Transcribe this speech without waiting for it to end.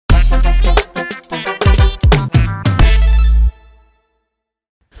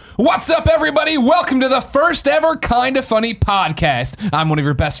What's up, everybody? Welcome to the first ever Kinda Funny podcast. I'm one of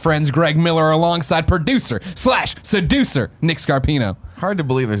your best friends, Greg Miller, alongside producer/seducer Nick Scarpino. Hard to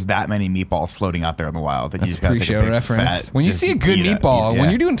believe there's that many meatballs floating out there in the wild. That That's you just a pre-show reference. When you see a good meatball, when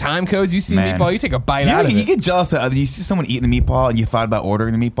you're doing time codes, you see a meatball, you take a bite out of it. You get jealous of you see someone eating a meatball and you thought about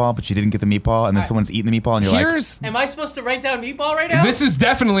ordering the meatball, but you didn't get the meatball, and then someone's eating the meatball and you're like, am I supposed to write down meatball right now? This is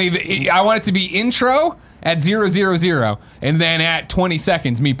definitely, I want it to be intro at 000, and then at 20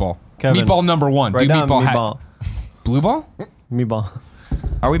 seconds, meatball. Kevin, meatball number one. Right down meatball. Blue ball? Meatball.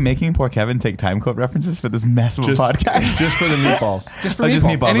 are we making poor Kevin take time code references for this massive podcast? Just for the meatballs. Just for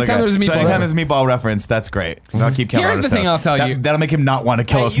meatballs. Anytime there's a meatball. So anytime there's a meatball reference, that's great. I'll keep Kevin. Here's the thing I'll tell you. That'll make him not want to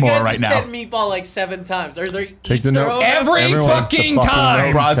kill us more right now. You guys said meatball like 7 times. Are there Take the notes. Every fucking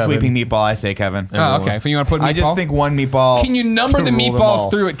time. Broad sweeping meatball, I say, Kevin. Oh, okay. If you want to put meatball? I just think one meatball. Can you number the meatballs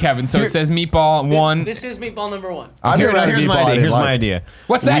through it, Kevin? So it says meatball one. This is meatball number 1. Here's my idea.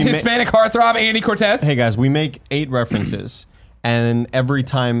 What's that? Hispanic heartthrob, Andy Cortez? Hey guys, we make 8 references, and every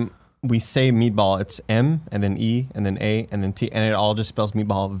time we say meatball, it's M and then E and then A and then T, and it all just spells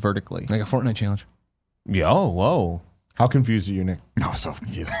meatball vertically. Like a Fortnite challenge. Yo, whoa. How confused are you, Nick? No, so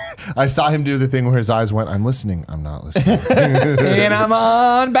confused. I saw him do the thing where his eyes went, I'm listening, I'm not listening. And I'm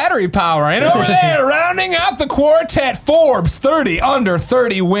on battery power. And over there, rounding out the quartet, Forbes 30 Under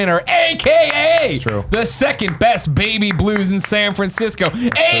 30 winner, a.k.a. the second best baby blues in San Francisco,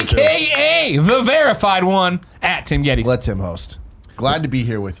 a.k.a. the verified one, at Tim Geddes. Let Tim host. Glad to be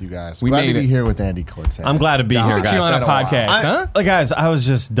here with you guys. We Glad made to be it. here with Andy Cortez. I'm glad to be here, Put guys. you on a podcast, huh? Guys, I was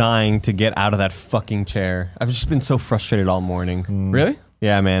just dying to get out of that fucking chair. I've just been so frustrated all morning. Really?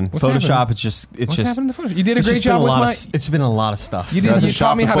 Yeah, man. What's Photoshop, happening? it's just What's happening to Photoshop? You did a great job with my... It's been a lot of stuff. You did. You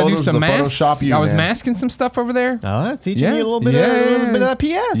taught me how to do some masks. Photoshop I was masking some stuff over there. Oh, teaching you a little bit of that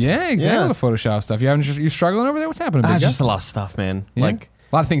PS. Yeah, exactly. The Photoshop stuff. You struggling over there? What's happening? Big guy? Just a lot of stuff, man. Yeah? Like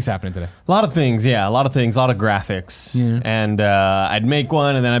a lot of things happening today. a lot of things, a lot of graphics. Yeah. And I'd make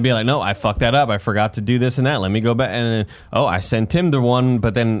one, and then I'd be like, no, I fucked that up. I forgot to do this and that. Let me go back. And then, I sent Tim the one,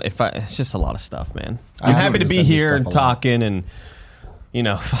 but then it's just a lot of stuff, man. I'm happy to be here and talking and,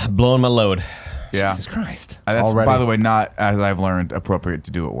 blowing my load. Yeah. Jesus Christ. That's, by the way, not, as I've learned, appropriate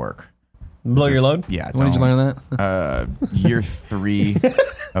to do at work. Blow your load? Yeah. When did you learn that? Year 3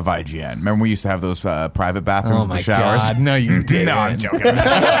 of IGN. Remember we used to have those private bathrooms with the showers? God. No, you didn't. No, I'm joking. How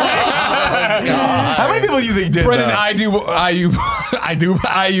many people do you think did Brendan, that?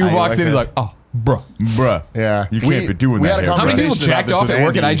 IU walks in, he's like, oh, bruh. Yeah. You can't be doing that here. How many people Conversation jacked about off this at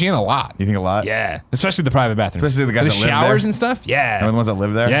work with at Andy. IGN? A lot. You think a lot? Yeah. Especially the private bathrooms. Especially the guys that live there? showers and stuff? Yeah. And the ones that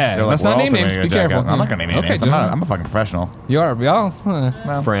live there? Yeah. They're Let's "We're not name also names. gonna Be jack careful. out." I'm not going to name any Okay, names. I'm a fucking professional. You are. Y'all.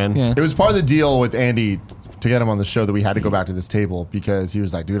 Friend. Yeah. It was part of the deal with Andy to get him on the show that we had to go back to this table because he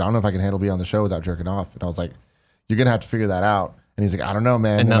was like, dude, I don't know if I can handle being on the show without jerking off. And I was like, you're going to have to figure that out. And he's like, I don't know,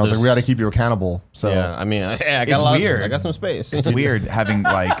 man. And I was like, we got to keep you accouble. So Yeah, I mean, I got It's a lot weird. I got some space. It's weird having,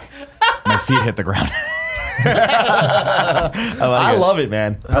 my feet hit the ground. I love it,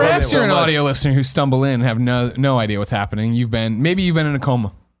 man. Perhaps you're an audio listener who stumble in and have no idea what's happening. Maybe you've been in a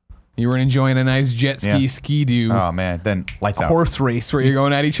coma. You were enjoying a nice jet ski ski-doo Oh, man. Then lights out. horse race where you're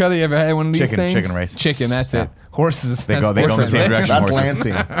going at each other. You ever had one of these things? Chicken race. Chicken, that's it. Horses. They go in the same direction. That's horses.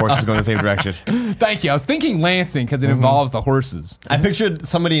 Lansing. Horses go in the same direction. Thank you. I was thinking Lansing because it involves the horses. I pictured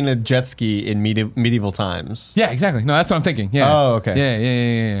somebody in a jet ski in medieval times. Yeah, exactly. No, that's what I'm thinking. Yeah. Oh, okay.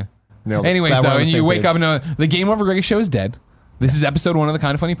 Yeah. Nailed it. Anyways, Glad we're though, on the and you same wake page. up and know the Game Over Greg show is dead. This is episode 1 of the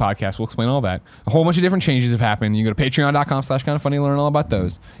Kinda Funny podcast. We'll explain all that. A whole bunch of different changes have happened. You go to patreon.com/kindafunny to learn all about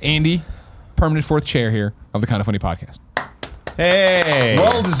those. Andy, permanent 4th chair here of the Kinda Funny podcast. Hey.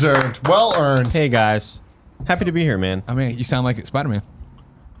 Well deserved. Well earned. Hey, guys. Happy to be here, man. I mean, you sound like Spider-Man.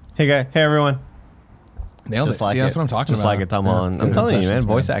 Hey, guy. Hey, everyone. Nailed Just it. like See, it. that's what I'm talking Just about. like it, Tom Yeah. on. I'm telling you, man. impressions,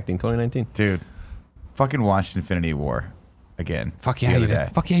 Voice man. acting 2019. Dude, fucking watched Infinity War again. Fuck yeah, the other you did. day.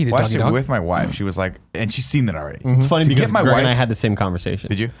 Fuck yeah, you did, Watched doggy it dog. with my wife. She was like, and she's seen it already. It's funny To because get my Greg wife, and I had the same conversation.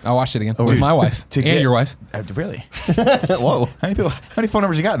 Did you? I watched it again with my wife To and get- your wife. Really? Whoa. How many phone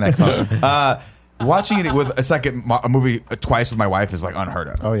numbers you got in that phone? Watching it with a movie twice with my wife is like unheard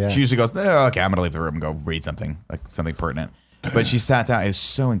of. Oh, yeah. She usually goes, okay, I'm gonna leave the room and go read something, like something pertinent. But she sat down, it was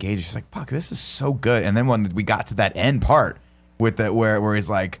so engaged. She's like, fuck, this is so good. And then when we got to that end part with where he's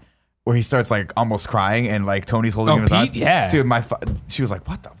like, where he starts like almost crying and like Tony's holding him his arms. Yeah. Dude, she was like,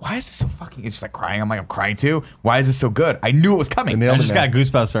 what the? Why is this so fucking? It's just like crying. I'm like, I'm crying too. Why is this so good? I knew it was coming. I just got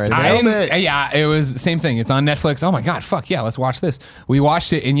goosebumps right. Yeah, it was the same thing. It's on Netflix. Oh my God, fuck yeah, let's watch this. We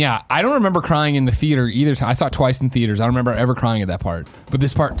watched it, and yeah, I don't remember crying in the theater either time. I saw it twice in theaters. I don't remember ever crying at that part, but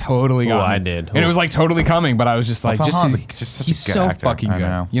this part totally got me. I did. And it was like totally coming, but I was just like, Tom Holland's just such a he's good so actor. fucking I good.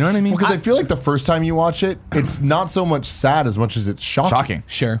 know. You know what I mean? Because I feel like the first time you watch it, it's not so much sad as much as it's shocking.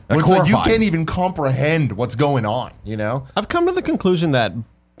 Sure. Where it's like you horrifying. can't even comprehend what's going on, you know? I've come to the conclusion that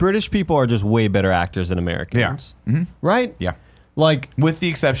British people are just way better actors than Americans. Yeah. Mm-hmm. Right? Yeah. Like, with the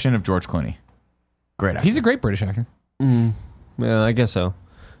exception of George Clooney. Great actor. He's a great British actor. yeah, I guess so.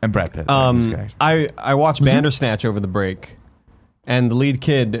 And Brad Pitt. I watched Bandersnatch over the break, and the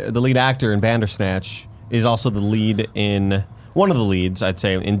lead actor in Bandersnatch is also the lead in one of the leads, I'd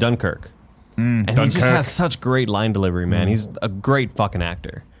say, in Dunkirk. And he just has such great line delivery, man. He's a great fucking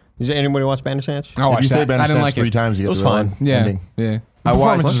actor. Is there anybody watch Bandersnatch? I watched If you say that. I didn't Bandersnatch like three it. times, you It get was the real fun. Yeah. ending. Yeah. I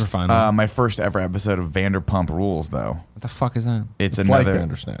Performances were watched fine. my first ever episode of Vanderpump Rules, though. What the fuck is that? It's Like another.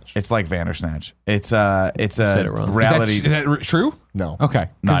 Bandersnatch. It's like Vandersnatch. It's said a it wrong. reality. Is that true? No. Okay.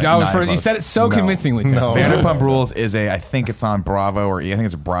 Not- Because not you close. said it so No. convincingly. Tim. No. Vanderpump Rules is I think it's on Bravo or E. I think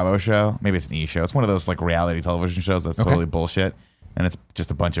it's a Bravo show. Maybe it's an E show. It's one of those like reality television shows that's totally bullshit. And it's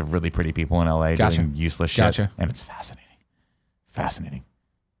just a bunch of really pretty people in LA doing useless shit. Gotcha. And it's fascinating. Fascinating.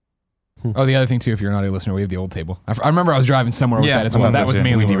 Oh, the other thing too, if you're an audio listener, we have the old table. I remember I was driving somewhere with that as I well. thought That so was too.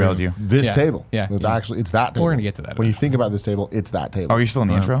 mainly We what we derailed were- you. This Yeah. table. Yeah. It's actually, it's that table. We're gonna get to that When you eventually. think about this table, it's that table. Oh, are you still in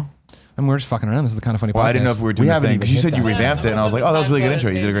the intro? I mean, we're just fucking around. This is the kind of funny podcast. Well, I didn't know if we were doing the haven't thing even because you hit said you that. revamped it, and I was like, "Oh, that was a really good intro.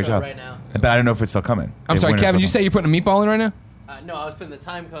 You did a great job." Right now. But I don't know if it's still coming. I'm sorry, Kevin. You say you're putting a meatball in right now? No, I was putting the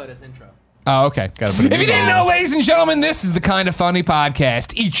time code as intro. Oh, okay. If you didn't know, ladies and gentlemen, this is the Kind of Funny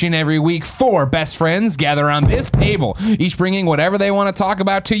podcast. Each and every week, 4 best friends gather around this table, each bringing whatever they want to talk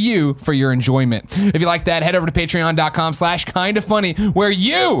about to you for your enjoyment. If you like that, head over to patreon.com/kindoffunny, where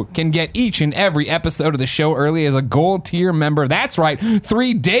you can get each and every episode of the show early as a gold tier member. That's right,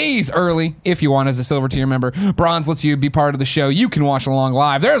 3 days early if you want as a silver tier member. Bronze lets you be part of the show. You can watch along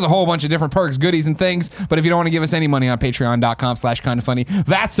live. There's a whole bunch of different perks, goodies, and things. But if you don't want to give us any money on patreon.com/kindoffunny,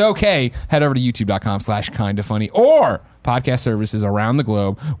 that's okay. Head over to youtube.com/kindoffunny or podcast services around the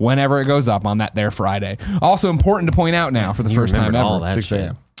globe whenever it goes up on that there Friday. Also important to point out now for the first time remembered all ever. that 6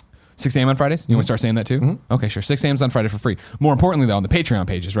 a.m. 6 a.m. on Fridays? You want to start saying that too? Okay, sure. 6 a.m. is on Friday for free. More importantly, though, on the Patreon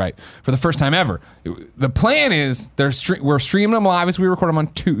pages, right? For the first time ever, the plan is we're streaming them live as we record them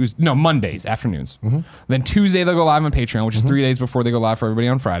on Mondays afternoons. Then Tuesday they'll go live on Patreon, which is 3 days before they go live for everybody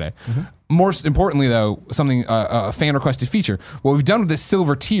on Friday. Most importantly, though, something a fan requested feature. What we've done with this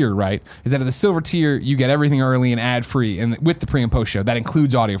silver tier, right, is that at the silver tier you get everything early and ad free, and with the pre and post show that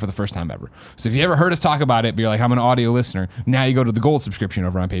includes audio for the first time ever. So if you ever heard us talk about it, but you're like, I'm an audio listener, now you go to the gold subscription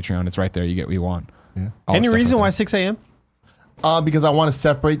over on Patreon. It's right there. You get what you want. All Any the stuff reason right why there. 6 a.m.? Because I want to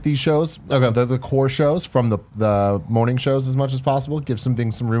separate these shows, the core shows, from the morning shows as much as possible. Give some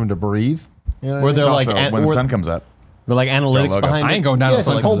things some room to breathe. You know what Where I mean? they're like, Also, when the sun comes up. they're like analytics logo. behind I it? ain't going down Yeah, to it's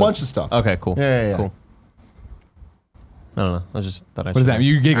the like a whole bunch of stuff. Okay, cool. Yeah. Cool. I don't know. I just thought I What is that?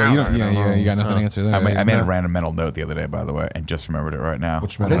 You giggle. You don't. I don't know. You got nothing to answer there. I made No. a random mental note the other day, by the way, and just remembered it right now.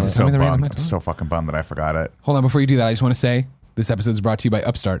 Which I'm mental note? so Tell me the random bummed. mental I'm so fucking bummed that I forgot it. Hold on, before you do that, I just want to say this episode is brought to you by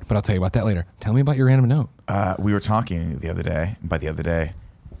Upstart, but I'll tell you about that later. Tell me about your random note. We were talking the other day. By the other day,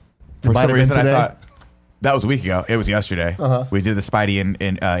 It for might some have been reason I today. thought that was a week ago. It was yesterday. We did the Spidey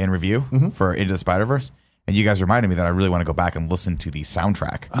in review for Into the Spider-Verse, and you guys reminded me that I really want to go back and listen to the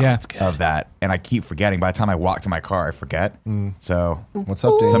soundtrack of that, and I keep forgetting. By the time I walk to my car, I forget. So What's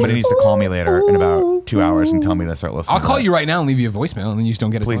up, Dave? somebody needs to call me later in about 2 hours and tell me to start listening. I'll to call that. you right now and leave you a voicemail, and then you just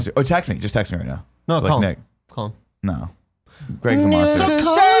don't get it. Please do. Oh, text me. Just text me right now. No, Like call him. Nick. Call him. No. Greg's a monster.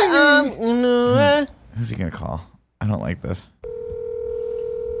 Who's he gonna call? I don't like this.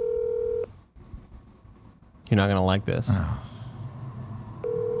 You're not going to like this.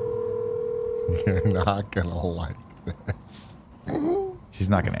 You're not gonna like this. She's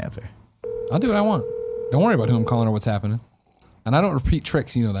not gonna answer. I'll do what I want. Don't worry about who I'm calling or what's happening. And I don't repeat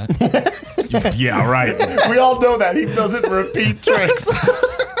tricks. You know that. Yeah, right. We all know that he doesn't repeat tricks.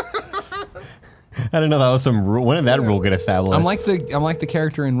 I didn't know that was some rule. When did that rule get established? I'm like the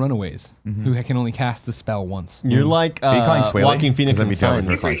character in Runaways who can only cast the spell once. You're like Are you calling Swaley? Walking Phoenix Because and that'd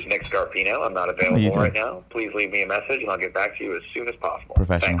be Signs. totally Nick Scarpino. I'm not you available doing? right now. Please leave me a message and I'll get back to you as soon as possible.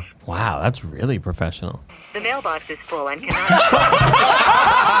 Professional. Thanks. Wow, that's really professional. The mailbox is full and cannot.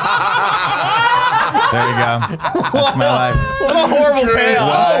 There you go. That's my life. What a horrible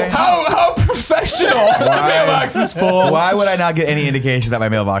Why? How professional! The mailbox is full. Why would I not get any indication that my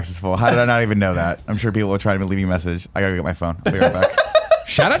mailbox is full? How did I not even know that? I'm sure people will try to leave me a message. I gotta get my phone. I'll be right back.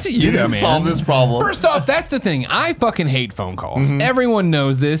 Shout out to you, though, man. Solve this problem. First off, that's the thing. I fucking hate phone calls. Everyone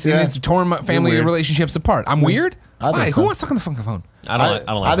knows this, and it's torn my family relationships apart. I'm weird. I think Why? so. Who wants to talk on the fucking phone? I don't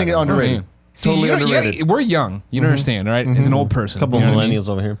like I think it's underrated. See, Totally you underrated. we're young. You don't understand, right? As an old person, a couple you of know what I mean? millennials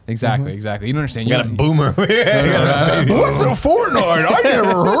over here. Exactly. You don't understand. You got a boomer. What's a Fortnite? I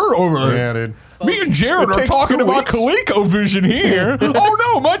never heard over it. Yeah, dude. Me and Jared are takes talking 2 about weeks. ColecoVision here. Oh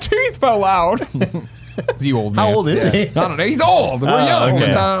no, my teeth fell out. It's the old man. How old is he? I don't know. He's old. We're young. okay.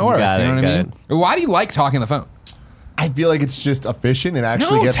 That's how it works. Got you know it, what I mean? Why do you like talking on the phone? I feel like it's just efficient. It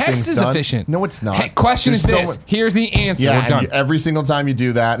actually No, gets text things is done. efficient. No, it's not. Hey, question There's is so this. much- Here's the answer. Yeah, We're done. and every single time you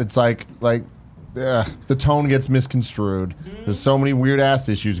do that, it's like the tone gets misconstrued. There's so many weird ass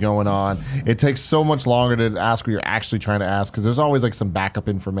issues going on. It takes so much longer to ask what you're actually trying to ask because there's always like some backup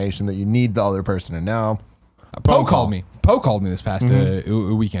information that you need the other person to know. Poe called me. Poe called me this past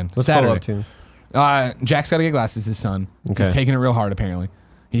weekend. Let's Saturday. follow up too. Jack's got to get glasses. His son. Okay. He's taking it real hard. Apparently,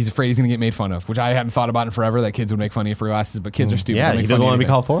 he's afraid he's going to get made fun of, which I hadn't thought about in forever. That kids would make fun of you for glasses, but kids are stupid. Yeah, They'll he make doesn't fun of want to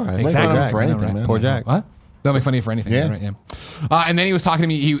be anything. called for it. Exactly. Make fun of him for I know, anything, right? man. Poor Jack. What? They'll make fun of you for anything. Yeah. Right, yeah. And then he was talking to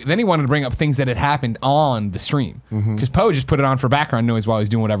me. Then he wanted to bring up things that had happened on the stream because Poe just put it on for background noise while he was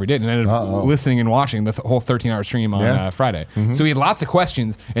doing whatever he did, and ended up listening and watching the whole 13-hour stream on Friday. So he had lots of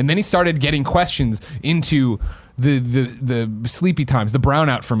questions, and then he started getting questions into the sleepy times, the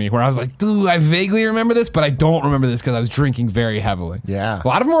brownout for me, where I was like, dude, I vaguely remember this, but I don't remember this because I was drinking very heavily. Yeah. A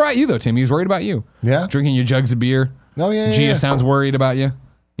lot of them were at you though, Tim. He was worried about you. Yeah. Drinking your jugs of beer. Oh, yeah, Gia yeah. sounds worried about you.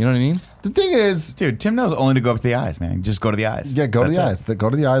 You know what I mean? The thing is, Dude, Tim knows only to go up to the eyes, man. Just go to the eyes. yeah, go to That's the it. eyes. Go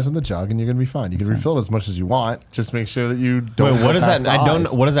to the eyes in the jug, and you're gonna be fine. You can refill it as much as you want. Just make sure that you don't. Wait, what go is past that? the I don't.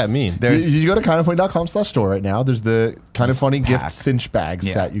 eyes. What does that mean? You go to kindoffunny.com/store right now. There's the Kind of Funny pack. gift cinch bag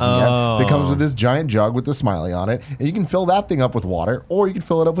Yeah. set you can get. That comes with this giant jug with the smiley on it, and you can fill that thing up with water, or you can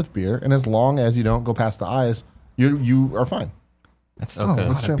fill it up with beer. And as long as you don't go past the eyes, you are fine. That's still a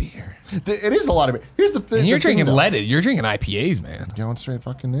lot of beer. It is a lot of beer. Here's the thing. And you're the thing, drinking though. leaded. You're drinking IPAs, man. Going straight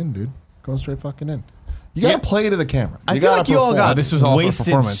fucking in, dude. Going straight fucking in. You gotta play to the camera. I feel gotta like you all perform. got This was all for wasted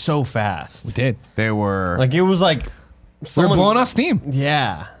performance. so fast. We did. They were. Like it was like We someone, were blowing off steam.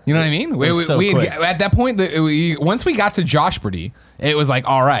 Yeah. You know what I mean? was so had- quick. at that point, once we got to Joshberty, it was like,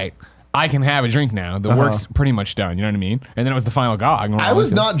 all right, I can have a drink now. The work's pretty much done. You know what I mean? And then it was the final gog. I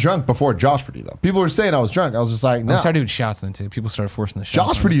was not drunk before Josh Pretty though. People were saying I was drunk. I was just like, We no. started doing shots then too. People started forcing the shots.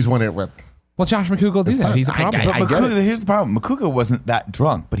 Josh on Pretty's when it went. me. Well, Josh McCougal will do that. fine. He's a problem. But I get Makuga, here's the problem. Makuga wasn't that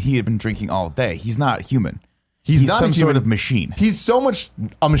drunk, but he had been drinking all day. He's not human. He's not a some sort human. of machine. He's so much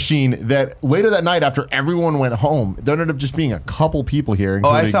a machine that later that night, after everyone went home, there ended up just being a couple people here. Oh,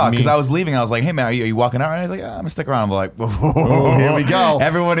 I including saw me. because I was leaving. I was like, "Hey man, are you walking out?" And I was like, "I'm gonna stick around." I'm like, Oh, here we go.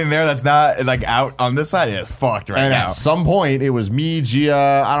 Everyone in there that's not like out on this side is fucked right And now. at some point, it was me,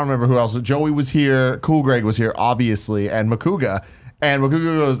 Gia, I don't remember who else. Joey was here. Cool Greg was here, obviously, and Makuga. And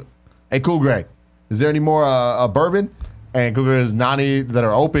Makuga goes, "Hey, Cool Greg, is there any more bourbon?" And Cool Greg goes, "Not any that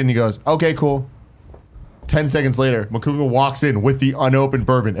are open." He goes, "Okay, cool." 10 seconds later, Makuga walks in with the unopened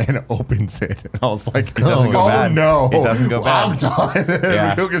bourbon and opens it. And I was like, doesn't go oh bad. no. It doesn't go bad. I'm done. And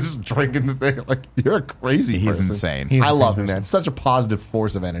Yeah. Makuga's just drinking the thing. I'm like, you're a crazy He's person. insane. He's I a love crazy him, man. Such a positive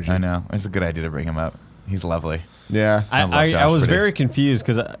force of energy. I know. It's a good idea to bring him up. He's lovely. Yeah. I love I Josh was Pretty. very confused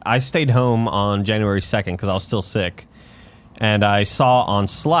because I stayed home on January 2nd because I was still sick. And I saw on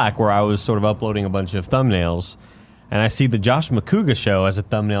Slack where I was sort of uploading a bunch of thumbnails. And I see the Josh Makuga show as a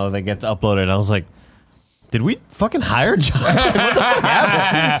thumbnail that gets uploaded. And I was like, did we fucking hire Josh? What the fuck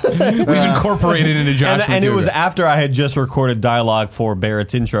happened? We've incorporated into Josh. And it was McCougar. after I had just recorded dialogue for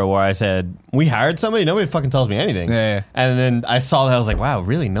Barrett's intro where I said, we hired somebody? Nobody fucking tells me anything. Yeah. And then I saw that. I was like, wow,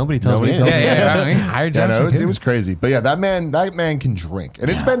 really? Nobody tells me anything? Yeah. We hired Yeah, Josh. no, it McCougar. was crazy. But yeah, that man can drink. And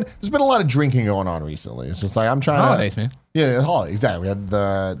there's been a lot of drinking going on recently. It's just like I'm trying Holidays, to man. Yeah, the holidays, exactly. We had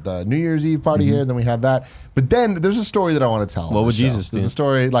the New Year's Eve party here, then we had that. But then there's a story that I want to tell. on What the would show. Jesus do? There's a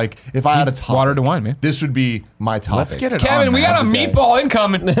story like if I had a topic, Water to wine, man. this would be my topic. Let's get it Kevin, on, we man. got a Okay. meatball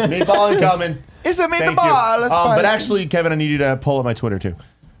incoming. Meatball incoming. It's a Thank meatball. you. Let's But spice it. actually, Kevin, I need you to pull up my Twitter too.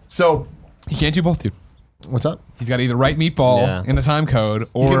 So He can't do both, dude. what's up? He's got to either write meatball Yeah. in the time code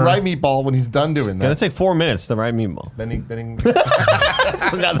or You can write meatball when he's done doing Gotta that. take 4 minutes to write meatball. Then he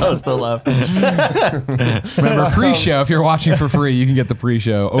Forgot that was still up. remember pre-show. If you're watching for free, you can get the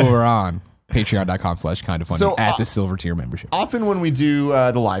pre-show over on patreon.com/kindoffunny So, at the silver tier membership. often when we do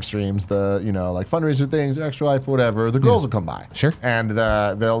the live streams, the like fundraiser things, extra life, whatever, the girls will come by, Sure. and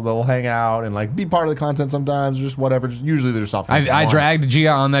they'll hang out and like be part of the content sometimes, or just whatever. Just, usually they're soft. I dragged Gia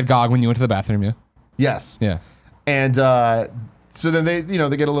on that gog when you went to the bathroom, yeah? Yes. Yeah. And so then they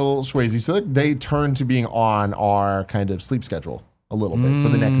they get a little swayzy, so they turn to being on our kind of sleep schedule a little bit for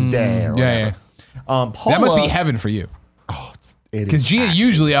the next day or Yeah, whatever. Paula, That must be heaven for you. Because Gia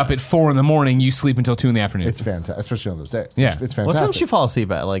usually up at 4 a.m. You sleep until 2 p.m. It's fantastic, especially on those days. Yeah. It's What fantastic. time she fall asleep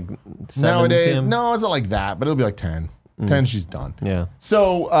at? Like 7 Nowadays, p.m.? no, it's not like that, but it'll be like 10. 10, she's done. Yeah.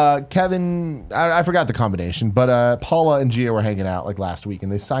 So Kevin, I forgot the combination, but Paula and Gia were hanging out like last week,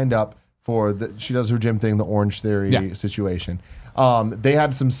 and they signed up for she does her gym thing, the Orange Theory situation. They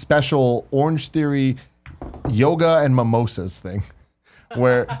had some special Orange Theory yoga and mimosas thing.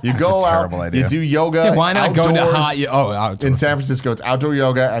 Where you go out, idea. you do yoga. Yeah, why not go to outdoors. hot? Outdoors. In San Francisco, it's outdoor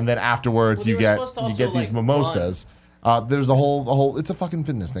yoga, and then afterwards Well, you they were get supposed to you get also, these like, mimosas. There's a whole. It's a fucking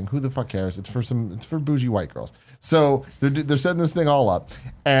fitness thing. Who the fuck cares? It's for bougie white girls. So they're setting this thing all up,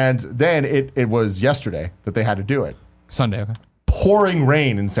 and then it was yesterday that they had to do it. Sunday. Okay. Pouring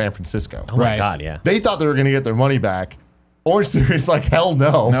rain in San Francisco. Oh my Right. God, yeah. They thought they were going to get their money back. Orange Theory is like, hell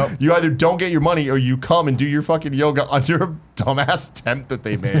no. Nope. You either don't get your money or you come and do your fucking yoga under a dumbass tent that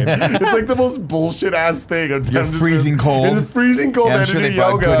they made. It's like the most bullshit ass thing. Of You're them freezing cold. In the freezing cold, Yeah, I'm and sure do they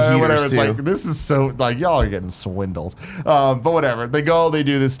brought yoga good or whatever. heaters, It's like, too. this is so, like, y'all are getting swindled. But whatever. They go, they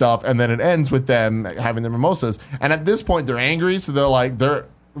do this stuff, and then it ends with them having their mimosas. And at this point, they're angry, so their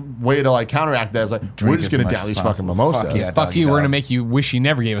way to like counteract that is like, we're just as going to much down as these possible. fucking mimosas. Fuck yeah. Fuck you. We're dog. gonna make you wish you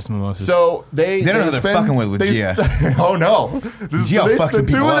never gave us mimosas. So they don't know who they're fucking with Gia. Oh no, Gia fucks the some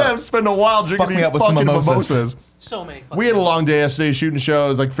two people of up. them spend a while drinking Fuck me these up with some fucking mimosas. mimosas. So many. We had a long day yesterday shooting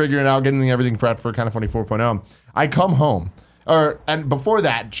shows, like figuring out, getting everything prepped for Kind of Funny 4.0. I come home, and before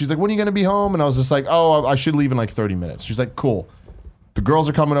that, she's like, "When are you gonna be home?" And I was just like, "Oh, I should leave in like 30 minutes." She's like, "Cool. The girls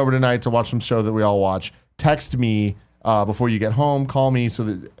are coming over tonight to watch some show that we all watch. Text me before you get home. Call me so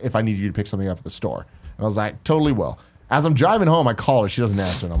that if I need you to pick something up at the store." And I was like, "Totally will." As I'm driving home, I call her. She doesn't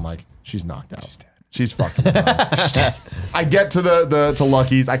answer, and I'm like, "She's knocked out. She's fucking done." I get to to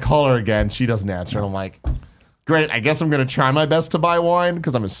Lucky's. I call her again. She doesn't answer, and I'm like, great. I guess I'm gonna try my best to buy wine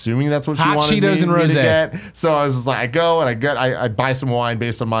because I'm assuming that's what she Hot wanted Cheetos and me to rosé. get. So I was just like, I go and I buy some wine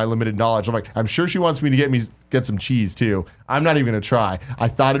based on my limited knowledge. I'm like, I'm sure she wants me to get some cheese too. I'm not even gonna try. I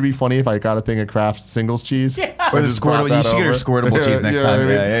thought it'd be funny if I got a thing of Kraft singles cheese. Or I the just brought squirtable. that You should get her over. squirtable cheese next You know time. what I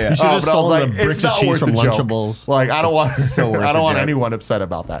mean? Yeah. You should have but I was stolen like, the bricks it's of not cheese worth from the joke. Lunchables. Like I don't want So worth I don't the want joke. anyone upset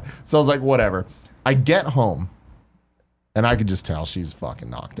about that. So I was like, whatever. I get home and I could just tell she's fucking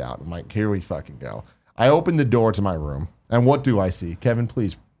knocked out. I'm like, here we fucking go. I open the door to my room, and what do I see? Kevin,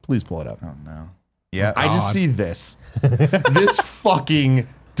 please pull it up. Oh no. Yeah. I just see this fucking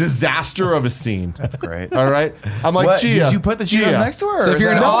disaster of a scene. That's great. All right, I'm like, What? Gia, Did you put the Cheetos Gia. next to her? So or if is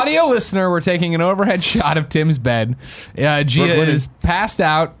you're an that- audio listener, we're taking an overhead shot of Tim's bed. Gia Brooklyn is passed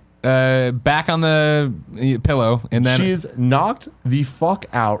out, back on the pillow, and then She's knocked the fuck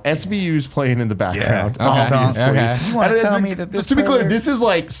out. SVU's playing in the background. Okay. Obviously. Okay. You want to And tell it- me that this? Just to be clear, pervert- this is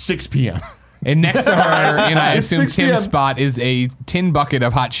like 6 p.m. and next to her, and I It's assume 6 p.m. Tim's spot is a tin bucket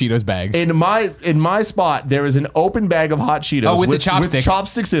of hot Cheetos bags. In my spot, there is an open bag of hot Cheetos Oh, with the chopsticks. with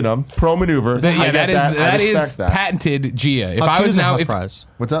chopsticks in them. Pro maneuver. I Yeah, get that I is respect that. patented Gia. If Hot I was Cheetos or now, hot if, fries?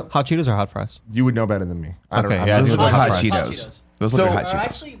 What's up? Hot Cheetos or hot fries? You would know better than me. I don't Okay, know. yeah, Those these look like are hot hot Cheetos. fries. Those So- look like Or hot Cheetos.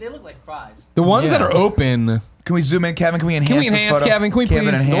 actually, they look like fries. the ones Yeah. that are open, Can we zoom in, Kevin? Can we enhance? Can we this enhance, photo? Kevin? Can we please-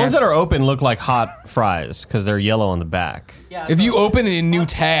 enhance? The ones that are open look like hot fries because they're yellow on the back. Yeah. if so- you open a new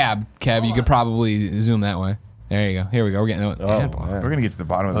tab, Kev, you could probably zoom that way. There you go. Here we go. We're getting Oh, tab. man. We're gonna get to the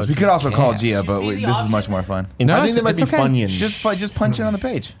bottom of this. We could also call Gia, but You see the this is much option? more fun. No, I think it's- they might it's be okay. Funyuns. Just punch in on the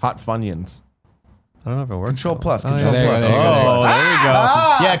page. hot Funyuns. I don't know if it works. Control plus. Oh, Control there you plus. go, there you go, there you Oh, there you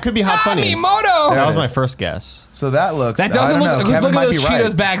go. Yeah, it could be hot Funyuns. Mimoto. That was it my is. first guess. So that looks. That I doesn't don't look. know. Because Kevin look might at those be Cheetos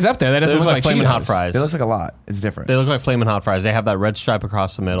right. bags up there. That They doesn't look look like like flaming hot Cheetos. fries. It looks like a lot. It's different. They look like flaming hot fries. They have that red stripe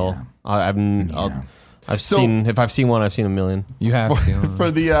across the middle. I've seen. If I've seen one, I've seen a million. You have to.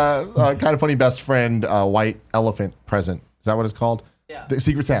 For the Kind of Funny best friend white elephant present. Is that what it's called? Yeah. The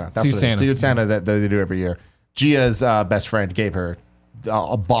Secret Santa. That's Secret what it is. Santa. Secret Santa that they do every year. Gia's best friend gave her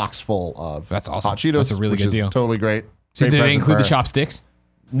a box full of That's awesome. hot Cheetos. That's a really which good is deal. Totally great. So Great did it present include for the her. chopsticks?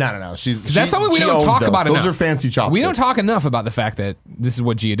 No. That's something we don't owns talk those. about enough. Those are fancy chopsticks. We don't talk enough about the fact that this is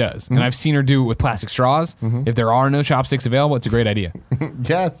what Gia does. And I've seen her do it with plastic straws. If there are no chopsticks available, it's a great idea.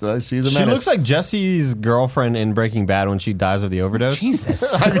 Yes, she's a She menace. looks like Jesse's girlfriend in Breaking Bad when she dies of the overdose. Jesus.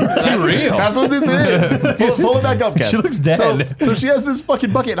 too real. That's what this is. Pull it back up, Kev. She looks dead. So she has this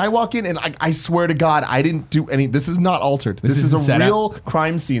fucking bucket, and I walk in, and I swear to God, I didn't do any. This is not altered. This is a isn't set up. real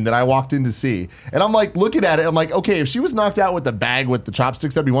crime scene that I walked in to see. And I'm like looking at it. I'm like, okay, if she was knocked out with the bag with the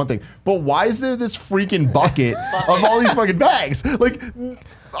chopsticks, that'd be one thing. But why is there this freaking bucket of all these fucking bags? Like,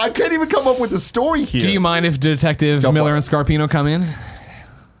 I can't even come up with a story here. Do you mind if Detective Go for Miller it. and Scarpino come in?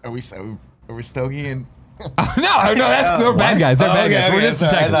 Are we Stogie and? No, they're bad guys. They're bad guys. We're just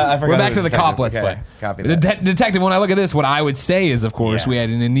sorry. detectives. I forgot We're it back was to the detective. cop. Let's Okay, play. copy The that. detective, when I look at this, what I would say is, of course, Yeah. we had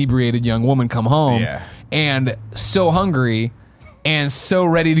an inebriated young woman come home Yeah. and so hungry and so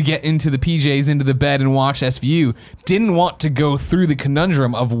ready to get into the PJs, into the bed and watch SVU, didn't want to go through the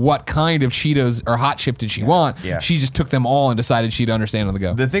conundrum of what kind of Cheetos or hot chip did she want. Yeah. She just took them all and decided she'd understand on the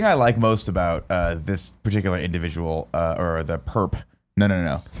go. The thing I like most about this particular individual, or the perp,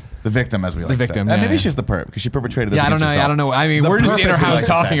 no. The victim, as we like victim, to say. yeah, Maybe yeah. she's the perp because she perpetrated this. I don't know. against herself. I don't know. I mean, The we're just in our purpose we house like to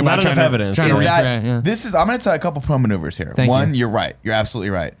talking say. about Not trying enough to- evidence. trying to Is that recreate, yeah. this is? I'm going to tell a couple pro maneuvers here. Thank One, you. you're right. You're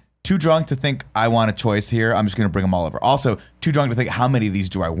absolutely right. Too drunk to think I want a choice here. I'm just going to bring them all over. Also, too drunk to think how many of these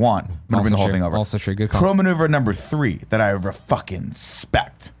do I want. I'm going to Also bring the whole true. thing over. Also true. Good call. Pro maneuver number 3 that I fucking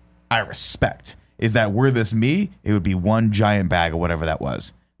respect. Is that were this me, it would be one giant bag or whatever that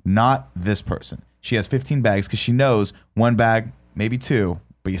was. Not this person. She has 15 bags because she knows one bag, maybe 2,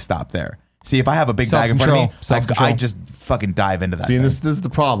 but you stop there. See, if I have a big bag in front of me, Self-control. I just fucking dive into that. See, and thing. this is the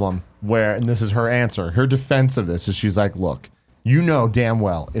problem where, and this is her answer. Her defense of this is she's like, look, you know damn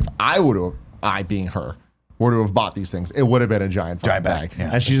well if I being her, were to have bought these things, it would have been a giant fucking bag.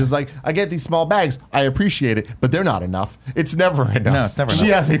 yeah. And she's just like, I get these small bags. I appreciate it, but they're not enough. It's never enough. No, it's never She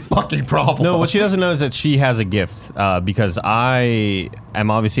enough. has a fucking problem. No, what she doesn't know is that she has a gift because I am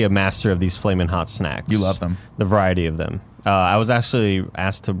obviously a master of these flaming hot snacks. You love them. The variety of them. I was actually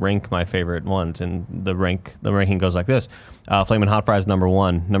asked to rank my favorite ones, and the ranking goes like this: flaming hot fries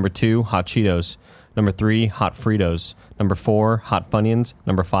 #1, #2 hot Cheetos, #3 hot Fritos, #4 hot Funyuns,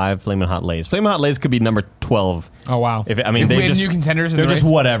 #5 flaming hot Lays. Flaming hot Lays could be #12. Oh, wow. If we had just new contenders in they're the just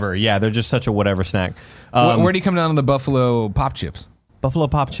race? whatever. Yeah, they're just such a whatever snack. Where do you come down on the Buffalo Pop Chips? Buffalo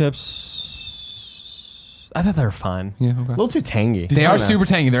Pop Chips. I thought they were fine. Yeah, okay. A little too tangy. They are super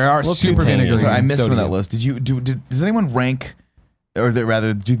tangy. They are super tangy. vinegar. So I missed so from that good. list. Does anyone rank, or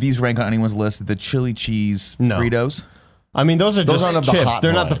rather, do these rank on anyone's list? The chili cheese No. Fritos? I mean, those are Those just aren't of the chips. hot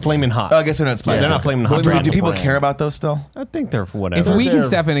They're not the variety. flaming hot. Oh, I guess they're not spicy. they're not flaming hot. Do people brand. care about those still? I think they're whatever. If we can They're-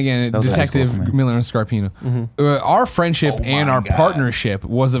 step in again, Those are Detective excellent, man. Miller and Scarpino, our friendship and our partnership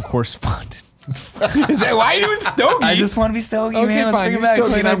was, of course, funded. Is that why are you doing Stogie? I just want to be Stogie, Okay, man. Let's fine. bring it You're back.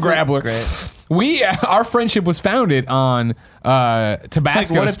 Stogie and I'm 29 Grappler. Our friendship was founded on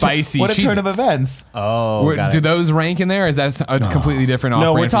Tabasco What a spicy. What a turn of Cheez-Its. events. Oh, got Do it. those rank in there? Is that a completely different?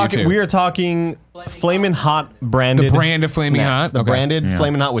 No, off-brand we're for you talking. too? We are talking flaming hot branded. The brand of Flaming snacks. Hot? The Okay. branded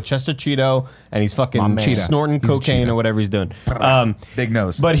flaming hot with Chester Cheeto, and he's fucking man. Cheetah. snorting He's a cocaine cheetah. or whatever he's doing. Big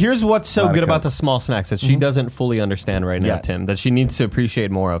nose. But here's what's so Lot of good about coke. the small snacks that she doesn't fully understand right now, Yeah. Tim, that she needs to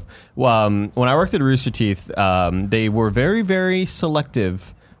appreciate more of. When I worked at Rooster Teeth, they were very, very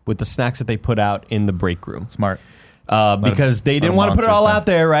selective with the snacks that they put out in the break room. Smart. Because they didn't of want to put it all monsters out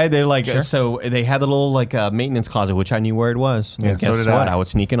there, right? They're like, Sure. so they had the little maintenance closet, which I knew where it was. Yeah, And so guess did what? I. I would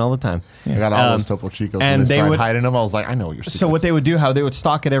sneak in all the time. I got all Um, those Topo Chicos. and And they they started would- hiding them. I was like, I know what you're So what they would do, how they would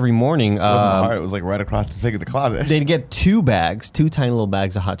stock it every morning, It wasn't hard. It was like right across the thing in the closet. they'd get 2 tiny little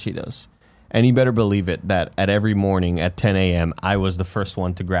bags of hot Cheetos. And you better believe it that at every morning at 10 a.m., I was the first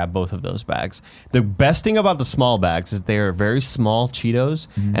one to grab both of those bags. The best thing about the small bags is they are very small Cheetos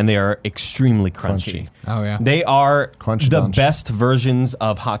and they are extremely crunchy. Oh, yeah. They are Crunch the bunch. best versions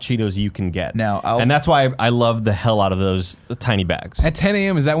of hot Cheetos you can get. Now, and that's why I love the hell out of those tiny bags. At 10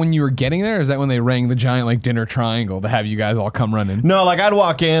 a.m., is that when you were getting there? Or is that when they rang the giant dinner triangle to have you guys all come running? No, I'd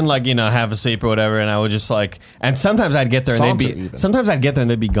walk in, have a sleep or whatever, and I would just and sometimes I'd get there and Saunter they'd be, even. sometimes I'd get there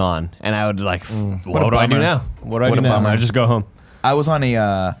and they'd be gone, and I would what do I do bummer. now? What do I What do a now? bummer. I just go home. I was on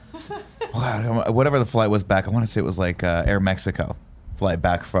a whatever the flight was back. I want to say it was like Air Mexico flight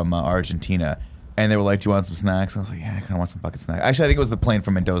back from Argentina, and they were like, "Do you want some snacks?" I was like, "Yeah, I kind of want some fucking snacks." Actually, I think it was the plane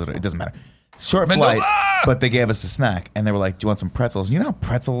from Mendoza. It doesn't matter. Short Mendoza! flight, but they gave us a snack, and they were like, "Do you want some pretzels?" You know how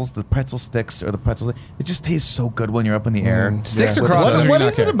pretzels, the pretzel sticks or the pretzels, it just tastes so good when you're up in the air. Sticks Yeah. or With crosses? the- or What you're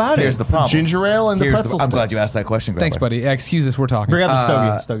is not it good? about Here's it? the problem. ginger ale and the Here's pretzel I'm glad sticks. you asked that question. Thanks, Grappler. buddy. Excuse us, we're talking. Bring out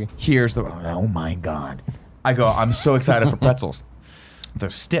the stogie. Here's the oh my god. I'm so excited for pretzels. They're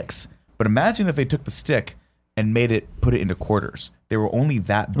sticks. But imagine if they took the stick and put it into quarters. They were only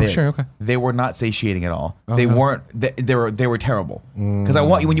that big. sure, okay. They were not satiating at all. They no. weren't they were terrible. Because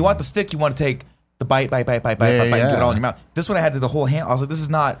when you want the stick, you want to take the bite, and get it all in your mouth. This one I had to the whole hand. I was like, this is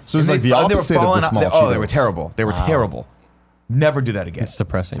not. So it's and like the they were opposite of the falling out. small They were Cheetos. terrible. They were terrible. Never do that again. It's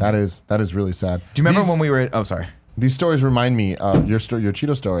depressing. That is really sad. Do you remember when we were at, sorry. These stories remind me of your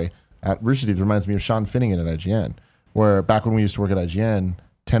Cheeto story at Rooster Teeth reminds me of Sean Finnegan at IGN, where back when we used to work at IGN,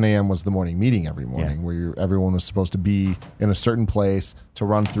 10 a.m. was the morning meeting every morning, where everyone was supposed to be in a certain place to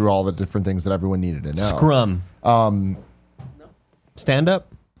run through all the different things that everyone needed to know. Scrum. Stand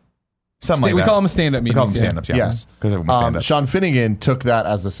up. Something like we that. call them stand-up We meetings. call them yeah. stand-ups, yeah. Yes. Because everyone stand up. Sean Finnegan took that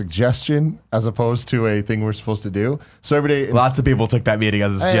as a suggestion as opposed to a thing we're supposed to do. So every day, Lots of people took that meeting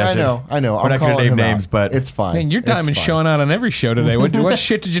as a suggestion. I know. We're I'm not going to calling name him names, out. but it's fine. Man, your It's diamond's fine. showing out on every show today. What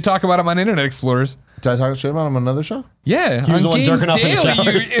shit did you talk about on Internet Explorers? Did I talk shit about him on another show? Yeah, He was on the one Games jerking off in the Daily,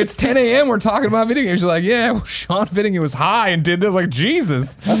 showers. it's 10 a.m. We're talking about video games. You're like, yeah, well, Sean Fitting was high and did this. Like,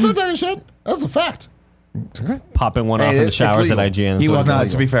 Jesus. That's not talking shit. That's a fact. Popping one off in the it's showers at legal. IGN. He So was it's not.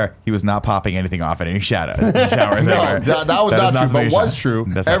 illegal. To be fair, he was not popping anything off in any showers. No, anywhere. that was That is not true. something But was shot. true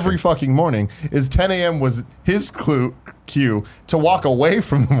That's not every true. fucking morning. Is 10 a.m. was his cue to walk away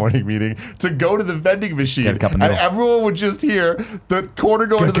from the morning meeting to go to the vending machine, Get a cup of and noodle. everyone would just hear the quarter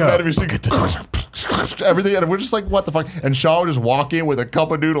go into the go. vending machine. Everything, and we're just like, what the fuck? And Sean would just walk in with a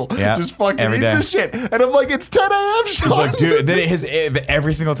cup of noodle, Yeah, just fucking every eat day. the shit. And I'm like, it's 10 a.m. Sean. Like, dude, then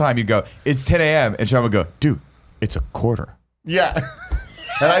every single time you go, it's 10 a.m. and Sean would go, dude, it's a quarter. Yeah.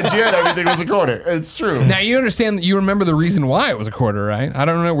 At IGN, everything was a quarter. It's true. Now, you understand, you remember the reason why it was a quarter, right? I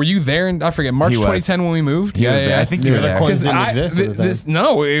don't know. Were you there in, I forget, March He was. 2010 when we moved? He was there. I think you were there. coins didn't I- exist at the time.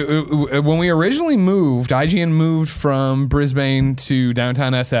 No, when we originally moved, IGN moved from Brisbane to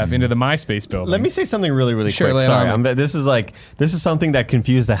downtown SF into the MySpace building. Let me say something really, really Sure, quick. lay it Sorry, on me. this is something that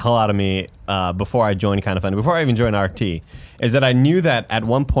confused the hell out of me before I joined Kind of Funny, before I even joined RT, is that I knew that at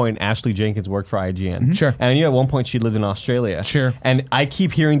one point Ashley Jenkins worked for IGN. Sure. And I knew at one point she lived in Australia. Sure. And I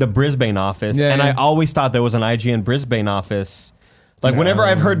keep hearing the Brisbane office, Yeah, and yeah. I always thought there was an IGN Brisbane office. Like, whenever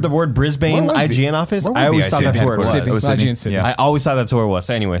I've heard the word Brisbane Where was the- IGN office, where was I the always thought IGN that's where it was. headquarters? Sydney. It was Sydney. IGN Sydney. Yeah. I always thought that's where it was.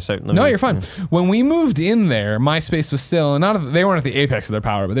 So anyway, so No, you're fine. When we moved in there, MySpace was still they weren't at the apex of their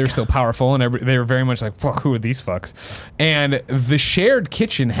power, but they were still powerful, and they were very much like, "Fuck, who are these fucks?" And the shared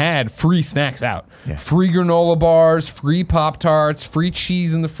kitchen had free snacks out, Yeah. free granola bars, free Pop Tarts, free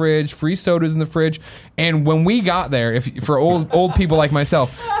cheese in the fridge, free sodas in the fridge. And when we got there, for old people like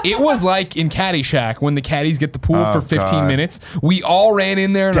myself, it was like in Caddyshack when the caddies get the pool for 15 God. minutes. We all ran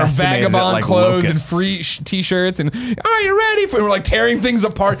in there in our Decimated it vagabond like clothes locusts. and free t-shirts and are you ready for? And we're like tearing things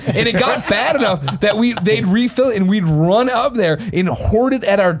apart, and it got bad enough that they'd refill it and we'd run up there and hoard it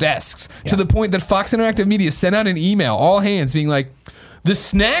at our desks to the point that Fox Interactive Media sent out an email, all hands, being like, the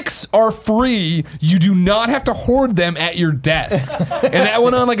snacks are free. You do not have to hoard them at your desk. And that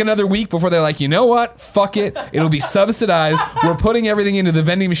went on like another week before they're like, you know what? Fuck it. It'll be subsidized. We're putting everything into the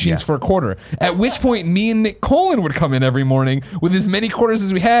vending machines for a quarter. At which point, me and Nick Colin would come in every morning with as many quarters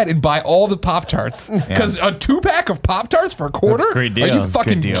as we had and buy all the Pop-Tarts. Because a 2-pack of Pop-Tarts for a quarter? That's a great deal. Are you That's a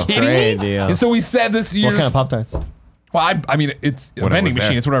fucking good deal. kidding Great me? deal. And so we said this year. What kind of Pop-Tarts? Well, I mean, it's a Whatever vending was there.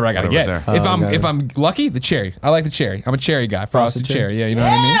 machine. It's whatever I gotta Whatever get. was If there. I'm Oh, if I'm lucky, the cherry. I like the cherry. I'm a cherry guy. Frosted cherry. Yeah, you know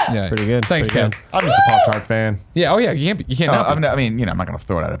what I mean. Yeah, Pretty good. Thanks, Pretty Kev. good. I'm just a Pop-Tart fan. Yeah. Oh yeah. You can't help it. I mean, I'm not going to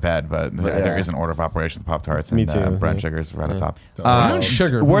throw it out of bed, but there yeah. is an order of operations with Pop-Tarts Me and too, brown yeah. sugars right on top. Brown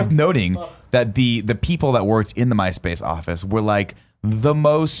sugar. Worth noting that the people that worked in the MySpace office were like the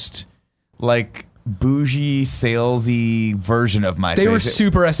most like bougie, salesy version of MySpace. They were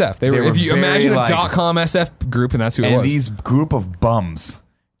super SF. They were. were If you very, imagine a like- .com SF group, and that's who it and was. these group of bums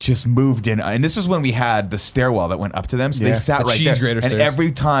just moved in, and this is when we had the stairwell that went up to them, so they Yeah. sat The right cheese there. grater And stairs.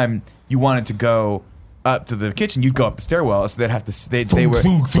 every time you wanted to go up to the kitchen, you'd go up the stairwell, so they'd have to. They were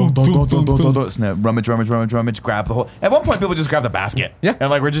so rummage, grab the whole. At one point, people just grabbed the basket, Yeah. and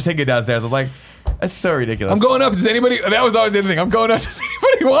like we're just taking it downstairs. I'm like, that's so ridiculous. I'm going up. Does anybody? That was always the other thing. I'm going up. Does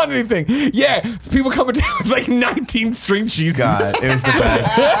anybody want anything? Yeah. People coming down with like 19 string cheeses. God, it was the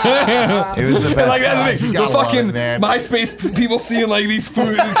best. It was the And best. like that's the You thing. The gotta love fucking it, man. MySpace people seeing like these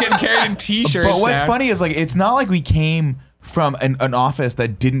food getting carried in T-shirts. But what's now. funny is like it's not like we came from an office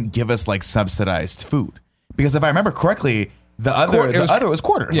that didn't give us like subsidized food, because if I remember correctly, the other was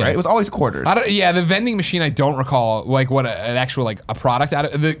quarters, yeah. right? It was always quarters. Yeah, the vending machine. I don't recall like what an actual like a product out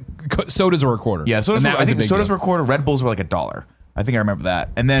of the sodas were a quarter. Yeah, sodas. And that I was a think big sodas deal. were a quarter. Red Bulls were like $1. I think I remember that.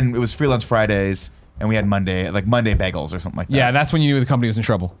 And then it was freelance Fridays, and we had Monday bagels or something like that. Yeah, that's when you knew the company was in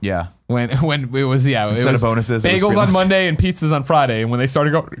trouble. yeah. When it was it Instead was of bonuses, it was bagels free on lunch. Monday and pizzas on Friday, and when they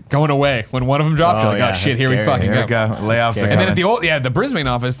started going away, when one of them dropped, Oh, you're like, yeah, oh shit, that's here we scary. fucking Here we go. go. Layoffs are scary. And then coming. at the Brisbane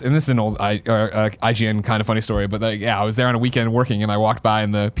office, and this is an old IGN kind of funny story, but like, yeah, I was there on a weekend working, and I walked by,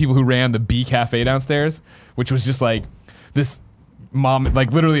 and the people who ran the B Cafe downstairs, which was just like this mom,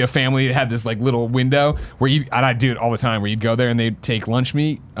 like literally a family that had this like little window where and I do it all the time, where you'd go there and they'd take lunch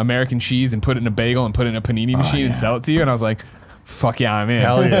meat, American cheese, and put it in a bagel and put it in a panini machine and sell it to you, and I was like, fuck yeah, I'm in.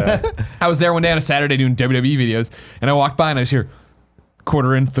 Hell yeah. I was there one day on a Saturday doing WWE videos, and I walked by and I was here,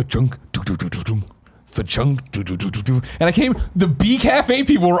 quarter in, the chunk, the chunk, and I came. The B Cafe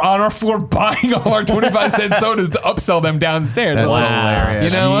people were on our floor buying all our 25-cent sodas to upsell them downstairs. That's I was like, hilarious.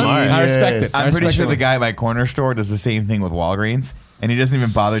 You know what? Smart. I respect it. Yes. I I'm pretty respect sure it. the guy at my corner store does the same thing with Walgreens, and he doesn't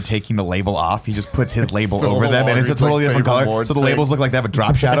even bother taking the label off. He just puts his label Still over them, and it's a Walgreens, totally like, different Save color. Rewards So the thing. labels look like they have a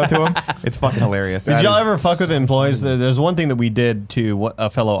drop shadow to them. It's fucking hilarious. Did y'all ever fuck with employees? There's one thing that we did to a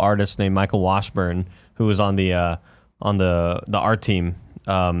fellow artist named Michael Washburn, who was on the art team.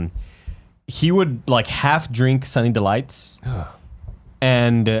 he would like half drink Sunny Delights,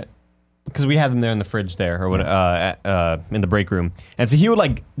 and because we had them there in the fridge there or what in the break room, and so he would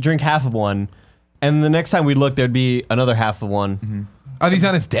like drink half of one, and the next time we looked, there'd be another half of one. Mm-hmm. Are these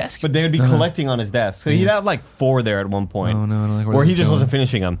on his desk? But they would be collecting on his desk. So he'd have like 4 there at one point. Oh, no, I don't like where or this he is just going. wasn't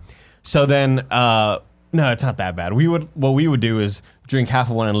finishing them. So then, no, it's not that bad. What we would do is drink half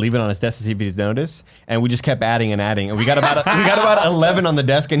of one and leave it on his desk to see if he'd notice. And we just kept adding and adding. And we got about 11 on the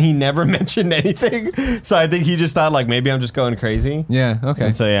desk, and he never mentioned anything. So I think he just thought like maybe I'm just going crazy. Yeah. Okay.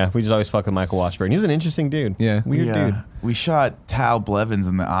 And so yeah, we just always fuck with Michael Washburn. He's an interesting dude. Yeah. Weird dude. We shot Tal Blevins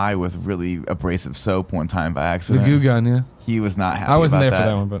in the eye with really abrasive soap one time by The accident. goo gun. Yeah. He was not happy. I wasn't about there for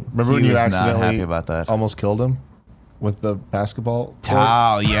that one, but Remember when He you was not accidentally happy about that. almost killed him with the basketball court?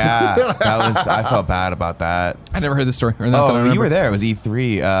 Tal, yeah, I felt bad about that. I never heard the story. Or not that I Oh, you remember. were there. It was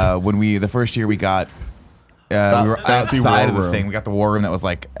E3 when the first year we got. We were fancy outside of war the room. thing. We got the war room that was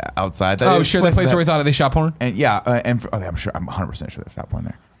like outside. That Oh, was sure. That place where we thought they shot porn. And yeah, I'm sure. I'm 100% sure there's that porn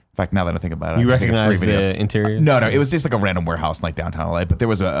there. In fact, now that I think about it, You I think of recognize 3 videos. the interior? No, it was just like a random warehouse in like downtown LA. But there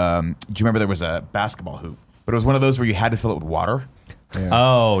was a. Do you remember there was a basketball hoop? But it was one of those where you had to fill it with water. Yeah.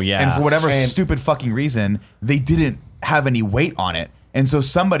 Oh yeah. And for whatever stupid fucking reason, they didn't have any weight on it. And so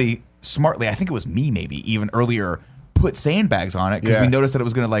somebody smartly, I think it was me maybe, even earlier, put sandbags on it because we noticed that it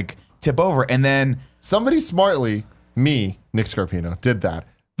was going to like tip over. And then Somebody smartly, me, Nick Scarpino, did that.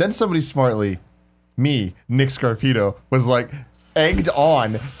 Then somebody smartly, me, Nick Scarpino, was like egged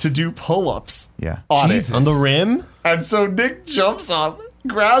on to do pull-ups on Jesus. it. on the rim. And so Nick jumps up,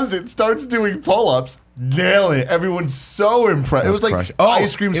 grabs it, starts doing pull-ups, nailing it. Everyone's so impressed. It was like crushed. Oh,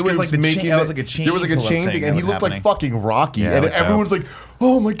 ice cream it was scoops like the making chain- it was like a chain There was like a pull-up chain thing thing, that and he was looked happening. like fucking Rocky. Yeah, and like everyone's like,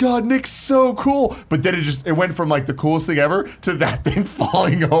 "Oh my god, Nick's so cool!" But then it went from like the coolest thing ever to that thing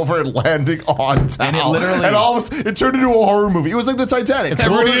falling over and landing on Tal. And it literally- and almost it turned into a horror movie. It was like the Titanic.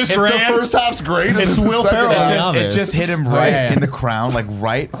 Everybody just The ran. first half's great. and It's then the Will second Ferrell. half- it just hit him right yeah. in the crown, like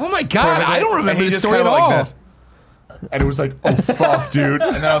right. Oh my God. I don't remember And he this just story at kinda all. like this. and it was like, "Oh fuck, dude."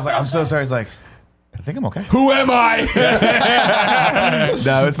 And then I was like, I'm so sorry. He's like, I think I'm okay. Who am I?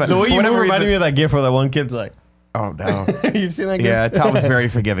 No, it was fine. The way you For whatever reminded reason- me of that gif where that one kid's like, Oh no. "You've seen that gif?" Yeah, Tal was very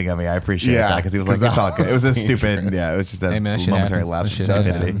forgiving of me. I appreciate Yeah, that because he was like, 'cause "It's all good." It was a that was stupid. dangerous. Yeah, it was just a Hey, man, that shit momentary happens. lapse That of shit does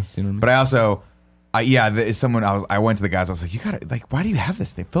stupidity. happen. You know what I mean? But I also, I went to the guys. I was like, "You gotta like, why do you have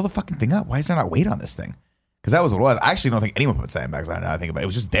this thing? Fill the fucking thing up. Why is there not weight on this thing?" Because that was what it was. I actually don't think anyone put sandbags on it. Now I think about it. It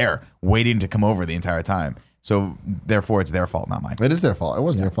was just there, waiting to come over the entire time. So therefore, it's their fault, not mine. It is their fault. It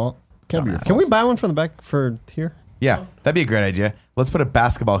wasn't your fault. Can't be your fault. Can we buy one from the back for here? Yeah, that'd be a great idea. Let's put a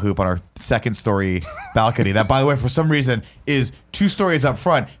basketball hoop on our second story balcony. That, by the way, for some reason, is 2 stories up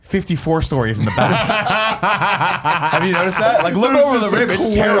front, 54 stories in the back. Have you noticed that? Like, look over the rim.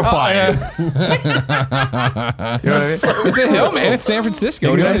 It's terrifying. You know what I mean? It's a hill, man. It's San Francisco.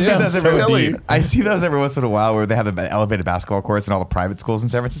 What do you I want see to do? those every, Silly. I see those every once in a while where they have the elevated basketball courts in all the private schools in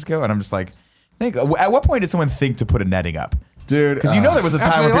San Francisco, and I'm just like, at what point did someone think to put a netting up? Dude, Because you know there was a After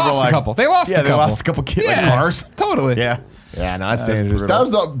time they where people lost were a like, couple. They lost a yeah, they couple. lost a couple like cars. Totally. Yeah. Yeah, no, that's That's dangerous. brutal.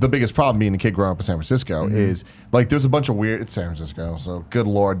 That was the biggest problem being a kid growing up in San Francisco is like there's a bunch of weird, it's San Francisco, so good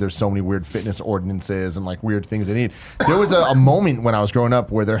Lord, there's so many weird fitness ordinances and like weird things they need. There was a moment when I was growing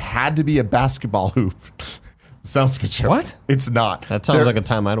up where there had to be a basketball hoop. Sounds like a joke. What? It's not. That sounds like a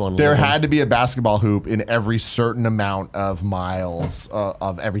time I'd want to There live in. had to be a basketball hoop in every certain amount of miles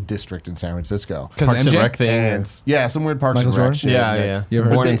of every district in San Francisco. Because Parks and MJ? Rec thing. And yeah, some weird Parks Michael and Rec Jordan? shit. Yeah. You ever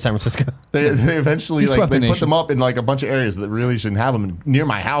heard Born they- in San Francisco. They eventually He like swept they the put nation. them up in like a bunch of areas that really shouldn't have them. And near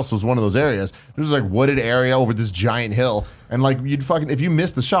my house was one of those areas. There was like wooded area over this giant hill, and like you'd fucking if you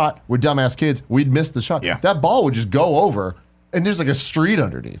missed the shot, we're dumbass kids, we'd miss the shot. Yeah. That ball would just go over, and there's like a street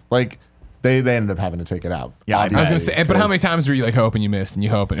underneath. Like they ended up having to take it out. Yeah, I I was gonna obviously, say, but how many 'cause- times were you like hoping you missed and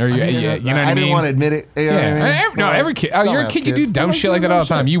you hoping, or you know what I mean? I didn't want to admit it. You know what I mean? No, every kid. Oh, you're a Dumbass kid. You do kids. dumb They shit like like that doing all the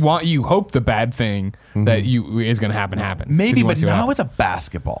time. dumb You hope the bad thing that you is gonna happen happens. 'Cause Maybe, you wanna but see what not happens. with a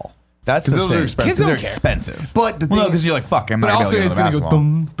basketball. That's 'Cause the those thing. are expensive. Kids They're don't care. expensive. But the Well, no, thing because you're like, fuck, I'm But not also, going it's to gonna go basketball.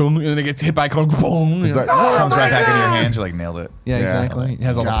 boom, boom, and then it gets hit by a car, boom. It's like, oh, Comes right back in your hands. You're like, nailed it. yeah, exactly. It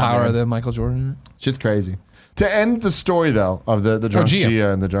has all the God, power man. of the Michael Jordan. shit's crazy. To end the story though of the drunk Gia. Gia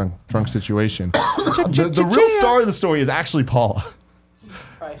and the drunk situation, the real star of the story is actually Paula.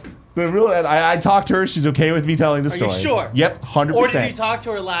 Christ. The real, and I talked to her. She's okay with me telling the Are you story. sure? Yep, 100%. Or did you talk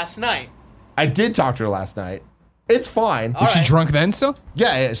to her last night? I did talk to her last night. It's fine. All Was she right. drunk then still?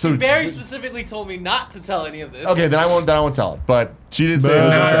 Yeah. So Very specifically told me not to tell any of this. okay, then I won't tell it. But she did say it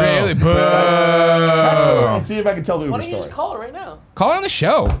was Not okay. really. Text her Boo. and see if I can tell the Why Uber don't you just story. call her right now? Call it on the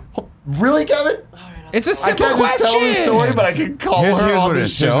show. Really, Kevin? It's a I simple can't question. just tell the story, but I can call Here's her what on it the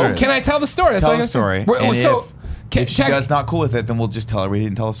is. Here's what show. it is. Can I tell the story? That's Tell all I the gotta say. story. Well, And so if- If she does not cool with it, then we'll just tell her we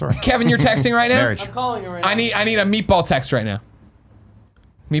didn't tell the story. Kevin, you're texting right now? Marriage. I'm calling her right now. I need a meatball text right now.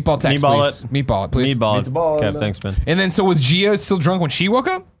 Meatball text, Meatball please. it. Meatball it, please. Meatball. Meatball. Kev, thanks, man. And then, so was Gio still drunk when she woke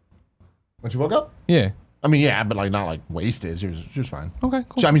up? When she woke up? Yeah. I mean, yeah, but like not like wasted. She was fine. Okay,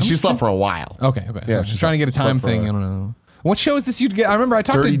 cool. She slept for a while. Okay. Yeah, I'm just trying to get a time slept for thing. I don't know. What show is this you'd get? I remember I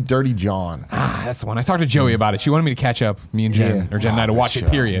talked Dirty John. that's the one. I talked to Joey about it. She wanted me to catch up, me and Jen, Yeah. or Jen and I, to watch it,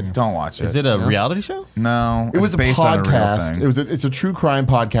 period. Don't watch it. Is it a reality show? No. It was a based on a real podcast. thing. It's a true crime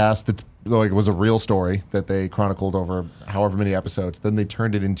podcast that like was a real story that they chronicled over however many episodes. Then they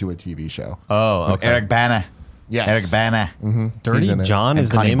turned it into a TV show. Oh, okay. Eric Bana. Yes. Eric Bana. He's Dirty in it. John And is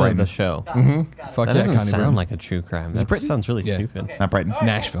the Connie name Britton. of the show. Fuck That yeah, doesn't Connie sound Britton. like a true crime. That sounds really Yeah. stupid. Not Brighton.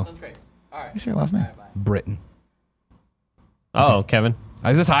 Nashville. That's great. All right. You say your last name? Britain. Oh, Kevin.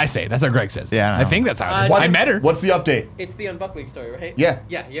 That's how I say it. That's what Greg says. Yeah, I I know. think that's how it is. What's- I met her. What's the update? It's the unbuckling story, right? Yeah.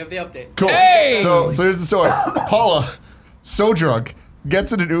 Yeah, you have the update. Cool. Hey! So here's the story. Paula, so drunk,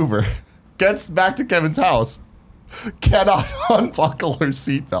 gets in an Uber, gets back to Kevin's house, cannot unbuckle her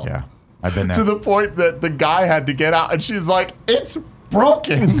seatbelt. Yeah. I've been there. To the point that the guy had to get out, and she's like, "It's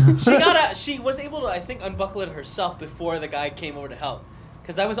broken." She was able to, I think, unbuckle it herself before the guy came over to help.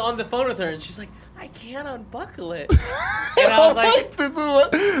 Because I was on the phone with her, and she's like, I can't unbuckle it. And I was like, "This is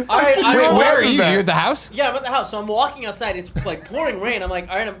what." all right, can I Wait, know where are imagine you? that. You're at the house? yeah, I'm at the house. So I'm walking outside. It's like pouring rain. I'm like,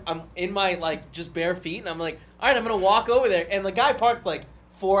 all right, I'm in my, like, just bare feet. And I'm like, all right, I'm going to walk over there. And the guy parked, like,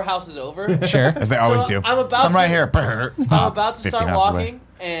 4 houses over. Sure. As they always do. I'm about I'm right to- here. I'm Stop. about to 15 start houses away. walking,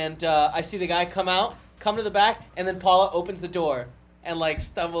 and I see the guy come to the back, and then Paula opens the door and, like,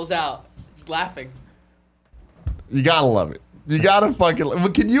 stumbles out, just laughing. You gotta love it. You gotta fucking.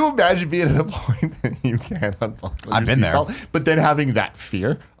 But can you imagine being at a point that you can't unbuckle? I've your been there. seatbelt, but then having that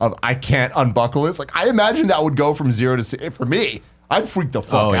fear of I can't unbuckle this. Like I imagine that would go from 0 to 6. For me, I'd freak the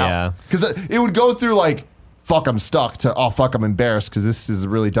fuck Oh, out. yeah. Because it would go through like, fuck, I'm stuck to oh fuck, I'm embarrassed because this is a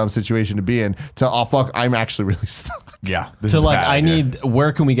really dumb situation to be in. To oh fuck, I'm actually really stuck. Yeah. This To is a like, bad I idea. need.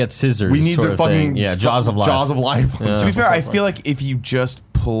 Where can we get scissors? We need sort the of fucking thing. Jaws of life. Jaws of life. To be fair, I feel like if you just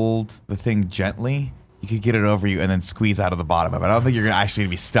pulled the thing gently, you could get it over you and then squeeze out of the bottom of it. I don't think you're gonna actually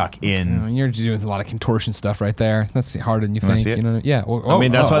be stuck in. You're doing a lot of contortion stuff right there. That's harder than you wanna think. see it? You know? Yeah. I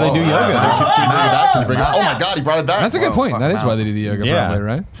mean, that's why they do yoga. Can you bring it back? Can you bring it? Oh my god, he brought it back. That's a good point. That is why they do the yoga, Yeah. probably,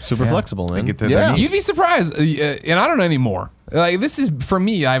 right? Super flexible, man. Get the Yeah. knees. You'd be surprised, and I don't know anymore. Like this is for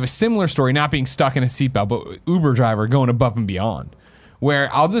me. I have a similar story, not being stuck in a seatbelt, but Uber driver going above and beyond. Where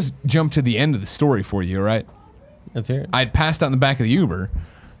I'll just jump to the end of the story for you, right? Let's hear it. I'd passed out in the back of the Uber,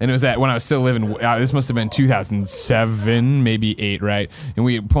 and it was when I was still living. This must have been 2007, maybe 8, right? And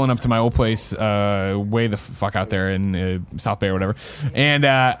we pulling up to my old place, way the fuck out there in South Bay or whatever. And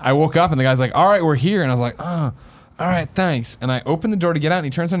I woke up, and the guy's like, "All right, we're here," and I was like, "Oh, all right, thanks." And I opened the door to get out, and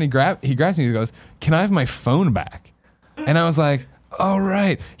he turns around, and he grabs me, and he goes, "Can I have my phone back?" And I was like, all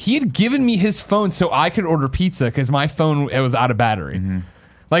right. He had given me his phone so I could order pizza because my phone it was out of battery. Mm-hmm.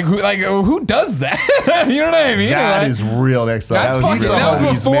 Like who does that? You know what I mean? That Like, is real next level. that's was fucking. real That was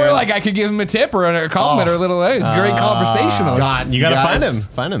nice, before man. like I could give him a tip or a compliment or a little. Hey, it's great conversational. God, You gotta guys, find him.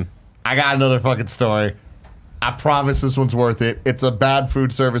 Find him. I got another fucking story. I promise this one's worth it. It's a bad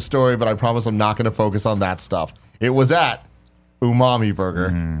food service story, but I promise I'm not going to focus on that stuff. It was at Umami Burger.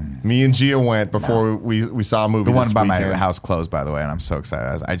 Me and Gia went before we saw a movie. The one this by my weekend. house closed, by the way, and I'm so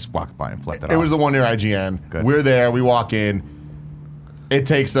excited. I just walked by and flipped it It off. was the one near IGN. Good. We're there. We walk in. It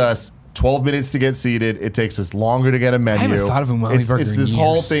takes us 12 minutes to get seated. It takes us longer to get a menu. haven't thought of Umami Burger It's in this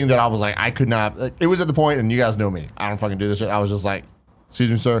whole years. thing that I was like, I could not. It was at the point, and you guys know me. I don't fucking do this shit. I was just like, excuse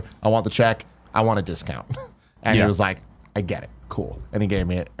me, sir. I want the check. I want a discount. And he Yeah. was like, I get it. Cool. And he gave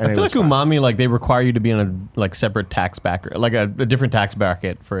me it. And I it feel was like fine. umami, like they require you to be on a like separate tax bracket, like a different tax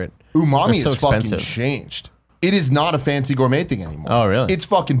bracket for it. Umami They're so is fucking expensive. changed. It is not a fancy gourmet thing anymore. Oh, really? It's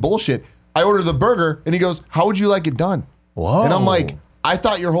fucking bullshit. I ordered the burger, and he goes, how would you like it done? Whoa. And I'm like, I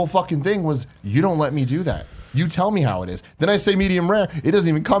thought your whole fucking thing was you don't let me do that. You tell me how it is. Then I say medium rare. It doesn't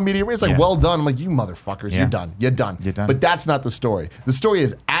even come medium rare. It's like, Yeah. well done. I'm like, you motherfuckers, Yeah. you're done. You're done. You're done. But that's not the story. The story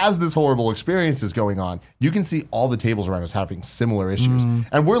is as this horrible experience is going on, you can see all the tables around us having similar issues.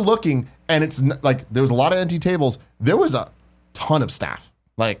 And we're looking, and it's like there was a lot of empty tables. There was a ton of staff.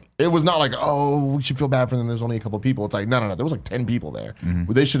 Like, it was not like, oh, we should feel bad for them. There's only a couple of people. It's like, no. There was like 10 people there.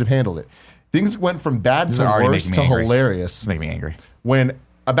 They should have handled it. Things went from bad This is to already worse making to me angry. hilarious It's making me angry. when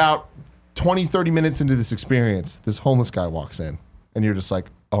about 20, 30 minutes into this experience, this homeless guy walks in, and you're just like,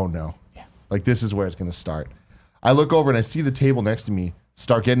 oh no. Like, this is where it's going to start. I look over and I see the table next to me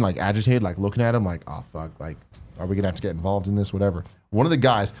start getting like agitated, like looking at him like, oh fuck, like, are we going to have to get involved in this, whatever. One of the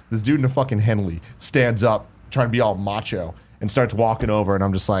guys, this dude in a fucking Henley, stands up trying to be all macho and starts walking over, and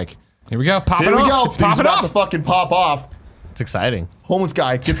I'm just like, Here we go. Pop Here it we off. go. It's He's popping about to off. fucking pop off. It's exciting. Homeless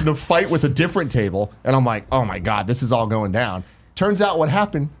guy gets in a fight with a different table, and I'm like, oh my God, this is all going down. Turns out what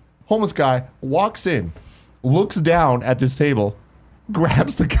happened, homeless guy walks in, looks down at this table,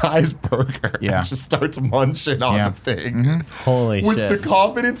 grabs the guy's burger, and just starts munching on the thing. Holy With shit. the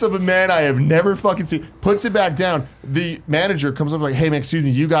confidence of a man I have never fucking seen. Puts it back down. The manager comes up like, hey man, excuse me,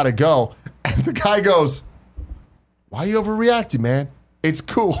 you gotta go. And the guy goes, why are you overreacting, man? It's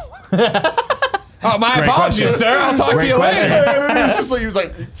cool. Oh, my apologies, sir. I'll talk to you later. He was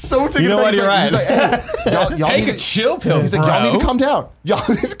like, so taken You know aback. what, you're right. He's like, hey, y'all Take need a chill pill, He's like, y'all need to calm down. Y'all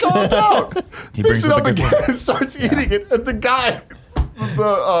need to calm down. He Picks brings it up up a good again one. and starts eating it. And the guy,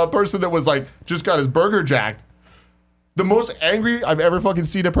 the person that was like, just got his burger jacked, the most angry I've ever fucking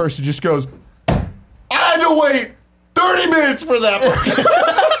seen a person just goes, I had to wait 30 minutes for that burger.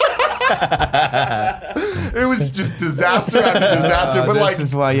 It was just disaster after disaster. But this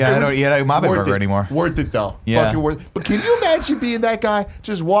is why, I don't eat a Mabe burger anymore. Worth it though. Yeah. Fucking worth it. But can you imagine being that guy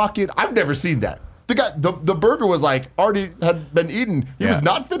just walking? I've never seen that. The guy, the burger was like already had been eaten. It was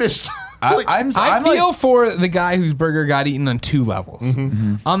not finished. Like, I feel for the guy whose burger got eaten on two levels.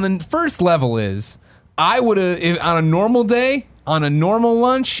 On the first level is, I would have, on a normal day, on a normal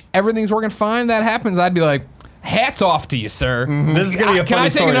lunch, everything's working fine, that happens, I'd be like, hats off to you, sir. This is gonna be a Can funny I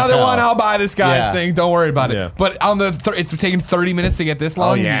take story to another tell. one? I'll buy this guy's thing. Don't worry about it. Yeah. But on the it's taking 30 minutes to get this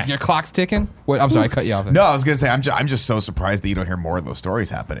long. yeah. Your clock's ticking. Wait, I'm sorry, I cut you off. No, I was gonna say I'm just so surprised that you don't hear more of those stories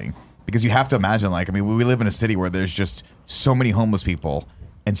happening, because you have to imagine, like, I mean, we live in a city where there's just so many homeless people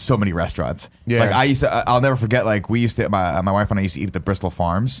and so many restaurants. Yeah. Like I'll never forget, like, we used to, my wife and I used to eat at the Bristol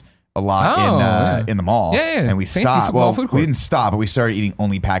Farms a lot in the mall. Yeah. And we Fancy stopped. football Well, food we court. didn't stop, but we started eating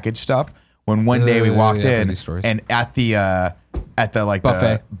only packaged stuff. When one day we walked I've heard in, these stories. and at the like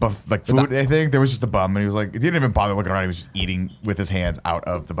Buffet. like food, I think there was just a bum, and he was like, he didn't even bother looking around. He was just eating with his hands out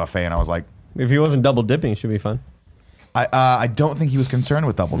of the buffet, and I was like, If he wasn't double dipping, it should be fun. I don't think he was concerned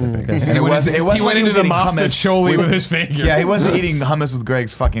with double dipping. Okay. And it wasn't he like went he was into the eating mastacholi with his fingers. Yeah, he wasn't eating hummus with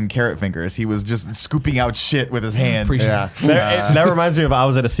Greg's fucking carrot fingers. He was just scooping out shit with his hands. yeah. That reminds me of, I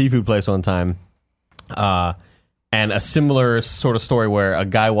was at a seafood place one time, and a similar sort of story where a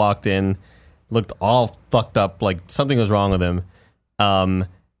guy walked in, looked all fucked up, like something was wrong with him, and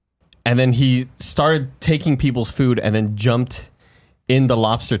then he started taking people's food and then jumped in the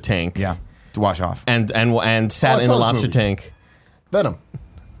lobster tank. Yeah, to wash off. And sat I in the saw this lobster movie. tank. Venom.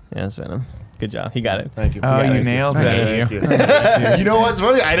 Yeah, that's Venom. Good job. He got it. Thank you. Oh, you nailed it. Thank you. You know what's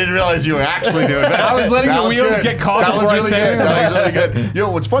funny? I didn't realize you were actually doing that. I was letting That the was wheels good. get caught That was before I really said good. it. That was really good. You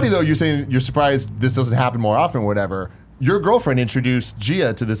know what's funny though? You're saying you're surprised this doesn't happen more often, or whatever. Your girlfriend introduced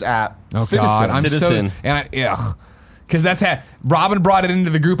Gia to this app, Oh Citizen. God, I'm Citizen. so because that's how Robin brought it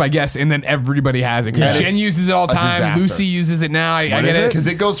into the group, I guess, and then everybody has it. Because Yeah, Jen it's uses it all the a time. disaster. Lucy uses it now. I get is it it? Because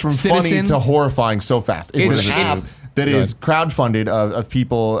it goes from Citizen. funny to horrifying so fast. It's an app It's- that is crowdfunded of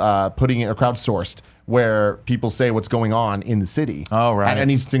people putting it, or crowdsourced, where people say what's going on in the city. Oh, right. At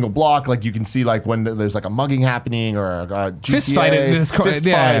any single block, like you can see, like when there's like a mugging happening or a GTA, Fist fight in this fist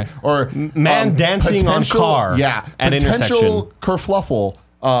yeah. fight, or Man dancing on potential- car Yeah, at potential kerfluffle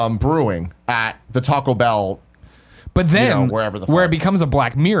brewing at the Taco Bell. But then, wherever the where it fuck. becomes a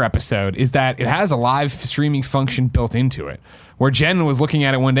Black Mirror episode is that it has a live streaming function built into it. Where Jen was looking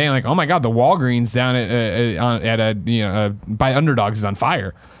at it one day and like, oh my God, the Walgreens down by Underdogs is on fire.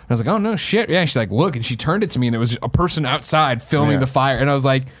 And I was like, oh no shit, yeah. And she's like, look, and she turned it to me, and it was a person outside filming the fire, and I was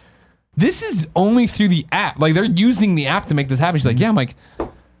like, this is only through the app. Like they're using the app to make this happen. She's like, yeah. I'm like,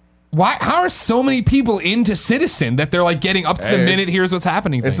 why? How are so many people into Citizen that they're like getting up to the Hey, minute? Here's what's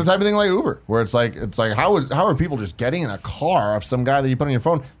happening. It's the thing. type of thing like Uber, where it's like how are people just getting in a car of some guy that you put on your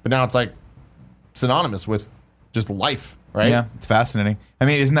phone? But now it's like synonymous with just life, right? Yeah, it's fascinating. I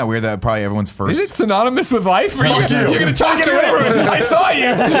mean, isn't that weird that probably everyone's first? Is it synonymous with life? Are Fuck you. you're gonna try to get away from it? I saw you.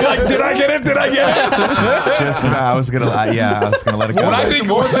 You're like, did I get it? Did I get it? It's just I was gonna let it go. What I think-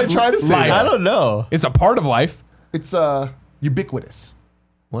 What was I trying to say? Life. I don't know. It's a part of life. It's ubiquitous.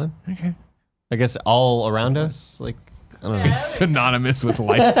 What? Okay. I guess all around us, like, I don't know. It's synonymous with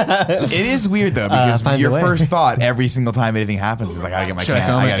life. It is weird though, because finds a your way. first thought every single time anything happens is like, I gotta get my Should I camera.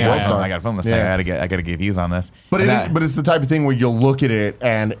 film I it? gotta, Yeah, go film, yeah. I gotta film this thing. Yeah. I gotta get views on this. But And but it's the type of thing where you'll look at it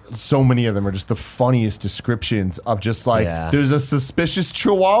and so many of them are just the funniest descriptions of just like Yeah. there's a suspicious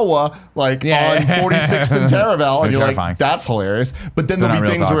chihuahua like Yeah. on 46th and Taravel, and you're terrifying. like, that's hilarious. But then They're there'll be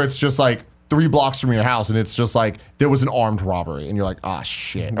not real things where dogs. it's just like 3 blocks from your house and it's just like there was an armed robbery and you're like, ah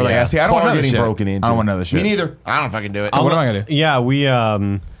shit. Or like Yeah, see, I don't car wanna know this getting shit. broken into. I don't wanna know this shit. Me neither. I don't fucking do it. What am I gonna do? Yeah, we.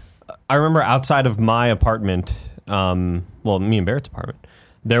 I remember outside of my apartment, well, me and Barrett's apartment,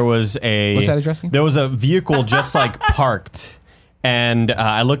 there was a. What's that address again? There was a vehicle just like parked, And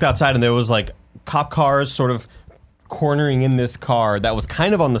I looked outside, and there was like cop cars sort of cornering in this car that was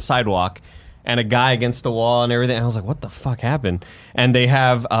kind of on the sidewalk, and a guy against the wall and everything. And I was like, what the fuck happened? And they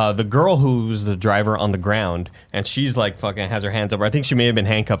have the girl who's the driver on the ground, and she's like fucking has her hands up. I think she may have been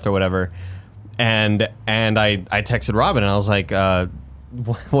handcuffed or whatever. And I texted Robin, and I was like,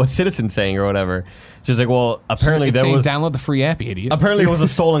 what's Citizen saying or whatever? She's like, well, apparently there was... download the free app, you idiot. Apparently it was a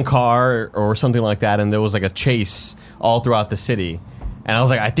stolen car or something like that, and there was like a chase all throughout the city. And I was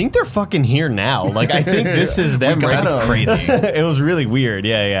like, I think they're fucking here now. Like, I think this is them. That's crazy. It was really weird.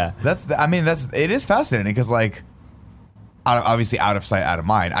 Yeah. It is fascinating because, like, obviously out of sight, out of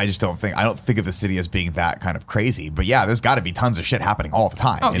mind. I don't think of the city as being that kind of crazy. But yeah, there's got to be tons of shit happening all the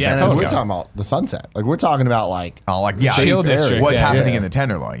time. Oh, in yeah, San We're Francisco. talking about the Sunset. Like, we're talking about like, Chill district. What's happening Yeah. in the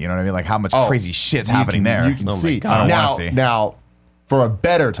Tenderloin? You know what I mean? Like how much crazy shit's happening there. You can Oh my see. God. I don't wanna see. Now, for a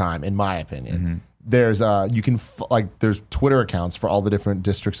better time, in my opinion, there's there's Twitter accounts for all the different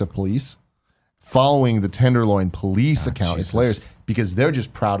districts of police. Following the Tenderloin police account, it's hilarious because they're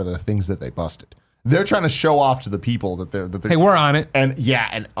just proud of the things that they busted. They're trying to show off to the people that they're Hey, we're on it.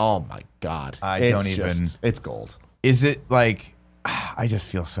 and oh my god, it's gold. Is it like? I just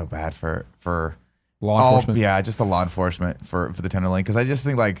feel so bad for Law enforcement. Yeah, just the law enforcement for the Tenderloin because I just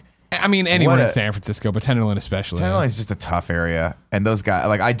think like. I mean, anywhere What in a- San Francisco, but Tenderloin especially. Tenderloin is just a tough area, and those guys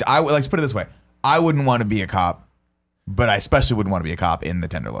like I let's put it this way: I wouldn't want to be a cop, but I especially wouldn't want to be a cop in the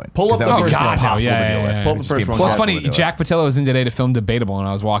Tenderloin. Pull up 'Cause that the would be first just one. impossible to deal with. Pull up the It'd just first be one. Well, it's impossible funny. to deal with. Jack Patillo was in today to film Debatable, and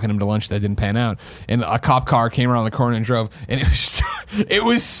I was walking him to lunch that didn't pan out. And a cop car came around the corner and drove, and it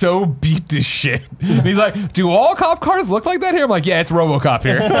was so beat to shit. And he's like, "Do all cop cars look like that here?" I'm like, "Yeah, it's RoboCop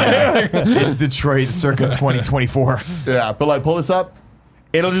here." It's Detroit circa 2024. Yeah, but like pull this up.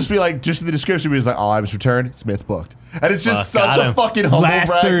 It'll just be like just in the description. It's like all items returned. Smith booked, and it's just Fuck, such got a him. fucking humble Last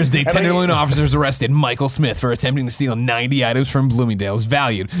brag. Thursday, And, like, Tenderloin officers arrested Michael Smith for attempting to steal 90 items from Bloomingdale's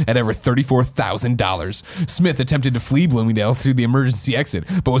valued at over $34,000. Smith attempted to flee Bloomingdale's through the emergency exit,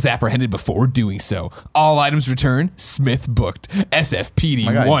 but was apprehended before doing so. All items returned. Smith booked. SFPD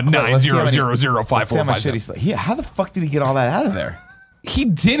My God, let's see how many- let's see how much shit 190005457. how the fuck did he get all that out of there? He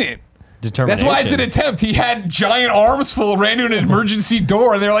didn't. That's Determination. why it's an attempt. He had giant arms full, ran to an emergency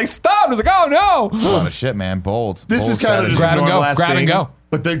door, and they're like, "Stop!" I was like, "Oh no!" A lot of shit, man. Bold. This Bold is kind of strategy. just Grab a and normal go, ass grab and thing, go.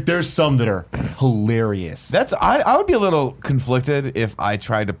 But there's some that are hilarious. I would be a little conflicted if I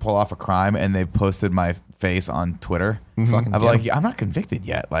tried to pull off a crime and they posted my face on Twitter. Fucking I'd be get like, him. I'm not convicted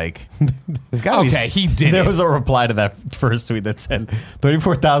yet. Like, there's got to Okay, he did There it. was a reply to that first tweet that said,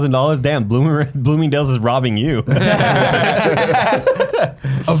 $34,000. Damn, Bloomingdale's is robbing you.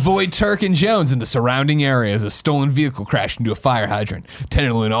 Avoid Turk and Jones in the surrounding area as a stolen vehicle crashed into a fire hydrant.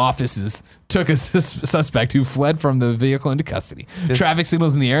 Tenderloin offices took a suspect who fled from the vehicle into custody. Traffic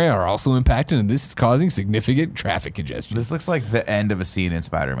signals in the area are also impacted, and this is causing significant traffic congestion. This looks like the end of a scene in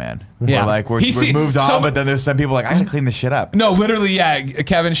Spider-Man. Yeah. Where, like we're He moved on, so- but then there's some people like I gotta clean this shit up. No, literally, yeah.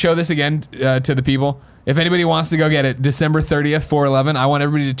 Kevin, show this again to the people. If anybody wants to go get it, December 30th, 4/11, I want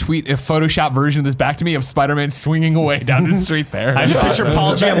everybody to tweet a Photoshop version of this back to me of Spider-Man swinging away down the street there. I just picture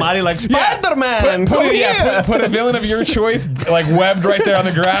Paul Giamatti like, Spider-Man, come here. Put a villain of your choice, like webbed right there on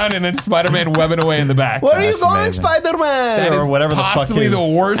the ground, and then Spider-Man webbing away in the back. Where are you That's going, amazing. Spider-Man? That Or is whatever the fuck possibly his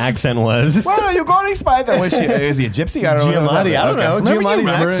the worst- accent was. Where are you going, Spider? Is he a gypsy? I don't know. Giamatti, I don't know. Remember, Giamatti's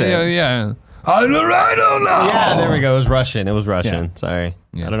remember? accent. Yeah. I don't know. Yeah, there we go. It was Russian. Yeah. Sorry.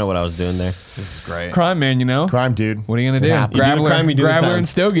 Yeah. I don't know what I was doing there. This is great. Crime man, you know. crime, dude. What are you gonna do? happens. You do the crime, you do the Grabbler time. and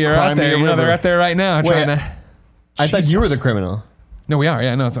Stogie are out Crime there. me a You know they're river. out there right now trying to. I thought you were the criminal. No, we are.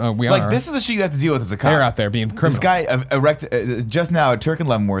 Yeah, no, we are. Like this is the shit you have to deal with as a cop. They're out there being This criminals. guy just now at Turk and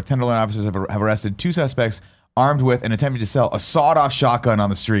Leavenworth, Tenderloin officers have arrested 2 suspects armed with and attempting to sell a sawed-off shotgun on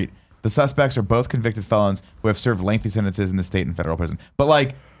the street. The suspects are both convicted felons who have served lengthy sentences in the state and federal prison. But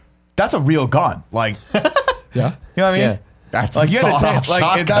like, that's a real gun. Like, Yeah. you know what I mean? Yeah. That's Like, you had to sawed-off take,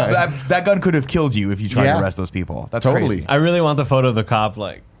 like shotgun. that gun could have killed you if you tried Yeah. to arrest those people. That's Totally. crazy. I really want the photo of the cop,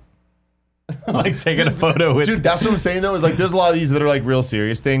 like taking a photo with. Dude, that's what I'm saying though. Is like there's a lot of these that are like real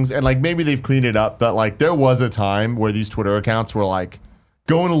serious things, and like maybe they've cleaned it up, but like there was a time where these Twitter accounts were like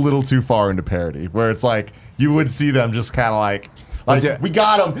going a little too far into parody, where it's like you would see them just kind of like we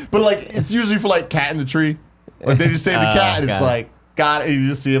got him, but like it's usually for like cat in the tree. Like they just say the cat, and it's God. like got it. And you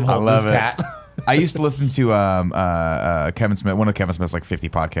just see him holding his love it. cat. I used to listen to Kevin Smith, one of Kevin Smith's like 50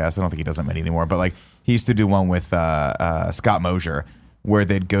 podcasts. I don't think he does that many anymore, but like he used to do one with Scott Mosier where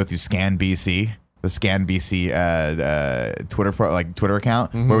they'd go through Scan BC, the Scan BC Twitter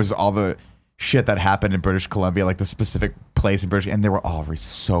account, where it was all the shit that happened in British Columbia, like the specific place in British, and they were all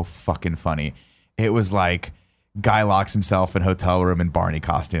so fucking funny. It was like Guy locks himself in hotel room in Barney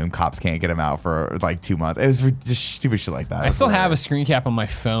costume. Cops can't get him out for like 2 months. It was just stupid shit like that. I still have a screen cap on my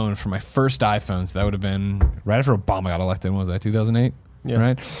phone for my first iPhone. So that would have been right after Obama got elected. What was that, 2008? Yeah.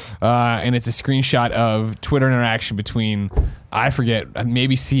 Right? And it's a screenshot of Twitter interaction between, I forget,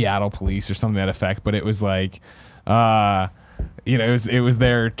 maybe Seattle police or something to that effect. But it was like, it was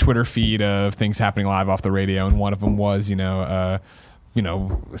their Twitter feed of things happening live off the radio. And one of them was,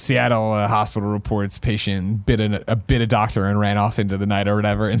 Seattle hospital reports patient bit a doctor and ran off into the night or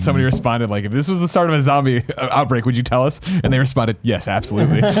whatever. And somebody responded like, if this was the start of a zombie outbreak, would you tell us? And they responded, yes,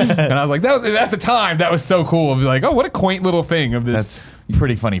 absolutely. And I was like, at the time, that was so cool. I'd be like, oh, what a quaint little thing of this. That's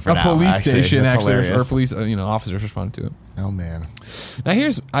pretty funny for now. A police actually. station That's actually, hilarious. or police, officers responded to it. Oh man. Now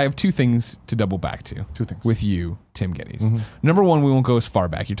I have 2 things to double back to. 2 things. With you, Tim Geddes. Number 1, we won't go as far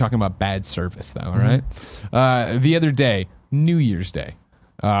back. You're talking about bad service though, all right? The other day, New Year's Day,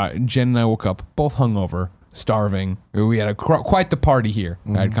 Jen and I woke up both hungover, starving. We had quite the party here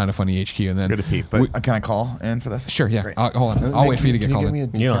at Kind of Funny HQ, and then Good to peep. But can I call in for this? Sure, yeah. Great. Hold on. I'll wait for you to get called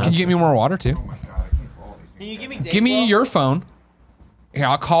in. Can you get me more water too? Oh my God, I can't follow these Can things. you give me Give me your phone. Here,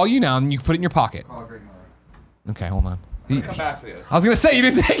 I'll call you now, and you can put it in your pocket. Call a great mother. Okay, hold on. Come back for this. I was gonna say you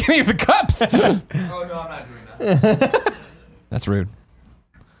didn't take any of the cups. Oh no, I'm not doing that. That's rude.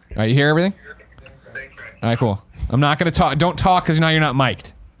 All right, you hear everything? All right, cool. I'm not gonna talk. Don't talk because now you're not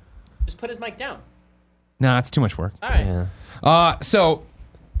mic'd. Just put his mic down. Nah, it's too much work. All right. So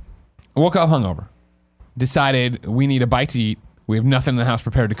I woke up hungover. Decided we need a bite to eat. We have nothing in the house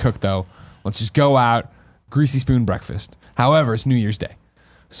prepared to cook though. Let's just go out, greasy spoon breakfast. However, it's New Year's Day.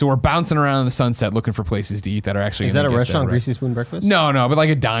 So we're bouncing around in the sunset looking for places to eat that are actually Is that a gonna get restaurant, there, right? Greasy Spoon Breakfast? No, but like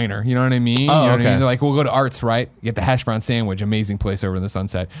a diner. You know what I mean? Oh, you know what I okay. mean? They're like, we'll go to Arts, right? Get the hash brown sandwich. Amazing place over in the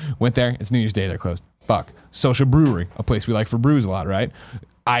sunset. Went there. It's New Year's Day. They're closed. Fuck. Social Brewery, a place we like for brews a lot, right?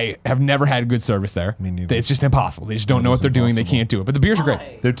 I have never had good service there. Me neither. It's just impossible. They just don't know what they're doing. They can't do it. But the beers are great.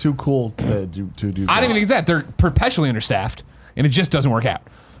 Why? They're too cool to do. I don't even think it's that. They're perpetually understaffed, and it just doesn't work out.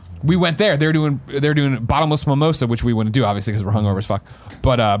 We went there. They're doing bottomless mimosa, which we wouldn't do, obviously, because we're hungover as fuck.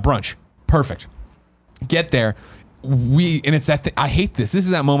 But brunch. Perfect. Get there. And it's that thing. I hate this. This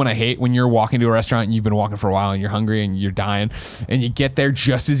is that moment I hate when you're walking to a restaurant and you've been walking for a while and you're hungry and you're dying and you get there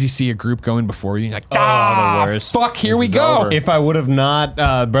just as you see a group going before you. And you're like, the worst. fuck, here This we is go. over. If I would have not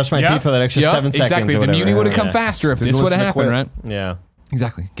brushed my teeth for that extra 7 seconds. Exactly. or The whatever. muni would have come Yeah. faster if Didn't this would have listen to happened, Quip. right? Yeah.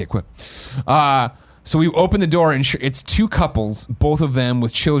 Exactly. Get Quip. So we open the door and it's 2 couples, both of them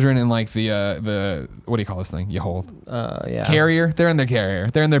with children in like the what do you call this thing you hold? Yeah. Carrier. They're in their carrier.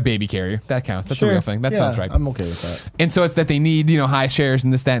 They're in their baby carrier. That counts. That's a real thing. That sounds right. I'm okay with that. And so it's that they need, high shares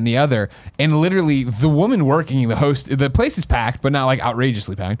and this, that, and the other. And literally the woman working the place is packed, but not like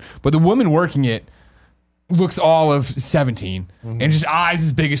outrageously packed. But the woman working it looks all of 17 and just eyes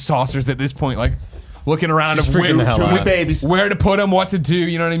as big as saucers at this point, like looking around She's of freaking the hell out. Babies. where to put them, what to do,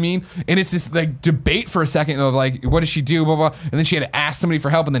 you know what I mean? And it's this like debate for a second of like, what does she do, blah, blah. And then she had to ask somebody for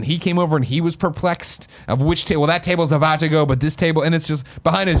help. And then he came over and he was perplexed of which table. Well, that table's about to go, but this table, and it's just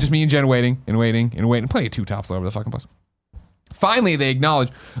behind it is just me and Jen waiting. Plenty of 2 tops all over the fucking place. Finally, they acknowledge,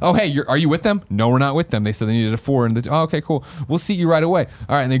 oh, hey, are you with them? No, we're not with them. They said they needed a 4. And okay, cool. We'll seat you right away.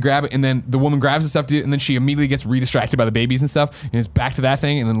 All right, and they grab it, and then the woman grabs the stuff, and then she immediately gets re-distracted by the babies and stuff, and it's back to that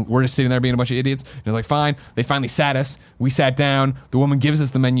thing, and then we're just sitting there being a bunch of idiots. And it's like, fine. They finally sat us. We sat down. The woman gives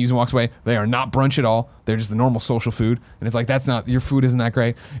us the menus and walks away. They are not brunch at all. They're just the normal social food. And it's like, your food isn't that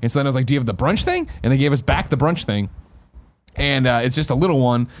great. And so then I was like, do you have the brunch thing? And they gave us back the brunch thing. And it's just a little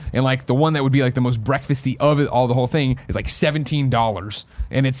one, and like the one that would be like the most breakfasty of it all, the whole thing is like $17,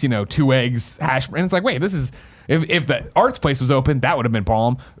 and it's 2 eggs, hash, and it's like, wait, this is if the Arts place was open, that would have been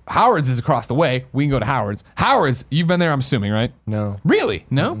bomb. Howard's is across the way. We can go to Howard's. Howard's, you've been there, I'm assuming, right? No. Really?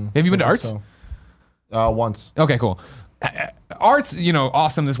 No? Have you been to Arts? So. Once. Okay, cool. Arts,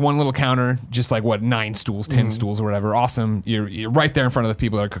 awesome. This one little counter, just like 9 stools, 10 stools or whatever. Awesome. You're right there in front of the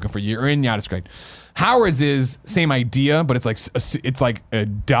people that are cooking for you. You're in, yeah, it's great. Howard's is same idea, but it's like a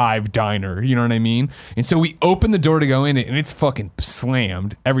dive diner. You know what I mean? And so we open the door to go in, and it's fucking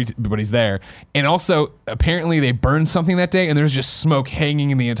slammed. Everybody's there, and also apparently they burned something that day, and there's just smoke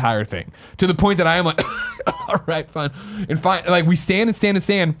hanging in the entire thing to the point that I am like, all right, fine, and fine. Like we stand.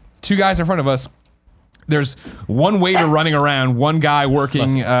 2 guys in front of us. There's one waiter running around, one guy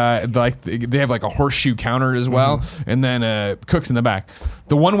working, like they have like a horseshoe counter as well, and then cooks in the back.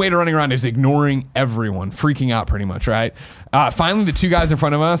 The one waiter running around is ignoring everyone, freaking out pretty much, right? Finally, the two guys in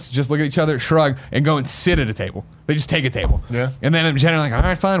front of us just look at each other, shrug, and go and sit at a table. They just take a table. Yeah. And then I'm generally like, all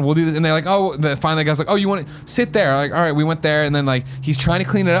right, fine, we'll do this. And they're like, finally the guy's like, oh, you want to sit there? Like, all right, we went there. And then like, he's trying to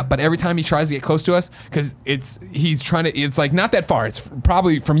clean it up, but every time he tries to get close to us, because it's like not that far. It's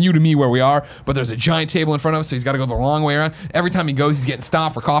probably from you to me where we are, but there's a giant table in front of us, so he's got to go the long way around. Every time he goes, he's getting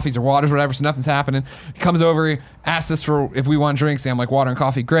stopped for coffees or waters or whatever, so nothing's happening. He comes over, asks us for if we want drinks, and I'm like, water and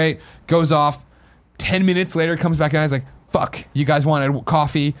coffee, great. Goes off. 10 minutes later, comes back out, he's like, fuck, you guys wanted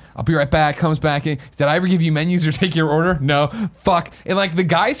coffee. I'll be right back. Comes back in. Did I ever give you menus or take your order? No. Fuck. And like the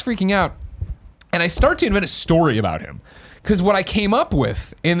guy's freaking out. And I start to invent a story about him. Because what I came up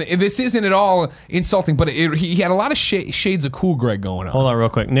with, and this isn't at all insulting, but he had a lot of shades of Cool Greg going on. Hold on real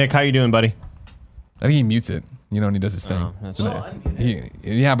quick. Nick, how you doing, buddy? I think he mutes it, and he does his thing. Oh, that's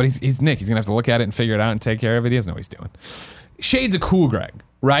yeah, but he's Nick. He's going to have to look at it and figure it out and take care of it. He doesn't know what he's doing. Shades of Cool Greg,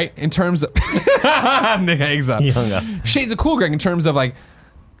 right? In terms of... Nick hangs up. He hung up. Shades of Cool Greg in terms of like,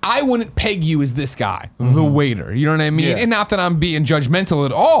 I wouldn't peg you as this guy, the waiter. You know what I mean? Yeah. And not that I'm being judgmental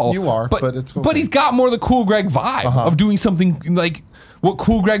at all. You are, but it's okay. But he's got more the Cool Greg vibe of doing something like what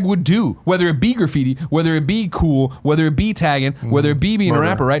Cool Greg would do, whether it be graffiti, whether it be cool, whether it be tagging, whether it be being a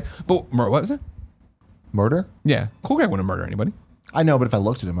rapper, right? But what was it? Murder? Yeah, Cool Greg wouldn't murder anybody. I know, but if I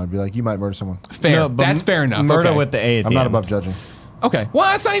looked at him, I'd be like, you might murder someone. Fair. No, but That's fair enough. Murder Okay. with the A at the I'm not end. above judging. Okay. Well,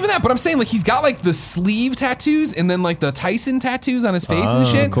 that's not even that, but I'm saying like he's got like the sleeve tattoos and then like the Tyson tattoos on his face and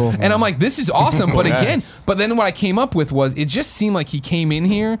shit. Cool. And I'm like, this is awesome. But again, but then what I came up with was it just seemed like he came in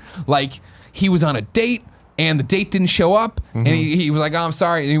here like he was on a date and the date didn't show up. And he was like, oh, I'm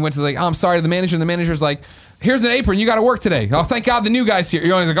sorry. And he went to like, oh, I'm sorry to the manager. And the manager's like, here's an apron. You got to work today. Oh, thank God the new guy's here.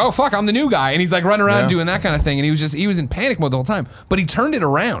 He's like, oh, fuck, I'm the new guy. And he's like running around doing that kind of thing. And he was in panic mode the whole time. But he turned it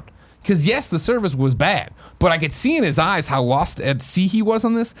around. Because yes, the service was bad, but I could see in his eyes how lost at sea he was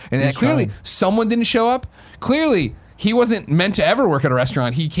on this, and that clearly someone didn't show up. Clearly, he wasn't meant to ever work at a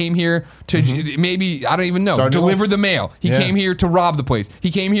restaurant. He came here to maybe, I don't even know, deliver the mail. He came here to rob the place.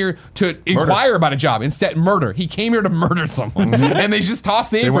 He came here to inquire about a job. Instead, murder. He came here to murder someone, and they just tossed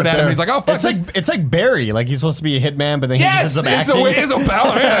the apron at him. He's like, oh fuck, It's like Barry. Like he's supposed to be a hitman, but then he just ends up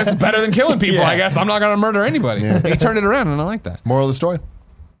acting. It's better than killing people. I guess I'm not gonna murder anybody. He turned it around, and I like that. Moral of the story.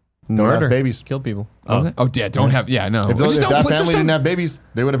 Don't Murder. have babies. Kill people. Oh yeah, don't have. Yeah, no. If that family didn't have babies,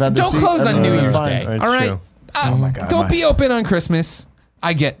 they would have had their Don't seat close on and New they're Year's fine. Day. That's All right. true. Oh my God. Don't be open on Christmas.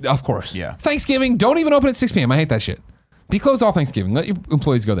 I get, of course. Yeah. Thanksgiving, don't even open at 6 p.m. I hate that shit. Be closed all Thanksgiving. Let your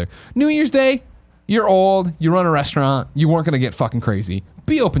employees go there. New Year's Day, you're old. You run a restaurant. You weren't gonna get fucking crazy.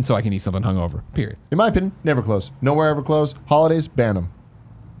 Be open so I can eat something hungover. Period. In my opinion, never close. Nowhere ever close. Holidays, ban them.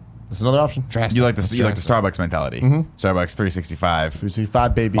 That's another option. Drastic. You like the Starbucks mentality. Starbucks 365.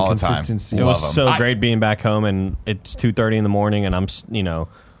 365, baby. All the time. Consistency. It Love was 'em. so great being back home, and it's 2:30 in the morning, and I'm,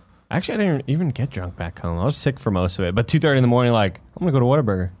 actually I didn't even get drunk back home. I was sick for most of it, but 2:30 in the morning, like I'm gonna go to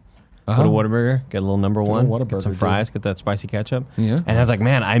Whataburger. Go to Whataburger, get a little number one, get some fries, get that spicy ketchup. Yeah. And I was like,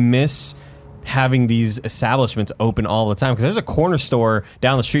 man, I miss having these establishments open all the time because there's a corner store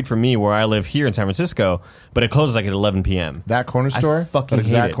down the street from me where I live here in San Francisco, but it closes like at 11 p.m. That corner store, fucking that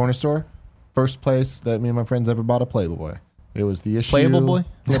exact hate it. corner store, first place that me and my friends ever bought a Playable Boy. It was the issue. Playable Boy?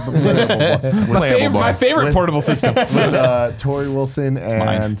 Yeah, Playable Boy. My favorite portable system. With Tori Wilson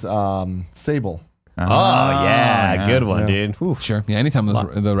and Sable. Oh, yeah. Good one, dude. Whew. Sure. Yeah, anytime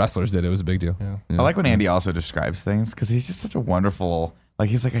the wrestlers did, it was a big deal. Yeah. I like when Andy also describes things because he's just such a wonderful. Like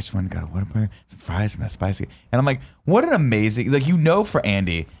he's like, I just went and got a Whataburger, some fries, some that spicy, and I'm like, what an amazing. Like for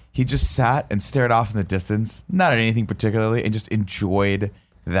Andy, he just sat and stared off in the distance, not at anything particularly, and just enjoyed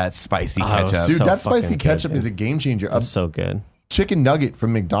that spicy ketchup. Dude, So that spicy fucking ketchup good, is a game changer. A That's so good. chicken nugget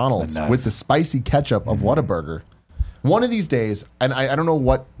from McDonald's The nuts. with the spicy ketchup of Whataburger. One of these days, and I don't know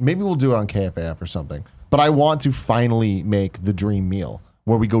what, maybe we'll do it on KFAF or something, but I want to finally make the dream meal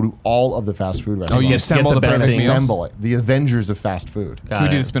where we go to all of the fast food restaurants. you assemble the the best perfect things. meal? Assemble it. The Avengers of fast food. Can we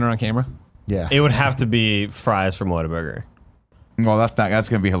do the spinner on camera? Yeah. It would have to be fries from Whataburger. Well, that's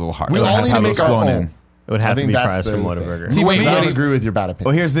gonna be a little hard. We We'll all have need have to make those our flown own. in. It would I have to think be that's fries the from thing. Whataburger. See, I wait, don't wait. agree with your bad Well,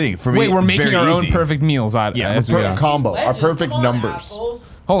 opinion. here's the thing. For me, Wait, we're making very our own easy. perfect meals out Yeah, as we Perfect go. combo. Our Wedges, perfect come on, numbers. assholes.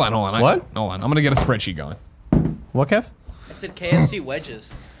 Hold on. What? Hold on. I'm going to get a spreadsheet going. What, Kev? I said KFC wedges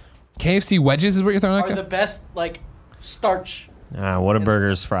KFC wedges is what you're throwing are at? the best, like, starch.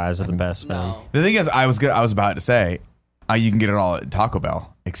 Whataburger's fries are the best, man. No. The thing is, I was about to say, you can get it all at Taco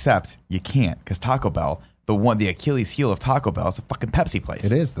Bell, except you can't because Taco Bell, the Achilles heel of Taco Bell is a fucking Pepsi place.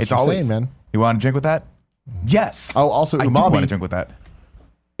 It is. That's It's what I'm always, saying, man. You want to drink with that? Yes. Oh, also I do umami. want to drink with that.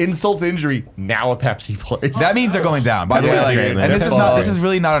 insult to injury. Now a Pepsi place. That means they're going down. By the way, Pepsi's like, great, man. and this Pepsi's is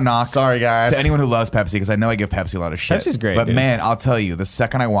really not a knock. Sorry, guys. To anyone who loves Pepsi, because I know I give Pepsi a lot of shit. Pepsi's great, But dude. man, I'll tell you, the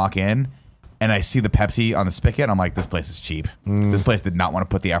second I walk in and I see the Pepsi on the spigot, I'm like, this place is cheap. This place did not want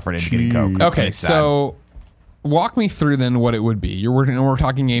to put the effort into getting Coke. Okay, It's sad. so walk me through then what it would be. We're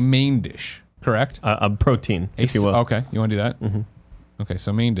talking a main dish, correct? A protein, if you will. Okay, you want to do that? Mm-hmm. Okay,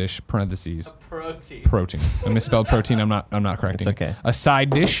 so main dish parentheses Protein. protein. I misspelled protein. I'm not correcting. It's okay. A side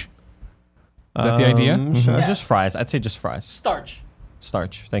dish. Is that the idea? Sure, Yeah. Just fries. I'd say just fries. Starch.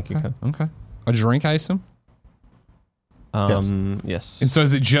 Starch. Thank you, Ken. Okay. A drink, I assume. Yes. And so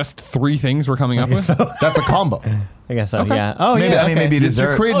is it just 3 things we're coming up with? That's a combo. I guess so. Okay. Yeah. Oh, maybe, yeah. I mean, okay. maybe You're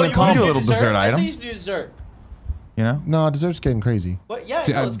dessert. creating a you combo. wanna Do a do little dessert I item. say you should do dessert. You know? No, dessert's getting crazy. What? Yeah,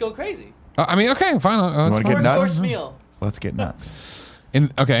 Dude, let's go crazy. I mean, okay, fine. That's wanna fine. get nuts? Course meal. Let's get nuts.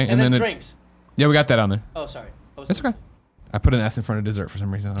 And And then it- drinks. yeah, we got that on there. Oh, sorry. It's okay. I put an S in front of dessert for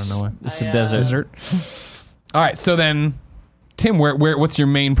some reason. I don't know why. It's a desert. Dessert. All right, so then, Tim, what's your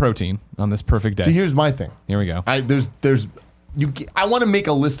main protein on this perfect day? See, here's my thing. Here we go. I want to make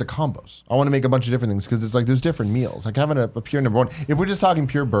a list of combos. I want to make a bunch of different things because it's like there's different meals. Like having a pure number one. If we're just talking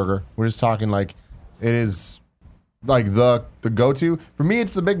pure burger, we're just talking like it is like the go-to. For me,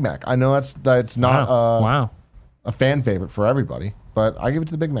 it's the Big Mac. I know that's not Wow. a fan favorite for everybody, but I give it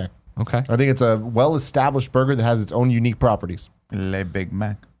to the Big Mac. Okay. I think it's a well-established burger that has its own unique properties. Le Big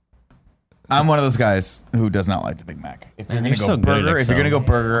Mac. I'm one of those guys who does not like the Big Mac. If you're Man, gonna you're go so good at burger, if you're Excel. gonna go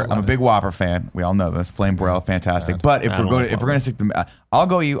burger, I'm a big Whopper fan. We all know this. Flame broil, fantastic. But if I we're don't going, like if we're gonna stick to, I'll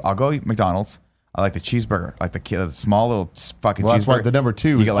go McDonald's. I like the cheeseburger, like the small little fucking Well, cheeseburger. that's why the number 2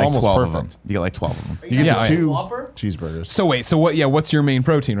 You is get like almost 12 perfect. of them. You get like 12 of them. You get Yeah, the 2 Whopper? cheeseburgers. So wait, what's your main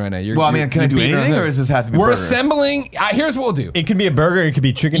protein right now? Well, I mean, can I do beating anything, around or does this have to be We're burgers? assembling. Here's what we'll do. It could be a burger. It could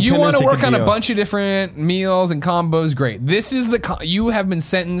be chicken. You want tenders, to it work could on be a bunch of different meals and combos? Great. This is you have been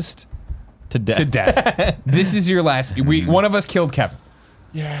sentenced to death. to death. This is your last. One of us killed Kevin.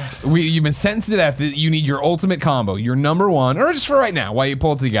 Yeah. You've been sentenced to death. You need your ultimate combo, your number one, or just for right now while you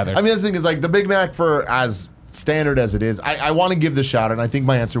pull it together. I mean, this thing is like the Big Mac for as standard as it is. I want to give the shout out, and I think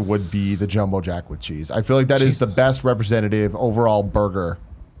my answer would be the Jumbo Jack with cheese. I feel like that is the best representative overall burger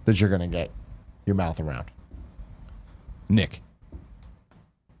that you're going to get your mouth around. Nick.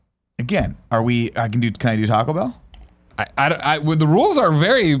 Again, can I do Taco Bell? The rules are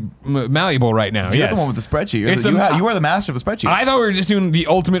very malleable right now. You're Yes. the one with the spreadsheet. You are the master of the spreadsheet. I thought we were just doing the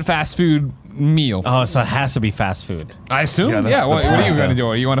ultimate fast food meal. Oh, so it has to be fast food. I assume. Yeah, Yeah. that's the What are you point. going to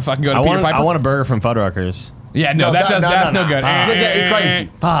do? You want to fucking go to I Peter want. Piper? I want a burger from Fuddruckers. Yeah, no, that's no good. You're getting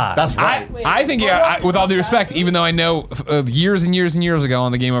crazy. That's right. I think, with all due respect, even though I know years and years and years ago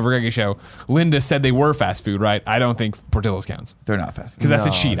on the Game Over Reggae show, Linda said they were fast food, right? I don't think Portillo's counts They're not fast food. because that's a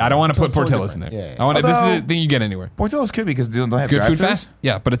No, cheat. it's I don't want to put totally Portillo's in there. different. Yeah. I want this is Although- the thing you get anywhere. Portillo's could because they don't have Good food drive-thrus? fast.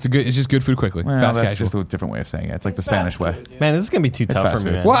 Yeah, but it's just good food quickly. Well, fast that's casual. just a different way of saying it. It's like the Spanish way. Man, this is gonna be too tough fast for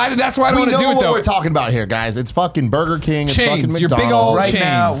me. food. Man. Well, that's why I don't We want to know do it what though. we're talking about here, guys. It's fucking Burger King. It's Chains, fucking your big McDonald's. old Right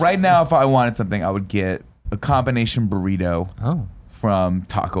chains. now, if I wanted something, I would get a combination burrito Oh, from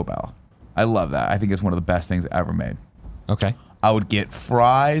Taco Bell. I love that. I think it's one of the best things ever made. okay. I would get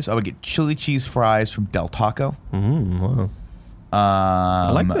fries. I would get chili cheese fries from Del Taco. Wow.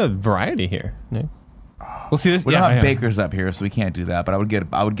 I like the variety here. Nick. We'll see this. We Yeah, don't have yeah. Baker's up here, so we can't do that. But I would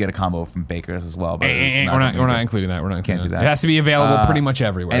get a combo from Baker's as well. But it's We're something not we including that. We're not including Can't do that. that. It has to be available pretty much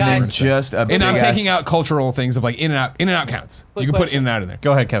everywhere. And then Guys. just a big And I'm ass- taking out cultural things of like in and out counts. Quick You can put question. in and out in there.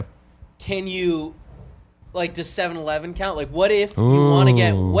 Go ahead, Kev. Can you, like, does 7-Eleven count? Like, what if you want to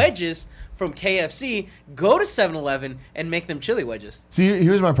get wedges from KFC, go to 7-Eleven and make them chili wedges? See,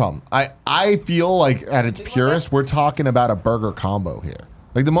 here's my problem. I feel like at its purest, we're talking about a burger combo here.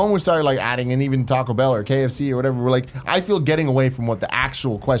 Like the moment we started like adding in even Taco Bell or KFC or whatever, we're like, I feel getting away from what the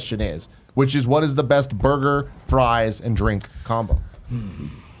actual question is, which is what is the best burger, fries, and drink combo?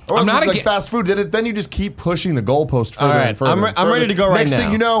 Or I'm else not it's like aga- fast food. Then you just keep pushing the goalpost further All right, and further. I'm and ready further. to go right Next now.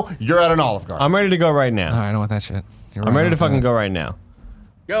 thing you know, you're at an Olive Garden. I'm ready to go right now. I don't want that shit. You're I'm right ready to about fucking that. go right now.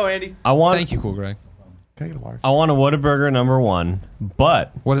 Go, Andy. I want. Thank you, cool Greg. Can I get a water? I want a Whataburger #1,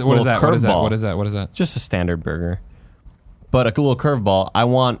 but What is little that? What is that? curveball. What is that? What is that? Just a standard burger, but a little curveball. I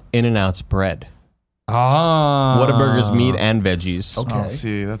want In-N-Out's bread. Ah. Whataburger's meat and veggies. Okay. Oh,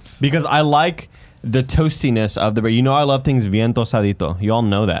 see, that's Because I like the toastiness of the bread. You know, I love things bien tostadito. You all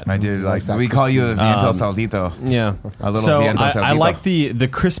know that. I did like likes that we call you the viento saldito. Yeah. A little so viento I saldito. like the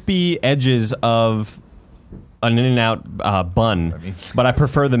crispy edges of an In-N-Out bun, but I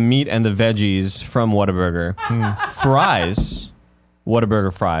prefer the meat and the veggies from Whataburger. Fries,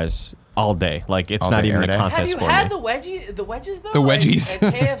 Whataburger fries, all day. Like it's All not day, even a every day. Have contest you for had me. the wedgies though? The wedgies.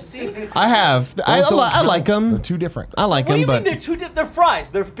 At KFC? I have. I like them. They're too different. I like What do them, you mean but they're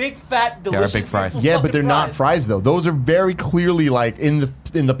fries? They're big, fat, delicious. big fries. beautiful Yeah, but fucking they're not fries. fries though. Those are very clearly like in the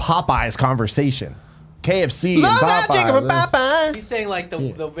Popeyes conversation. KFC and love that Popeyes. chicken from Popeye. He's saying like the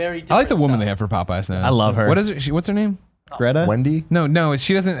very. I like the different woman stuff. they have for Popeyes now. I love her. What is it? What's her name? Greta Wendy. No,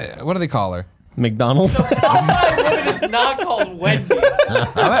 she doesn't. What do they call her? McDonald's. The Popeye woman is not called Wendy.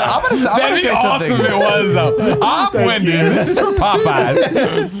 I'm gonna say something. it was though. I'm Wendy. And this is for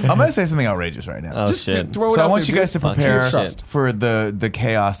Popeyes. I'm gonna say something outrageous right now. Oh shit. Throw it So I out want there, you guys to dude. prepare Shit. for the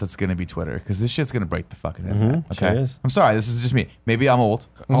chaos that's going to be Twitter, because this shit's going to break the fucking internet. Okay, sure is. I'm sorry, this is just me. Maybe I'm old.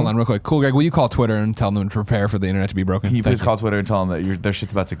 Hold on, real quick. Cool, Greg. Will you call Twitter and tell them to prepare for the internet to be broken? Can you Thank please call Twitter and tell them that their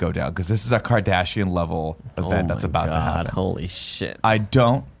shit's about to go down, because this is a Kardashian level event that's about to happen. Holy shit. I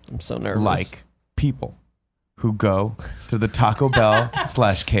don't I'm so nervous. like people who go to the Taco Bell /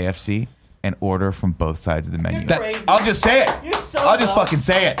 KFC and order from both sides of the menu. You're crazy. I'll just say it. You're so I'll just dumb. fucking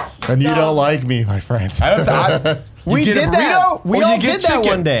say it. And you don't like me, my friend. We You get a did that. burrito We or all you get did that chicken.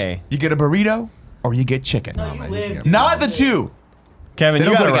 one day. You get a burrito or you get chicken. No, you live. Not the two. Kevin, They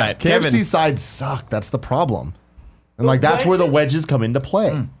you don't got it put it right. together. KFC Kevin, sides suck. That's the problem. And like that's where the wedges come into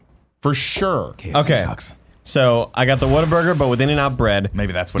play. For sure. KFC Okay. sucks. so I got the Whataburger, but with In-N-Out bread.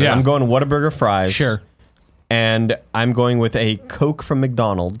 Maybe that's what Yeah. it is. I'm going Whataburger fries. Sure. And I'm going with a Coke from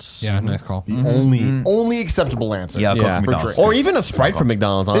McDonald's. Yeah, nice call. The only acceptable answer. Yeah, Coke Yeah. from McDonald's. Or even a Sprite from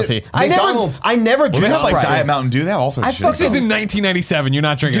McDonald's, honestly. McDonald's- I never Well, they drink have like Sprite. Diet Mountain Dew. They have all sorts of shit. This is in 1997. You're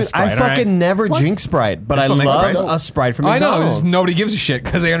not drinking a Dude, Sprite. I fucking never drink Sprite, but I still make love Sprite? a Sprite from I know. McDonald's. Just nobody gives a shit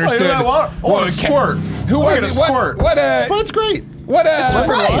because they understood. I want a squirt. Who Look was at it? a squirt. What? Sprite's great. What?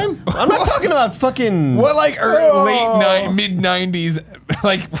 Sprite. I'm not talking about fucking. What? Like mid 90s,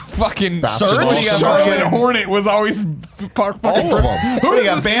 like fucking Basketball. Charlotte Hornet was always fucking. All of them. Who What, is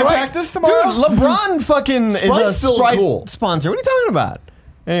you got the band Sprite? practice Dude, tomorrow? LeBron fucking is a Sprite's still Sprite cool. sponsor. What are you talking about?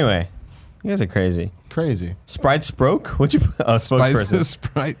 Anyway, you guys are crazy. Crazy. Sprite Sproke? What'd you? Oh, spokesperson.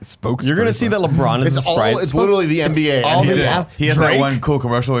 Sprite spokesperson. You're gonna see that LeBron is a Sprite. It's literally the NBA. all And the he- app- He has that Drake? one cool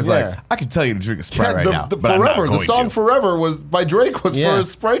commercial where he's Yeah. like, I can tell you to drink a Sprite right the, now, the but I'm not Forever, the going song to. Forever was by Drake was Yeah. for a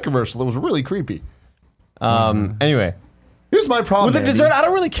Sprite commercial. It was really creepy. Anyway, Here's my problem. with the Andy. dessert, I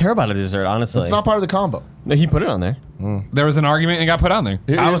don't really care about a dessert, honestly. It's not part of the combo. No, he put it on there. There was an argument and it got put on there.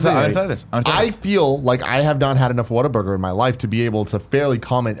 Here's I'm the thing, gonna Andy. tell you this. I'm gonna tell you I this. feel like I have not had enough Whataburger in my life to be able to fairly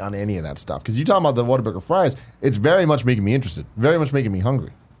comment on any of that stuff. Because you talking about the Whataburger fries, it's very much making me interested, very much making me hungry.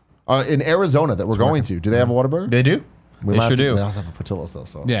 In Arizona that we're going to, do they have a Whataburger? They do. We They might sure have to- do. They also have a Portillo's though.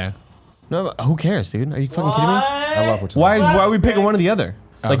 So Yeah. No, but who cares, dude? Are you fucking kidding me? I love Portillo's. Why are we picking one or the other?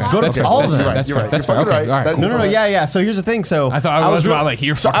 Like, Okay. go That's to fair. all That's of fair. them. That's You're fair. right. That's You're fair. fucking Okay. right. All right. That- Cool. No, yeah. So here's the thing. So I thought I was about like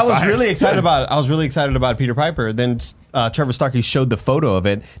you're So fucking I was fired. really excited about. I was really excited about Peter Piper. Then Trevor Starkey showed the photo of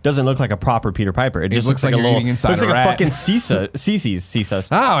it. Doesn't look like a proper Peter Piper. It just looks like a you're little. eating inside looks a like rat. a fucking Cece's.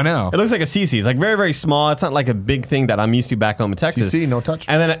 Oh no. It looks like a Cece's, like very, very small. It's not like a big thing that I'm used to back home in Texas. CC, no touch.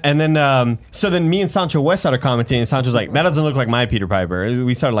 And then, so then me and Sancho West started commenting, and Sancho's like, "That doesn't look like my Peter Piper."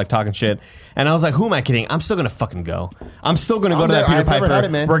 We started like talking shit, and I was like, "Who am I kidding? I'm still gonna fucking go. I'm still gonna go I'm to that there. Peter I've never Piper, had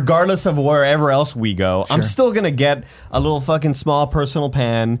it, man. regardless of wherever else we go. I'm still gonna get a little fucking small personal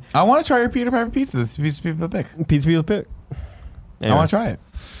pan I want to try your Peter Piper pizza. This pizza people pick. pizza people pick. I want to try it.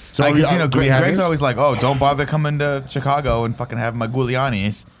 So Because do we have Greg's yours? always like, oh, don't bother coming to Chicago and fucking having my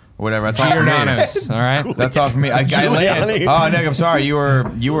Guglianis or whatever. That's all for me. Giordano's. All right. That's all for me. I Giuliani. Oh, Nick, I'm sorry. You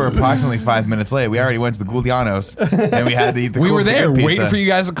were approximately 5 minutes late. We already went to the Guglianos and we had to eat the We cool were there pizza. waiting for you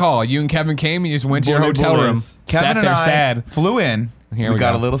guys to call. You and Kevin came. You just went to your hotel room. Kevin Sat and there I sad. flew in. Here we we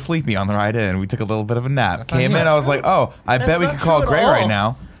got go. a little sleepy on the ride in. We took a little bit of a nap. not Came true. in. I was like, oh, I bet we not could call true at Greg all. right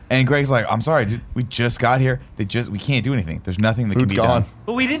now. And Greg's like, I'm sorry, dude. We just got here. We can't do anything. There's nothing that can Food's be gone. done.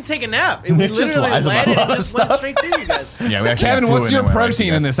 But we didn't take a nap. We Nick just literally lies about landed a lot and of just went straight to you guys. Yeah, we actually Kevin, flew what's in your and went right to protein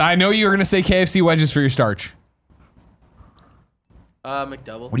you in guys. this? I know you were going to say KFC wedges for your starch.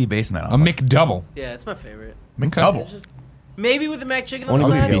 McDouble. What are you basing that A on? McDouble. Yeah, it's my favorite. McDouble. Just maybe with the mac chicken on Only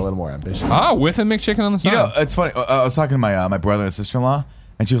the with Get side. a little more ambitious. Ah, with a McChicken on the side. You know, it's funny. I was talking to my brother and sister-in-law,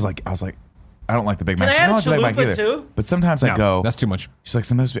 and she was like, I was like, I don't like the Big Mac. I She's have like, I don't like Big Mac chalupa either. too? But sometimes I No, go. that's too much. She's like,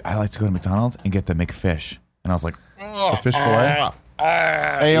 sometimes I like to go to McDonald's and get the McFish, and I was like, The fish fillet.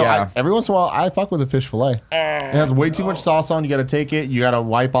 Hey, yo, yeah. every once in a while, I fuck with a fish fillet. It has way too much sauce on. You got to take it. You got to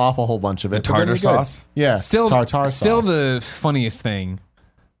wipe off a whole bunch of it. The but then tartar you're good. sauce? Yeah, Still, tartar still sauce. the funniest thing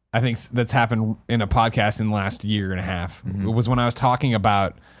I think that's happened in a podcast in the last year and a half was when I was talking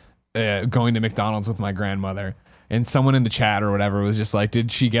about going to McDonald's with my grandmother. And someone in the chat or whatever was just like,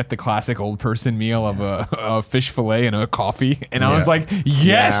 did she get the classic old person meal of a fish fillet and a coffee? And I was like,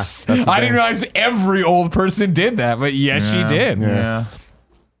 yes. that's the I didn't thing. realize every old person did that, but yes, she did. yeah.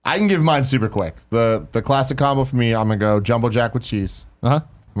 I can give mine super quick. The classic combo for me, I'm going to go Jumbo Jack with cheese. Uh-huh.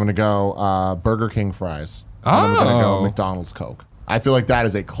 I'm going to go Burger King fries. Oh. And I'm going to go McDonald's Coke. I feel like that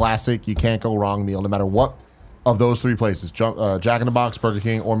is a classic, you can't go wrong meal, no matter what of those three places, Jack in the Box, Burger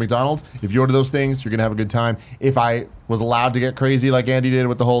King, or McDonald's. If you order those things, you're going to have a good time. If I was allowed to get crazy like Andy did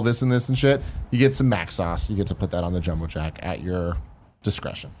with the whole this and this and shit, you get some mac sauce. You get to put that on the Jumbo Jack at your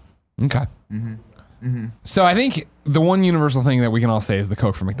discretion. Okay. So I think the one universal thing that we can all say is the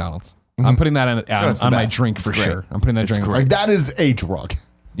Coke from McDonald's. I'm putting that on my drink for sure. I'm putting that drink on. Like, that is a drug.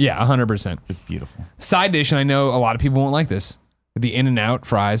 Yeah, 100%. It's beautiful. Side dish, and I know a lot of people won't like this. The In-N-Out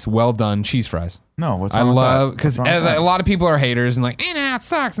fries, well done cheese fries. No, what's I wrong love with that? because What's wrong with a that? lot of people are haters and like In-N-Out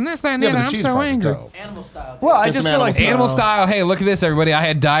sucks and this, that, and the Yeah, other. but the I'm cheese so fries are angry. dope. Animal style. Well, I Get just some feel like Animal style. Hey, look at this, everybody. I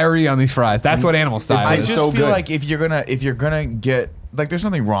had diarrhea on these fries. That's what animal style I is. just so feel good. like if you're gonna get like, there's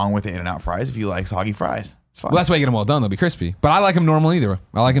nothing wrong with the In-N-Out fries if you like soggy fries. It's fine. Well, that's why you get them well done. They'll be crispy. But I like them normal either. And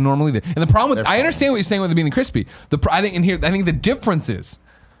the problem with I understand what you're saying with it being crispy. I think the difference is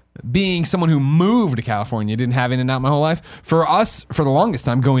being someone who moved to California, didn't have In-N-Out my whole life. For us, for the longest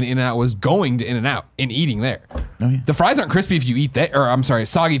time, going to In-N-Out was going to In-N-Out and eating there. Oh, yeah. The fries aren't crispy if you eat there, or I'm sorry,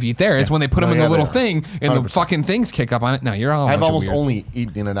 soggy if you eat there. It's when they put them in yeah, the little they are. thing and the 100%. fucking things kick up on it. No, you're all. I've almost only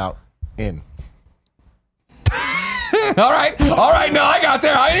eaten In-N-Out in. All right. No, I got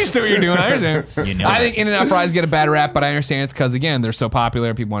there. I understand what you're doing. I understand. I think In-N-Out fries get a bad rap, but I understand it's because again they're so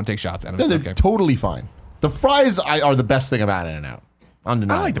popular. People want to take shots at them. Yeah, It's they're okay. totally fine. The fries are the best thing about In-N-Out.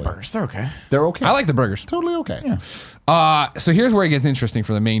 Undeniably. I like the burgers. They're okay. They're okay. I like the burgers. Totally okay. Yeah. So here's where it gets interesting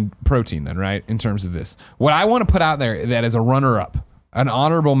for the main protein, then, right? In terms of this, what I want to put out there that is a runner-up, an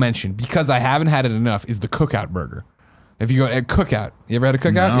honorable mention, because I haven't had it enough, is the Cookout burger. If you go at Cookout, you ever had a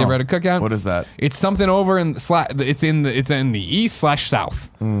Cookout? No. You ever had a Cookout? What is that? It's something over in it's in the east/south.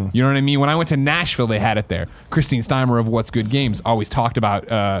 You know what I mean? When I went to Nashville, they had it there. Christine Steimer of What's Good Games always talked about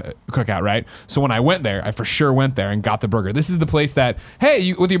Cookout, right? So when I went there, I for sure went there and got the burger. This is the place that,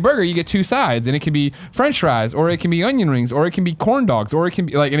 hey, with your burger, you get two sides, and it can be French fries, or it can be onion rings, or it can be corn dogs, or it can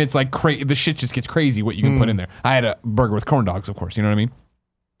be like, and it's like the shit just gets crazy what you can put in there. I had a burger with corn dogs, of course. You know what I mean?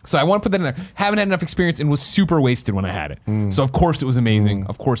 So I want to put that in there. Haven't had enough experience and was super wasted when I had it. So of course it was amazing.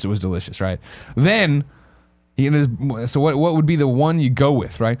 Of course it was delicious, right? Then, so what would be the one you go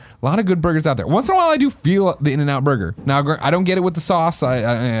with, right? A lot of good burgers out there. Once in a while I do feel the In-N-Out burger. Now I don't get it with the sauce.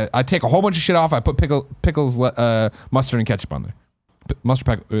 I take a whole bunch of shit off. I put pickles, mustard, and ketchup on there.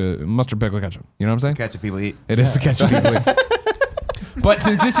 Mustard, pickle, ketchup. You know what I'm saying? Ketchup people eat. It is the ketchup people eat. But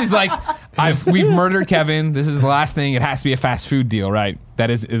since this is like, we've murdered Kevin. This is the last thing. It has to be a fast food deal, right?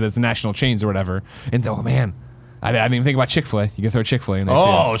 That's the national chains or whatever. And oh man, I didn't even think about Chick-fil-A. You can throw Chick-fil-A in there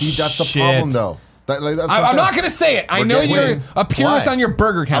Oh, too. See, that's the shit. problem, though. I'm not gonna say it. I know you're a purist Why? on your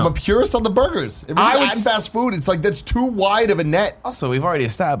burger count. I'm a purist on the burgers. If I we're would adding fast food, it's like that's too wide of a net. Also, we've already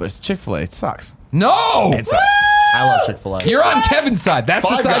established Chick-fil-A sucks. no, It sucks. I love Chick-fil-A. you're on Kevin's side. That's the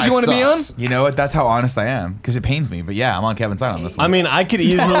Five side Guys you want to be on. sucks. You know what? That's how honest I am because it pains me. But yeah, I'm on Kevin's side on this one. I mean, I could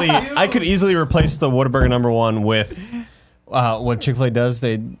easily replace the Whataburger #1 with what Chick-fil-A does.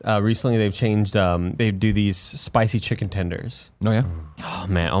 Recently they've changed. They do these spicy chicken tenders. Oh yeah. Oh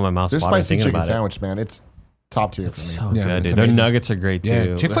man, my mouth's Their watering spicy thinking chicken about sandwich, man, it's top tier for me. So Yeah, good, it's dude. Their amazing. nuggets are great too.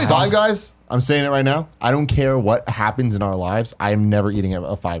 Yeah, Chick-fil-A's Five Guys, I'm saying it right now. I don't care what happens in our lives. I am never eating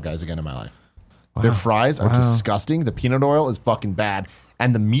a Five Guys again in my life. Their fries are disgusting. The peanut oil is fucking bad.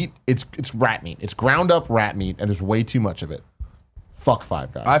 And the meat, it's rat meat. It's ground up rat meat, and there's way too much of it. Fuck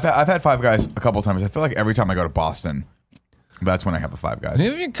Five Guys. I've had Five Guys a couple times. I feel like every time I go to Boston, that's when I have the Five Guys.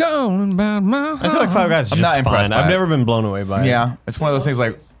 If you're calling about my I feel like Five Guys is I'm just not impressed fine. by I've it. never been blown away by it. Yeah, it's one of those things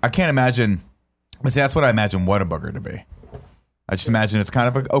like I can't imagine. But see, that's what I imagine Whataburger to be. I just imagine it's kind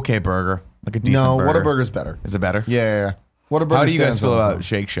of an okay burger, like a decent no, burger. Whataburger's better. Is it better? Yeah. Whataburger How do you guys stands feel on its about own.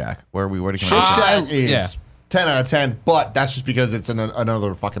 Shake Shack? Where do you Shake come out? Shack is yeah. 10 out of 10, but that's just because it's in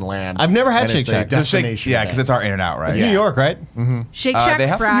another fucking land. I've never had And Shake it's a Shack. So Shake, destination yeah, land. because it's our In-N-Out, right? It's New York, right? Shake Shack they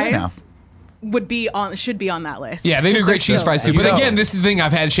have some here fries should be on that list. Yeah, they do great cheese fries too. You But know. again, this is the thing.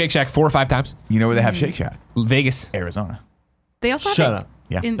 I've had Shake Shack 4 or 5 times. You know where they have Shake Shack? Vegas. Arizona. They also have Shut it up.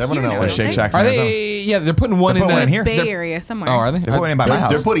 Yeah. in That one here in now, LA. don't Shake they? Shack's Are in Arizona. they? Yeah, they're putting one They're in putting the one in here. Bay they're- Area somewhere. Oh, are they? They're putting it by my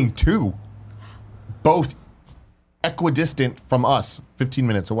house. They're putting two, both equidistant from us, 15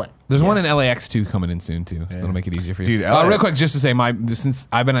 minutes away. There's one in LAX too coming in soon too, so it'll make it easier for you. Dude, real quick, just to say, since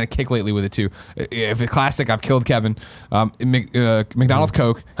I've been on a kick lately with it too. If it's classic, I've killed Kevin. McDonald's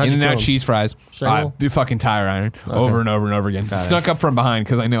Coke, In-N-Out cheese fries. Be fucking tire iron over and over and over again. Snuck up from behind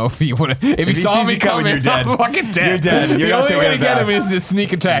because I know if he saw me coming, you're dead. I'm fucking dead. You're dead. The only way to get him is a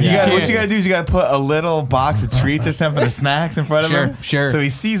sneak attack. What you gotta do is you gotta put a little box of treats or something, or snacks in front of him. Sure. So he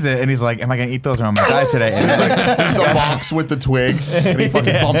sees it and he's like, "Am I gonna eat those or am I gonna die today?" And he's like, There's the box with the twig, and he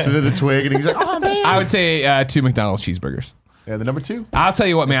fucking bumps into the twig, and he's like, "Oh man!" I would say 2 McDonald's cheeseburgers. Yeah, the number 2. I'll tell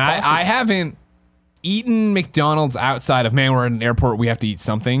you what, man. I haven't eaten McDonald's outside of, man, we're at an airport, we have to eat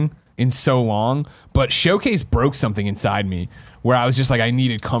something in so long. But Showcase broke something inside me where I was just like, I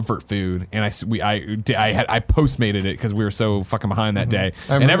needed comfort food, and I Postmated it because we were so fucking behind that day.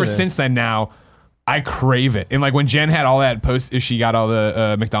 And ever since then, now I crave it. And like when Jen had all that she got all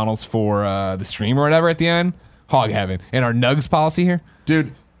the McDonald's for the stream or whatever at the end. Hog heaven. And our Nugs policy here,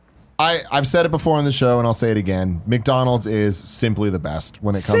 dude. I've said it before on the show, and I'll say it again. McDonald's is simply the best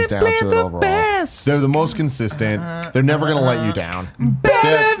when it comes down to it overall. Best. They're the most consistent. They're never going to let you down.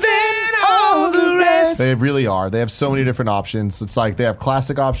 Better than all the rest. They really are. They have so many different options. It's like they have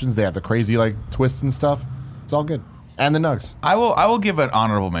classic options. They have the crazy like twists and stuff. It's all good. And the Nugs. I will give an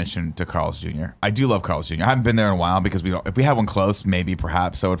honorable mention to Carl's Jr. I do love Carl's Jr. I haven't been there in a while because if we had one close, maybe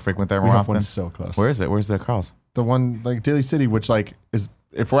perhaps I would frequent there more often. One so close. Where is it? Where's the Carl's? The one like Daly City, which like is.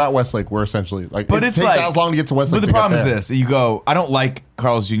 If we're at Westlake, we're essentially like. But it takes as long to get to Westlake. But the problem is this: you go. I don't like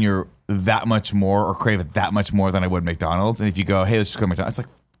Carl's Jr. that much more, or crave it that much more than I would McDonald's. And if you go, hey, let's just go to McDonald's. It's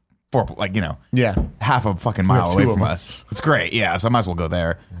like half a fucking mile away from us. It's great, yeah. So I might as well go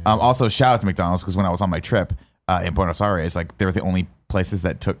there. Also, shout out to McDonald's because when I was on my trip in Buenos Aires, like they were the only places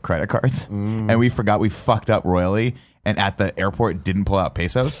that took credit cards, and we fucked up royally, and at the airport didn't pull out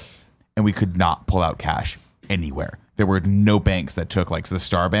pesos, and we could not pull out cash anywhere. There were no banks that took like the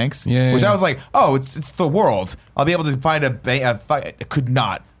Star banks, which I was like, oh, it's the world. I'll be able to find a bank. I could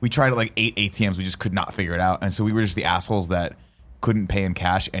not. We tried like 8 ATMs. We just could not figure it out. And so we were just the assholes that couldn't pay in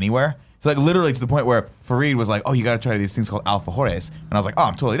cash anywhere. It's like literally to the point where Fareed was like, oh, you got to try these things called alfajores. And I was like, oh,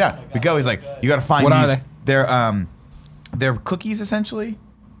 I'm totally down. We go. He's like, you got to find what these. Are they? They're cookies essentially,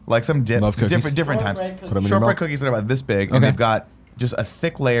 like some Love cookies. different times. Shortbread Cookies that are about this big, and they've got just a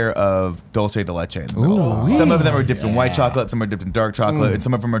thick layer of dulce de leche in the middle. Some of them are dipped in white chocolate, some are dipped in dark chocolate, and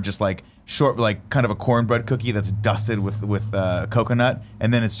some of them are just like short, like kind of a cornbread cookie that's dusted with coconut,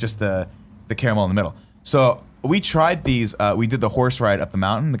 and then it's just the caramel in the middle. So we tried these. We did the horse ride up the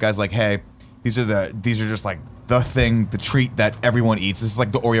mountain. The guy's like, "Hey, these are just like the treat that everyone eats. This is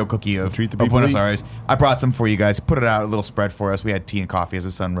like the Oreo cookie of Buenos Aires. I brought some for you guys. Put it out, a little spread for us. We had tea and coffee as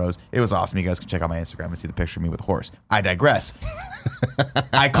the sun rose. It was awesome. You guys can check out my Instagram and see the picture of me with a horse. I digress.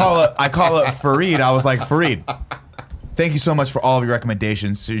 I call it Fareed. I was like, Fareed, thank you so much for all of your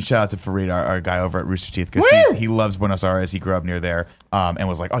recommendations. Shout out to Fareed, our guy over at Rooster Teeth, because he loves Buenos Aires. He grew up near there, and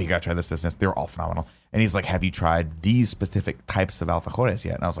was like, oh, you gotta try this. They were all phenomenal. And he's like, have you tried these specific types of alfajores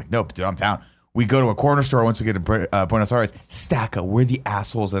yet? And I was like, nope, dude, I'm down. We go to a corner store once we get to Buenos Aires. Stacka, we're the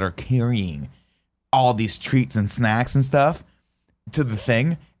assholes that are carrying all these treats and snacks and stuff to the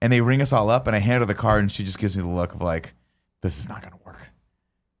thing, and they ring us all up, and I hand her the card, and she just gives me the look of like, this is not going to work.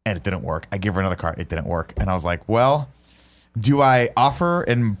 And it didn't work. I give her another card. It didn't work. And I was like, well, do I offer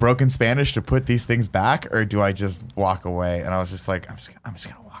in broken Spanish to put these things back, or do I just walk away? And I was just like, I'm just going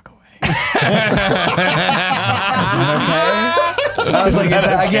to walk away. Is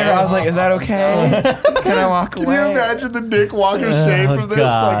that okay? I was like, is that okay? Can I walk away? Can you imagine the Nick Walker shade from this?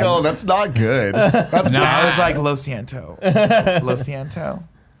 God. Like, oh, that's not good. That's No, bad. I was like, Lo siento. Lo siento.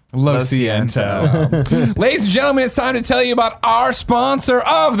 Lo siento. Ladies and gentlemen, it's time to tell you about our sponsor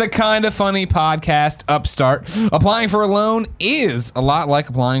of the Kinda Funny podcast, Upstart. Applying for a loan is a lot like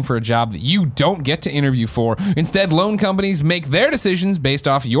applying for a job that you don't get to interview for. Instead, loan companies make their decisions based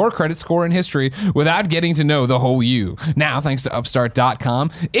off your credit score and history without getting to know the whole you. Now, thanks to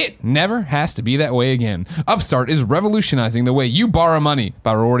Upstart.com, it never has to be that way again. Upstart is revolutionizing the way you borrow money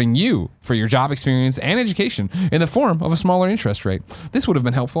by rewarding you for your job experience and education in the form of a smaller interest rate. This would have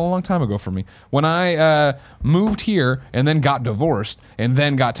been helpful a long time ago for me. When I moved here and then got divorced and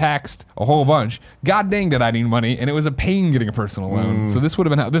then got taxed a whole bunch, god dang did I need money, and it was a pain getting a personal loan. So this would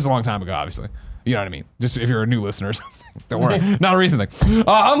have been, this is a long time ago, obviously. You know what I mean? Just if you're a new listener or something. Don't worry. Not a recent thing.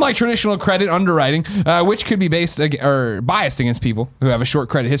 Unlike traditional credit underwriting, which could be based or biased against people who have a short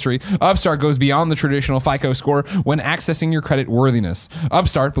credit history, Upstart goes beyond the traditional FICO score when accessing your credit worthiness.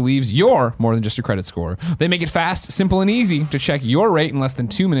 Upstart believes you're more than just a credit score. They make it fast, simple, and easy to check your rate in less than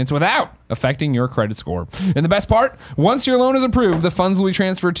 2 minutes without affecting your credit score. And the best part, once your loan is approved, the funds will be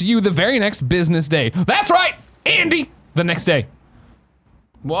transferred to you the very next business day. That's right, Andy, the next day.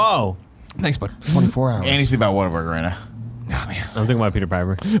 Whoa. Thanks, bud. 24 hours. Andy's about Whataburger right now. Oh, man. I'm thinking about Peter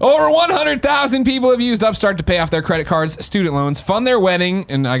Piper. Over 100,000 people have used Upstart to pay off their credit cards, student loans, fund their wedding,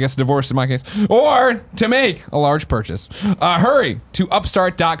 and I guess divorce in my case, or to make a large purchase. Hurry to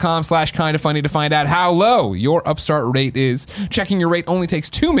upstart.com/kindafunny to find out how low your Upstart rate is. Checking your rate only takes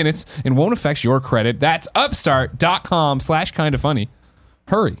 2 minutes and won't affect your credit. That's upstart.com/kindafunny.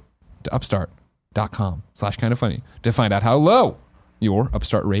 Hurry to upstart.com/kindafunny to find out how low your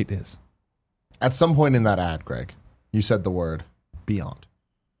Upstart rate is. At some point in that ad, Greg, you said the word beyond.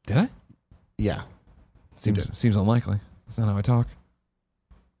 Did I? Yeah. Seems unlikely. That's not how I talk.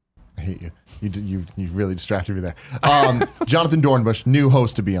 I hate you. You really distracted me there. Jonathan Dornbush, new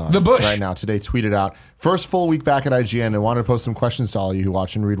host to Beyond. The Bush. Right now, today tweeted out, first full week back at IGN and wanted to post some questions to all you who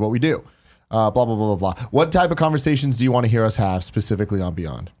watch and read what we do. Blah, blah, blah, blah, blah. What type of conversations do you want to hear us have specifically on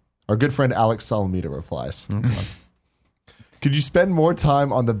Beyond? Our good friend Alex Salamita replies. Could you spend more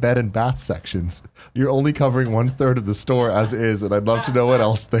time on the bed and bath sections? You're only covering 1/3 of the store as is, and I'd love to know what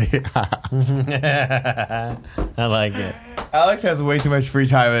else they have. I like it. Alex has way too much free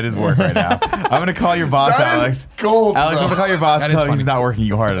time at his work right now. I'm going to call your boss, That is Alex. gold, Alex, bro. I'm going to call your boss and That is tell him he's funny. not working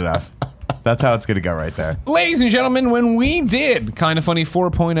you hard enough. That's how it's going to go right there. Ladies and gentlemen, when we did Kinda Funny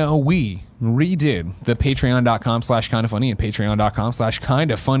 4.0, we redid the patreon.com/kindafunny and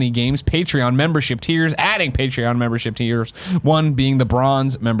patreon.com/kindafunnygames Patreon membership tiers, adding Patreon membership tiers, one being the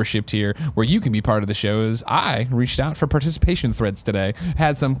bronze membership tier, where you can be part of the shows. I reached out for participation threads today,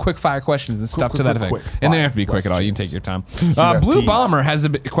 had some quick fire questions and stuff to that effect. And they don't have to be quick at all. You can take your time. Blue Bomber has a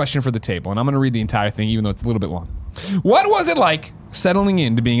question for the table, and I'm going to read the entire thing, even though it's a little bit long. What was it like settling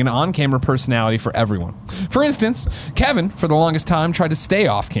into being an on-camera personality for everyone? For instance, Kevin, for the longest time, tried to stay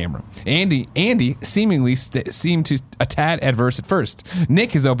off camera. Andy seemingly seemed to a tad adverse at first.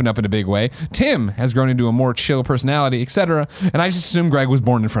 Nick has opened up in a big way. Tim has grown into a more chill personality, etc. And I just assume Greg was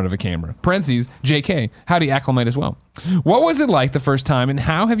born in front of a camera. Parentheses, JK, how do you acclimate as well? What was it like the first time, and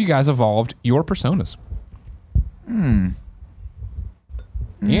how have you guys evolved your personas?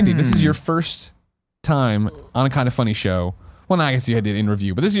 Andy, this is your first time on a Kinda Funny show. Well, no, I guess you had it in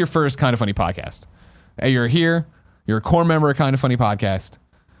review, but this is your first Kinda Funny podcast. You're here. You're a core member of Kinda Funny podcast.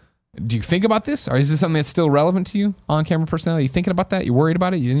 Do you think about this, or is this something that's still relevant to you? On-camera personality? You thinking about that? You worried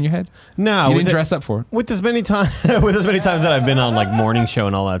about it? You in your head? No, you didn't dress up for it. With as many times that I've been on like morning show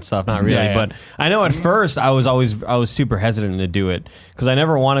and all that stuff, not really. Yeah. But I know at first I was super hesitant to do it because I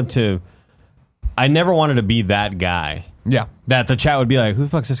never wanted to be that guy. Yeah. That the chat would be like, "Who the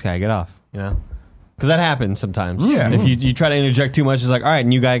fuck's this guy? Get off!" You know, because that happens sometimes. Yeah. If you try to interject too much, it's like, "All right,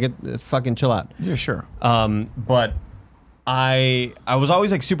 new guy, get fucking chill out." Yeah, sure. But I was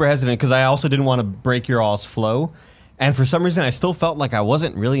always like super hesitant because I also didn't want to break your all's flow, and for some reason I still felt like I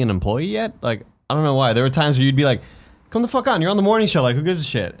wasn't really an employee yet. Like I don't know why. There were times where you'd be like, "Come the fuck on! You're on the morning show. Like who gives a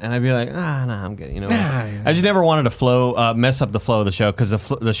shit?" And I'd be like, "Nah, I'm good." You know, I just never wanted to mess up the flow of the show because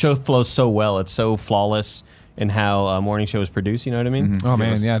the show flows so well. It's so flawless in how a morning show is produced. You know what I mean? Oh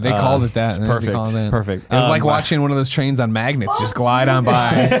man, yeah, they called it that. Perfect. They called it. Perfect. It was like watching one of those trains on magnets just glide on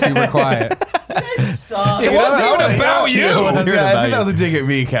by, super quiet. It wasn't about you. I think that was a dig at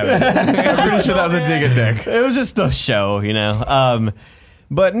me, Kevin. I'm pretty sure that was a dig at Nick. It was just the show, you know.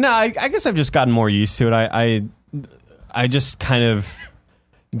 But no, I guess I've just gotten more used to it. I just kind of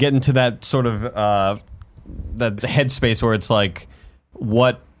get into that sort of the headspace where it's like,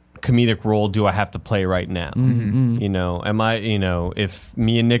 what comedic role do I have to play right now? You know, am I, you know, if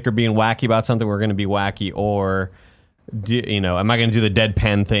me and Nick are being wacky about something, we're going to be wacky, or am I going to do the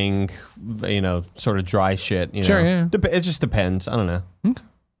deadpan thing, you know, sort of dry shit, you know? Sure, yeah. It just depends. I don't know.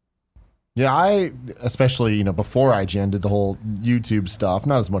 Yeah, I, especially, you know, before IGN did the whole YouTube stuff,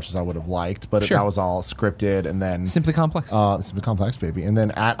 not as much as I would have liked, but Sure. that was all scripted, and then Simply complex. Simply Complex, baby. And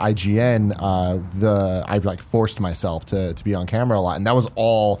then at IGN, I like forced myself to be on camera a lot, and that was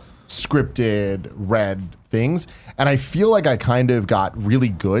all scripted, read things. And I feel like I kind of got really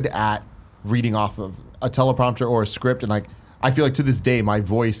good at reading off of a teleprompter or a script, and like I feel like to this day, my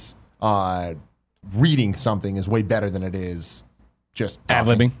voice reading something is way better than it is just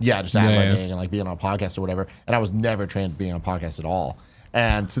Ad-libbing? Yeah, just ad-libbing and like being on a podcast or whatever. And I was never trained being on a podcast at all.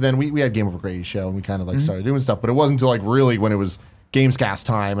 And so then we had Game Over Grady show, and we kind of like started doing stuff. But it wasn't until like really when it was Gamescast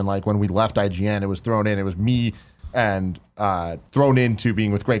time, and like when we left IGN, it was thrown in. It was me and thrown into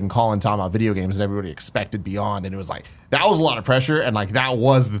being with Greg and Colin talking about video games, and everybody expected Beyond. And it was like, that was a lot of pressure. And like, that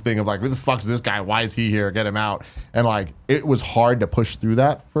was the thing of like, who the fuck's this guy? Why is he here? Get him out. And like, it was hard to push through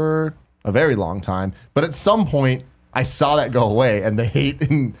that for a very long time. But at some point, I saw that go away, and the hate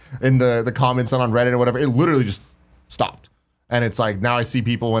in the comments and on Reddit or whatever, it literally just stopped. And it's like, now I see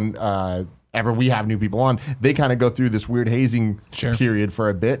people when whenever we have new people on, they kind of go through this weird hazing period for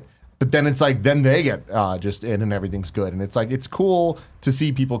a bit. But then it's like, then they get just in and everything's good. And it's like, it's cool to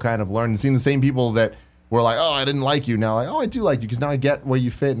see people kind of learn and seeing the same people that were like, oh, I didn't like you. Now, like, oh, I do like you because now I get where you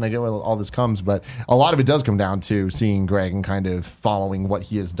fit and I get where all this comes. But a lot of it does come down to seeing Greg and kind of following what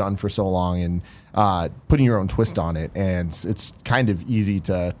he has done for so long and putting your own twist on it. And it's kind of easy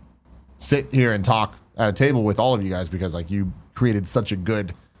to sit here and talk at a table with all of you guys because like you created such a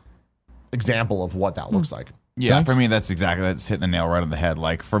good example of what that looks like. Yeah, for me, that's hitting the nail right on the head.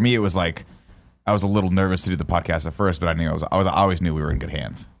 Like for me, it was like I was a little nervous to do the podcast at first, but I always knew we were in good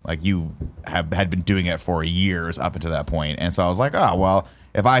hands. Like you had been doing it for years up until that point, and so I was like, oh well,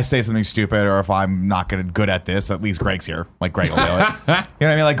 if I say something stupid or if I'm not good at this, at least Greg's here. Like Greg will do it. You know what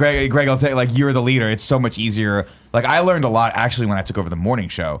I mean? Like Greg will take. Like you're the leader. It's so much easier. Like I learned a lot actually when I took over the morning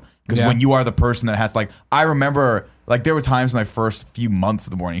show because when you are the person that has I remember like there were times in my first few months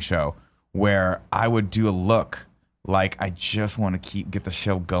of the morning show where I would do a look like I just want to get the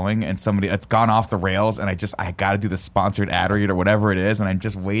show going and it's gone off the rails and I got to do the sponsored ad read or whatever it is and I'm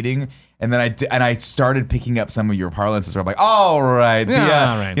just waiting and then I started picking up some of your parlances where I'm like, all right,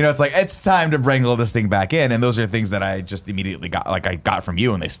 right. You know, it's like it's time to wrangle this thing back in, and those are things that I just immediately got from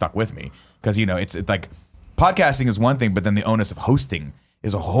you and they stuck with me because you know it's like podcasting is one thing, but then the onus of hosting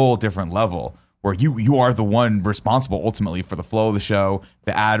is a whole different level. Where you are the one responsible ultimately for the flow of the show,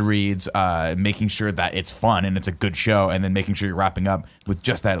 the ad reads, making sure that it's fun and it's a good show, and then making sure you're wrapping up with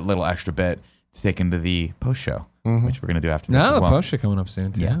just that little extra bit to take into the post show, which we're going to do after this as well. The post show coming up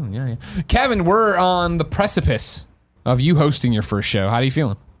soon. Too. Yeah. Kevin, we're on the precipice of you hosting your first show. How are you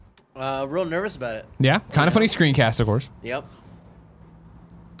feeling? Real nervous about it. Yeah? Kind of funny screencast, of course. Yep.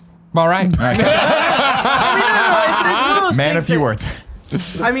 All right. It's one of those Man, things a few that- words.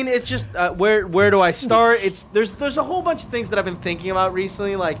 I mean, it's just where do I start? There's a whole bunch of things that I've been thinking about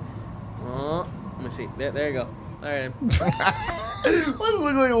recently. Like, let me see. There you go. All right. Why does it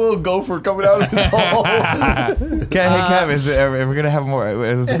look like a little gopher coming out of his hole? Hey, Kev, are we gonna have more?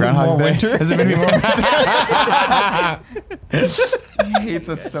 Is this Groundhog's Day? winter? Is it gonna be more winter? He hates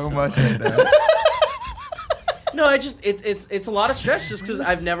us so much right now. No, it's a lot of stress just because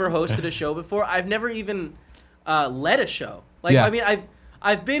I've never hosted a show before. I've never even led a show. Like, I mean,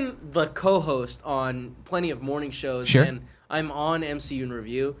 I've been the co-host on plenty of morning shows, and I'm on MCU and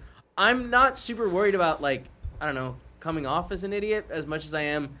Review. I'm not super worried about, like, I don't know, coming off as an idiot as much as I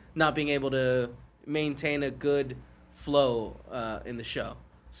am not being able to maintain a good flow in the show.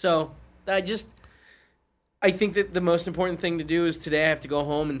 So I think that the most important thing to do is today I have to go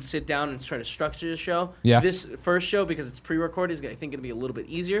home and sit down and try to structure the show. Yeah. This first show, because it's pre-recorded, is I think going to be a little bit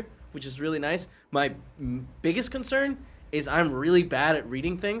easier, which is really nice. My biggest concern is I'm really bad at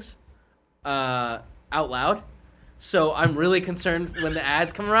reading things out loud. So I'm really concerned when the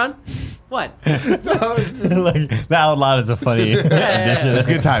ads come around. What? Like, that out loud is a funny addition. It was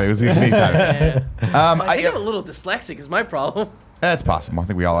good timing. It was good timing. I think I'm a little dyslexic is my problem. That's possible. I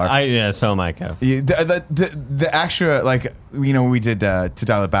think we all are. So am I, Kev. The extra, like, you know, we did, to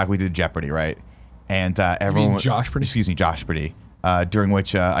dial it back, we did Jeopardy, right? And everyone... Josh Pretty? Excuse me, Josh Pretty. During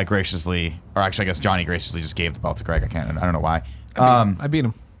which I graciously, or actually I guess Johnny graciously just gave the belt to Greg. I don't know why. I beat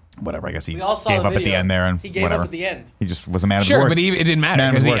him. Whatever, I guess he We all saw gave the up at the video. end there. And He gave whatever. up at the end. He just was a man of his Sure, word. but it didn't matter Man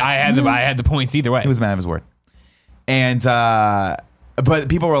of his because word. I had the points either way. He was a man of his word. And, but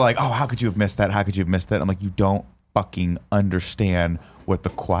people were like, oh, how could you have missed that? How could you have missed that? I'm like, you don't fucking understand what the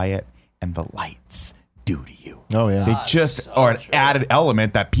quiet and the lights do to you. Oh, yeah. They just are an added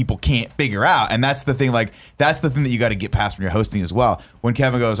element that people can't figure out. And that's the thing, like, that's the thing that you got to get past when you're hosting as well. When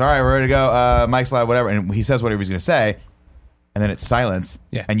Kevin goes, all right, we're ready to go, mic's loud, whatever, and he says whatever he's going to say, and then it's silence,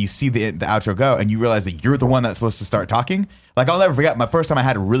 and you see the outro go, and you realize that you're the one that's supposed to start talking. Like, I'll never forget, my first time I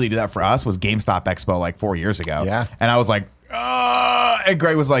had to really do that for us was GameStop Expo, like, 4 years ago. Yeah. And I was like, and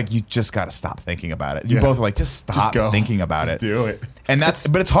Greg was like, you just got to stop thinking about it. You both were like, just stop thinking about it. Do it. And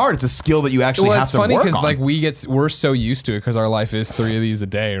but it's hard. It's a skill that you actually have to work on. Well, it's funny because like we're so used to it because our life is 3 of these a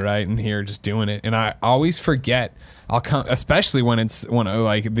day, right? And here just doing it. And I always forget. I'll come, especially when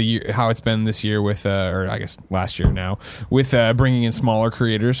like the year, how it's been this year with, or I guess last year now with bringing in smaller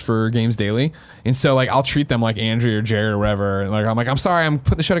creators for Games Daily. And so like I'll treat them like Andrew or Jared or whatever. Like I'm like, I'm sorry, I'm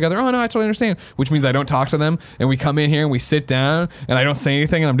putting the show together. Oh no, I totally understand. Which means I don't talk to them, and we come in here and we sit down, and I don't say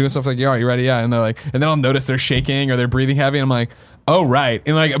anything, and I'm doing stuff like, "Yo, are you ready?" Yeah, and they're like, and then I'll notice they're shaking or they're breathing heavy, and I'm like, oh, right.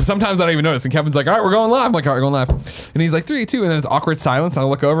 And like sometimes I don't even notice. And Kevin's like, all right, we're going live. I'm like, all right, we're going live. And he's like, 3, 2. And then it's awkward silence. And I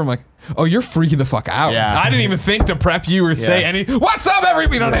look over. I'm like, oh, you're freaking the fuck out. Yeah. I didn't even think to prep you or say any, what's up,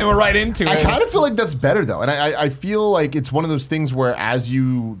 everybody? You know, they were right into it. I kind of feel like that's better though. And I feel like it's one of those things where as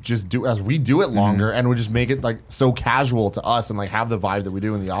we do it longer and we just make it like so casual to us and like have the vibe that we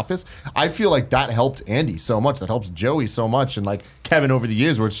do in the office, I feel like that helped Andy so much. That helps Joey so much. And like Kevin over the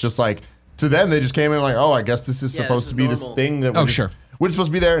years where it's just like, to them, they just came in like, oh, I guess this is supposed to be normal. this thing that we're just supposed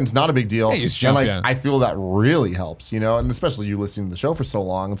to be there and it's not a big deal. you just jump, and like I feel that really helps, you know, and especially you listening to the show for so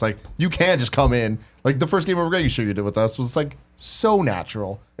long. It's like you can't just come in. Like the first Game Over Greg show you did with us was like so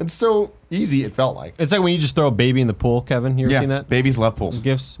natural and so easy it felt like. It's like when you just throw a baby in the pool, Kevin. You ever seen that? Babies love pools.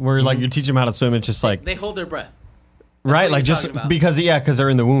 Gifts where like you teach them how to swim. It's just like They hold their breath. right, like just because they're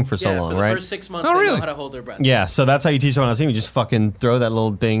in the womb for so long, for the right? first 6 months, they know how to hold their breath. Yeah, so that's how you teach them how to swim. You just fucking throw that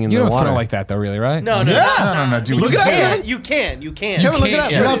little thing in You the don't water. throw like that though, really, right? No, No, dude. Look at that. You can. Kevin, look it up.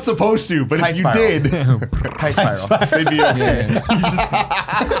 You're not supposed to, but Tight if you spiral. did, Tight spiral. they'd be okay.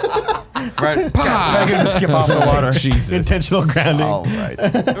 Right. Try to get him to skip off the water. Jesus. Intentional grounding. All right.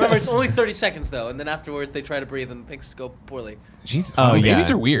 Remember, it's only 30 seconds though, and then afterwards they try to breathe and things go poorly. Jesus. Oh, yeah. Babies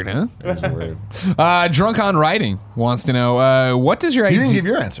are weird, huh? Drunk on Writing wants to know, what does your You idea... didn't give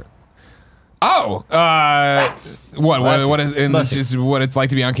your answer. Oh, what is, and it's just what it's like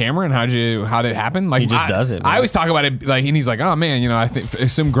to be on camera and how did it happen? Like He just does it, I man. always talk about it like, and he's like, oh man, you know, I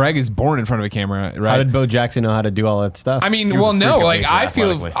assume Greg is born in front of a camera, right? How did Bo Jackson know how to do all that stuff? I mean, He was well, a freak no, of like nature I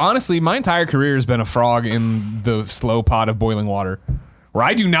feel athletically. honestly, my entire career has been a frog in the slow pot of boiling water. Where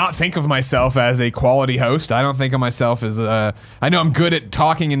I do not think of myself as a quality host. I don't think of myself as I know I'm good at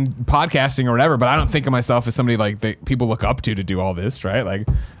talking and podcasting or whatever, but I don't think of myself as somebody like that people look up to do all this, right? Like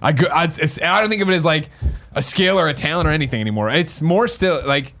I don't think of it as like a skill or a talent or anything anymore. It's more still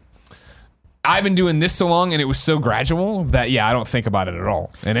like I've been doing this so long and it was so gradual that I don't think about it at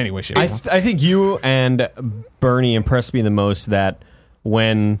all in any way, shape, or form. I think you and Bernie impressed me the most that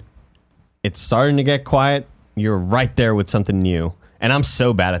when it's starting to get quiet, you're right there with something new. And I'm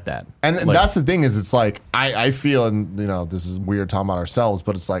so bad at that. And Like- that's the thing is it's like I feel, and you know, this is weird talking about ourselves,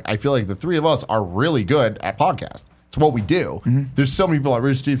 but it's like I feel like the three of us are really good at podcasts. It's what we do. There's so many people at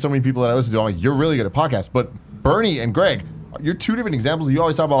Rooster Street, so many people that I listen to. I'm like, you're really good at podcasts. But Bernie and Greg, you're two different examples. You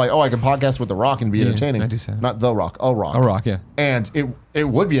always talk about like, oh, I can podcast with The Rock and be entertaining. I do say that. Not The Rock, A Rock. A Rock, yeah. And it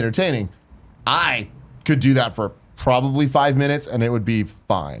would be entertaining. I could do that for probably 5 minutes and it would be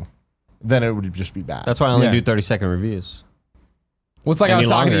fine. Then it would just be bad. That's why I only Yeah. do 30-second reviews. Well, it's like I was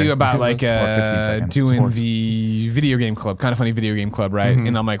Any talking to longer. you about like 15 seconds. doing Sports. the video game club, kind of funny video game club, right?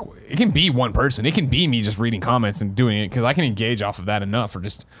 And I'm like, it can be one person. It can be me just reading comments and doing it because I can engage off of that enough or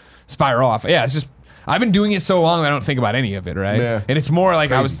just spiral off. Yeah, it's just I've been doing it so long that I don't think about any of it, right? Yeah. And it's more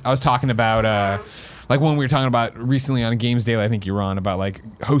like I was talking about like when we were talking about recently on Games Daily, I think you were on about like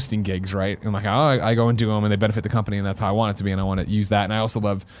hosting gigs, right? And like I go and do them and they benefit the company and that's how I want it to be and I want to use that and I also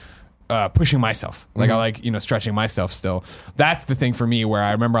love pushing myself. Like I like, stretching myself still. That's the thing for me where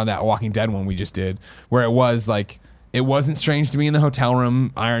I remember on that Walking Dead one we just did where it was like, it wasn't strange to be in the hotel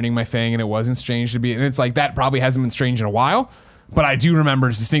room ironing my thing and it wasn't strange to be, and it's like that probably hasn't been strange in a while, but I do remember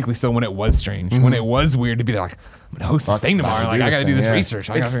distinctly still when it was strange, when it was weird to be like, I'm gonna host this thing tomorrow. Like I gotta do this research.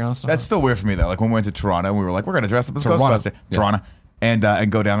 I gotta figure out stuff. That's still weird for me though. Like when we went to Toronto, we were like, we're gonna dress up as Toronto. Ghostbuster, Yeah. Toronto, and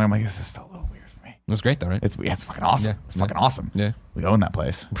go down there. I'm like, this is still a little weird for me. It was great though, right? It's fucking awesome. Yeah. It's fucking awesome. Yeah. We own that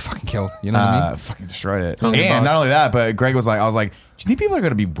place. We fucking killed. You know what I mean? Fucking destroyed it. $100. And not only that, but Greg was like, I was like, do you think people are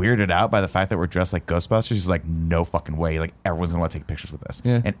going to be weirded out by the fact that we're dressed like Ghostbusters? He's like, no fucking way. Like everyone's going to want to take pictures with us.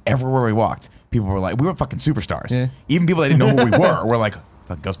 Yeah. And everywhere we walked, people were like, we were fucking superstars. Yeah. Even people that didn't know who we were like,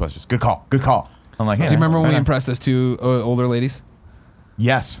 fucking Ghostbusters. Good call. Good call. I'm like, Do you remember when we impressed those two older ladies?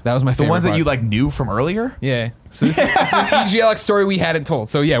 Yes. That was my favorite The ones that part. you like knew from earlier? Yeah. So this is an EGLX story we hadn't told.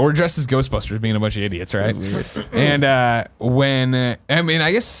 So yeah, we're dressed as Ghostbusters being a bunch of idiots, right? And when, I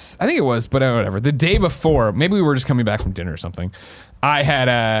think it was, but whatever. The day before, maybe we were just coming back from dinner or something. I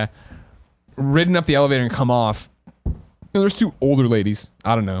had ridden up the elevator and come off. And there's two older ladies,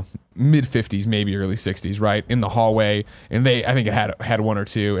 I don't know, mid 50s, maybe early 60s, right, in the hallway. And I think it had one or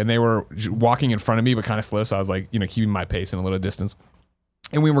two. And they were walking in front of me, but kind of slow. So I was like, keeping my pace in a little distance.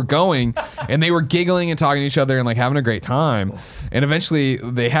 And we were going, and they were giggling and talking to each other and like having a great time. And eventually,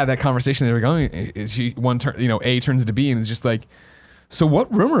 they had that conversation. They were going. A turns to B and is just like, "So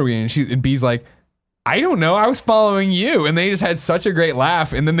what room are we in?" And B's like, "I don't know. I was following you." And they just had such a great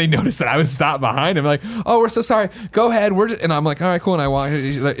laugh. And then they noticed that I was stopped behind him. Like, "Oh, we're so sorry. Go ahead." And I'm like, "All right, cool." And I walked,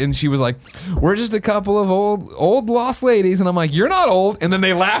 and she was like, "We're just a couple of old lost ladies." And I'm like, "You're not old." And then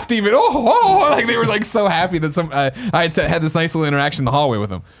they laughed even. Like they were like so happy that I had this nice little interaction in the hallway with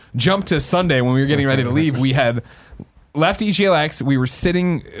them. Jump to Sunday when we were getting ready to leave. We had left EGLX. We were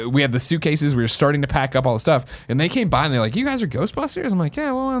sitting. We had the suitcases. We were starting to pack up all the stuff, and they came by and they're like, "You guys are Ghostbusters?" I'm like,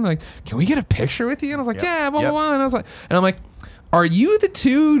 "Yeah." Well, I'm like, "Can we get a picture with you?" And I was like, "Yeah." Blah, blah, blah. And I was like, I'm like, "Are you the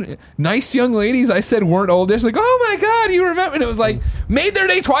two nice young ladies I said weren't old?" They're like, "Oh my god, you remember?" And it was like made their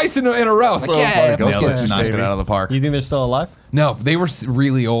day twice in a row. I was like, "Yeah." funny. Nailed it. Ghostbusters, Knocked it baby. out of the park. You think they're still alive? No, they were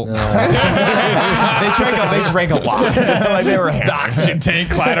really old. They drank a lot. Like they were The oxygen tank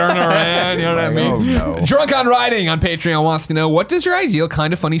clattering around. You know what I mean? Oh, no. Drunk on Riding on Patreon wants to know, what does your ideal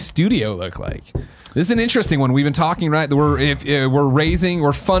Kind of Funny studio look like? This is an interesting one. We've been talking, right? We're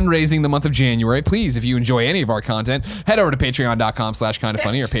fundraising the month of January. Please, if you enjoy any of our content, head over to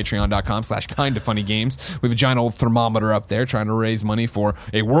patreon.com/kindoffunny or patreon.com/kindoffunnygames. We have a giant old thermometer up there trying to raise money for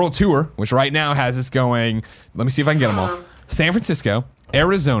a world tour, which right now has us going. Let me see if I can get them all. San Francisco,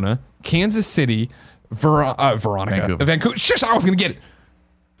 Arizona, Kansas City, Vancouver. Shush, I was going to get it.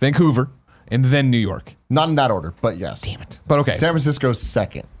 Vancouver, and then New York. Not in that order, but yes. Damn it. But okay. San Francisco's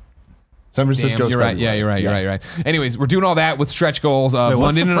second. San Francisco's You're right. Yeah, you're right. You're right. Anyways, we're doing all that with stretch goals of what's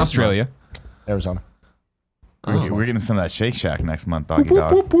London the and first Australia. Arizona. We're getting some of that Shake Shack next month, doggy Boop,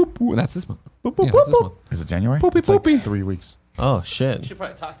 dog. boop, boop, boop. That's this month. Yeah, that's this month. Is it January? Poopy, It's like poopy. 3 weeks. Oh shit! You should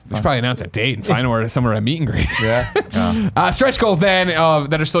probably talk to We me. should probably announce a date and find where somewhere at meet and greet. Yeah. Stretch goals then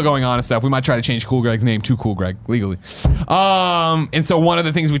that are still going on and stuff. We might try to change Cool Greg's name to Cool Greg legally. And so one of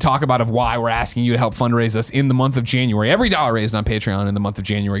the things we talk about of why we're asking you to help fundraise us in the month of January, every dollar raised on Patreon in the month of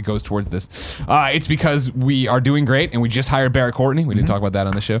January goes towards this. It's because we are doing great and we just hired Barrett Courtney. We didn't talk about that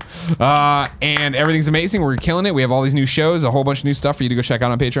on the show. And everything's amazing. We're killing it. We have all these new shows, a whole bunch of new stuff for you to go check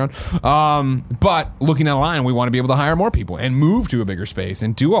out on Patreon. But looking at a line, we want to be able to hire more people and move to a bigger space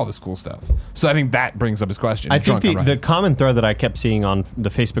and do all this cool stuff. So I think that brings up his question. I think the common thread that I kept seeing on the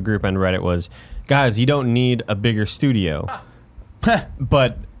Facebook group and Reddit was, guys, you don't need a bigger studio.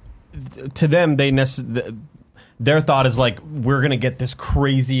 But to them, their thought is like, we're going to get this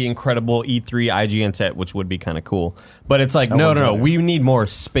crazy, incredible E3 IGN set, which would be kind of cool. But it's like, no. We need more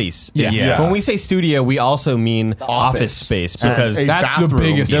space. Yeah. When we say studio, we also mean office space, because a that's the bathroom.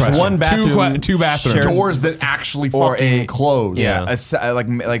 biggest there's question. one bathroom, two bathrooms. shared- Doors that actually Or fucking close. Yeah,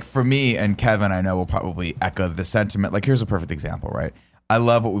 like for me and Kevin, I know will probably echo the sentiment. Like, here's a perfect example, right? I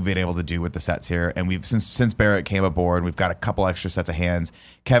love what we've been able to do with the sets here, and we've since Barrett came aboard, we've got a couple extra sets of hands.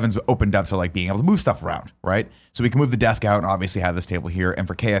 Kevin's opened up to like being able to move stuff around, right? So we can move the desk out and obviously have this table here. And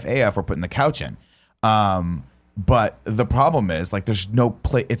for KFAF, we're putting the couch in. But the problem is, like, there's no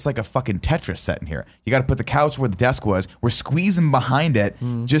play. It's like a fucking Tetris set in here. You got to put the couch where the desk was. We're squeezing behind it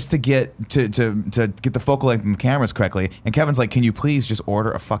just to get to get the focal length and the cameras correctly. And Kevin's like, "Can you please just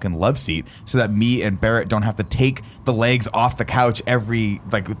order a fucking love seat so that me and Barrett don't have to take the legs off the couch every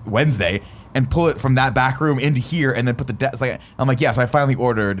like Wednesday and pull it from that back room into here and then put the desk." Like, I'm like, yeah. So I finally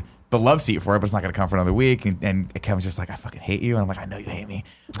ordered the love seat for it, but it's not going to come for another week. And Kevin's just like, "I fucking hate you." And I'm like, "I know you hate me,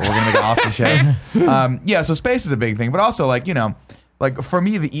 but we're going to make an awesome show." Yeah, so space is a big thing, but also like, you know, like for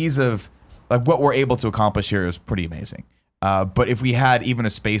me, the ease of like what we're able to accomplish here is pretty amazing. But if we had even a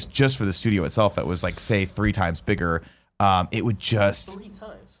space just for the studio itself that was like, say, 3 times bigger, it would just... 3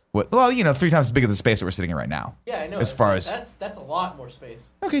 times. Well, you know, 3 times as big as the space that we're sitting in right now. Yeah, I know. As far as... That's a lot more space.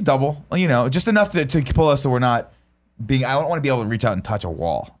 Okay, double. Well, you know, just enough to pull us so we're not... I don't want to be able to reach out and touch a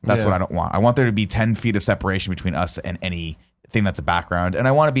wall. That's what I don't want. I want there to be 10 feet of separation between us and anything that's a background. And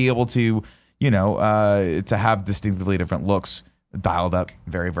I want to be able to, you know, to have distinctively different looks dialed up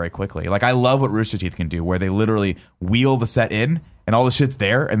very, very quickly. Like, I love what Rooster Teeth can do, where they literally wheel the set in and all the shit's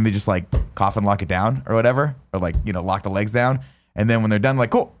there and they just like coffin lock it down or whatever, or like, you know, lock the legs down. And then when they're done, like,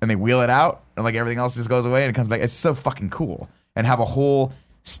 cool. And they wheel it out and like everything else just goes away and it comes back. It's so fucking cool. And have a whole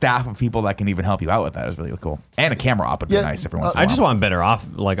staff of people that can even help you out with that is really cool. And a camera op would be nice every once in a while. I just want better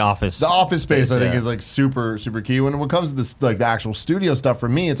office. The office space, I think, is like super, super key. When it comes to this, like the actual studio stuff, for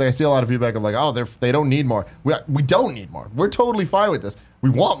me, it's like I see a lot of feedback of like, oh, they don't need more. We don't need more. We're totally fine with this. We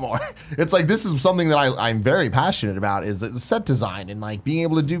want more. It's like, this is something that I'm very passionate about, is set design and like being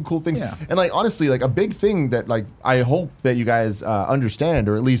able to do cool things. Yeah. And like, honestly, like a big thing that like I hope that you guys understand,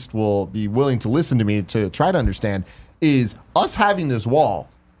 or at least will be willing to listen to me to try to understand, is us having this wall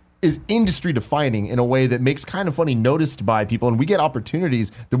is industry defining in a way that makes Kind of Funny noticed by people, and we get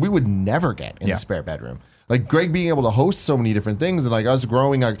opportunities that we would never get in the spare bedroom. Like Greg being able to host so many different things, and like us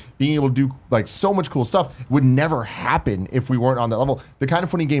growing, like being able to do like so much cool stuff would never happen if we weren't on that level. The Kind of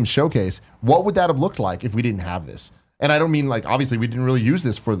Funny Games Showcase, what would that have looked like if we didn't have this? And I don't mean like, obviously we didn't really use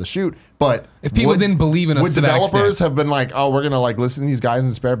this for the shoot, but if people didn't believe in us, would to that developers extent, have been like, oh, we're gonna like listen to these guys in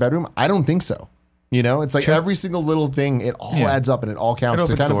the spare bedroom? I don't think so. You know, it's like every single little thing, it all adds up and it all counts.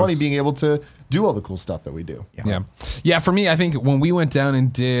 It's kind of funny being able to do all the cool stuff that we do. Yeah. For me, I think when we went down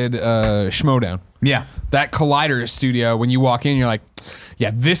and did Schmodown, Yeah. That Collider studio, when you walk in, you're like, yeah,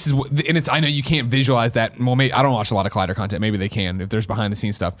 this is what, and it's, I know you can't visualize that. Well, maybe, I don't watch a lot of Collider content. Maybe they can if there's behind the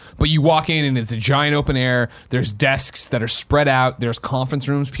scenes stuff. But you walk in and it's a giant open air. There's desks that are spread out. There's conference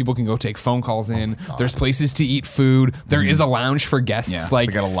rooms. People can go take phone calls in. There's places to eat food. There is a lounge for guests. Yeah, like,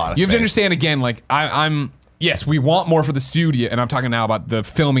 we got a lot of you have to space. understand again, like I'm, yes, we want more for the studio. And I'm talking now about the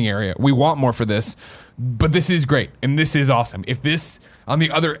filming area. We want more for this. But this is great, and this is awesome. If this, on the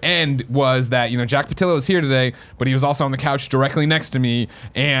other end, was that, Jack Patillo was here today, but he was also on the couch directly next to me,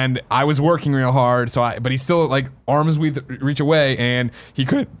 and I was working real hard, but he's still, like, arms reach away, and he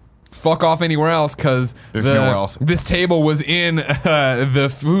couldn't fuck off anywhere else because nowhere else. This table was in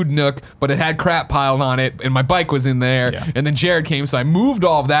the food nook, but it had crap piled on it, and my bike was in there, and then Jared came, so I moved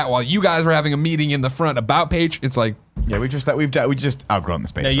all of that while you guys were having a meeting in the front about Page. It's like... Yeah, we just outgrown the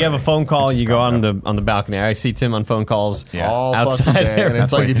space. Yeah, you have a phone call. You go on the balcony. I see Tim on phone calls all outside fucking day. there. And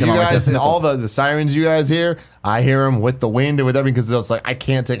it's like, Tim you always has guys, all sniffles. the sirens you guys hear, I hear them with the wind and with everything because it's like I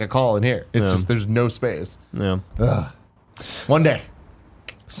can't take a call in here. It's just there's no space. Yeah. Ugh. One day.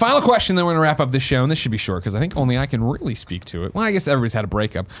 Final question, then we're going to wrap up this show, and this should be short because I think only I can really speak to it. Well, I guess everybody's had a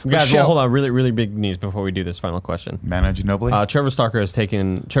breakup. But Guys, Shell- hold on. Really, really big news before we do this final question. Manu Ginobili. Trevor Starkey's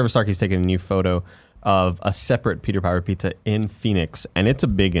taken a new photo of a separate Peter Piper pizza in Phoenix, and it's a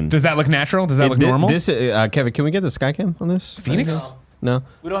big one. Does that look natural? Does that look normal? Kevin, can we get the Skycam on this? Phoenix? No.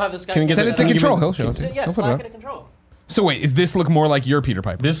 We don't have this guy. Can we get Set it to control. He'll show it. Yeah, He'll put it slack up. it in control. So wait, does this look more like your Peter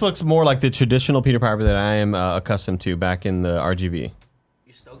Piper? This looks more like the traditional Peter Piper that I am accustomed to back in the RGB.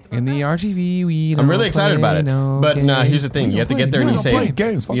 You stoked about In the RGV, we I'm really excited about it. But here's the thing: you have to get there and you say, play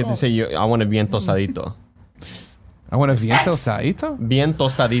games, fuck you have to off. say, I want a bien tostadito. I want a viento saito? Bien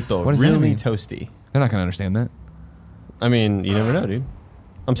tostadito. What does that Really mean? toasty. They're not going to understand that. I mean, you never know, dude.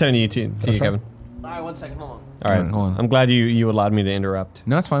 I'm sending you to you, Kevin. it. All right, 1 second. Hold on. All right, Hold on. I'm glad you allowed me to interrupt.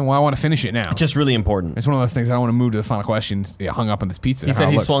 No, it's fine. Well, I want to finish it now. It's just really important. It's one of those things I don't want to move to the final question. Yeah, hung up on this pizza. He how said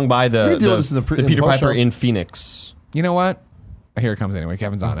it he looks. swung by We the can do this in the Peter post-show. Piper in Phoenix. You know what? Here it comes anyway.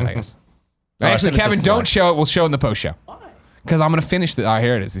 Kevin's on it, I guess. Oh, I Actually, said it's a Kevin, slide. don't show it. We'll show it in the post show. Because I'm going to finish the... Oh,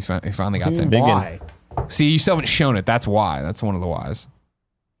 here it is. He finally got to it. Big Why? See, you still haven't shown it. That's why. That's one of the whys.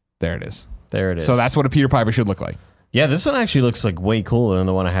 There it is. There it is. So that's what a Peter Piper should look like. Yeah, this one actually looks like way cooler than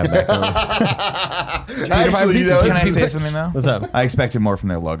the one I have back home. Actually, you know, Can I it's- say something though? What's up? I expected more from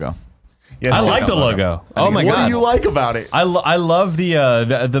their logo. Yeah, I like the logo. Oh my what god. do you like about it? I love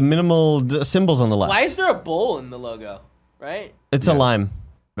the minimal symbols on the left. Why is there a bowl in the logo? Right? It's a lime.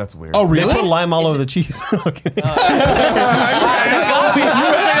 That's weird. Oh, They really? put lime all over the cheese. Okay.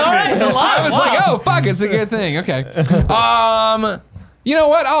 I was like, oh, fuck, it's a good thing. Okay. You know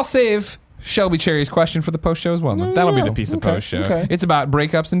what? I'll save Shelby Cherry's question for the post show as well. That'll be the piece of post show. okay. It's about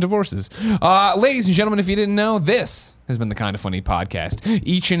breakups and divorces. Ladies and gentlemen, if you didn't know, this has been the Kind of Funny podcast.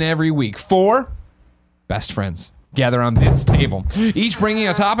 Each and every week, 4 best friends gather on this table, each bringing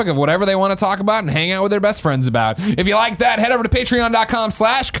a topic of whatever they want to talk about and hang out with their best friends about. If you like that, head over to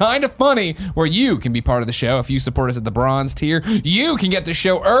patreon.com/kindafunny, where you can be part of the show. If you support us at the bronze tier, you can get the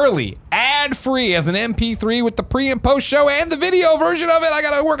show early, ad-free, as an MP3 with the pre and post show and the video version of it. I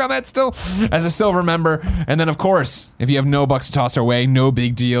gotta work on that still as a silver member. And then, of course, if you have no bucks to toss our way, no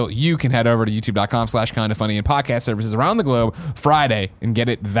big deal, you can head over to youtube.com/kindafunny and podcast services around the globe Friday and get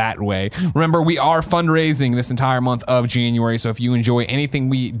it that way. Remember, we are fundraising this entire month of January, so if you enjoy anything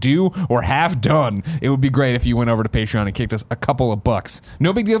we do or have done, it would be great if you went over to Patreon and kicked us a couple of bucks.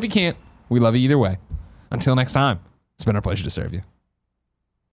 No big deal if you can't. We love you either way. Until next time, it's been our pleasure to serve you.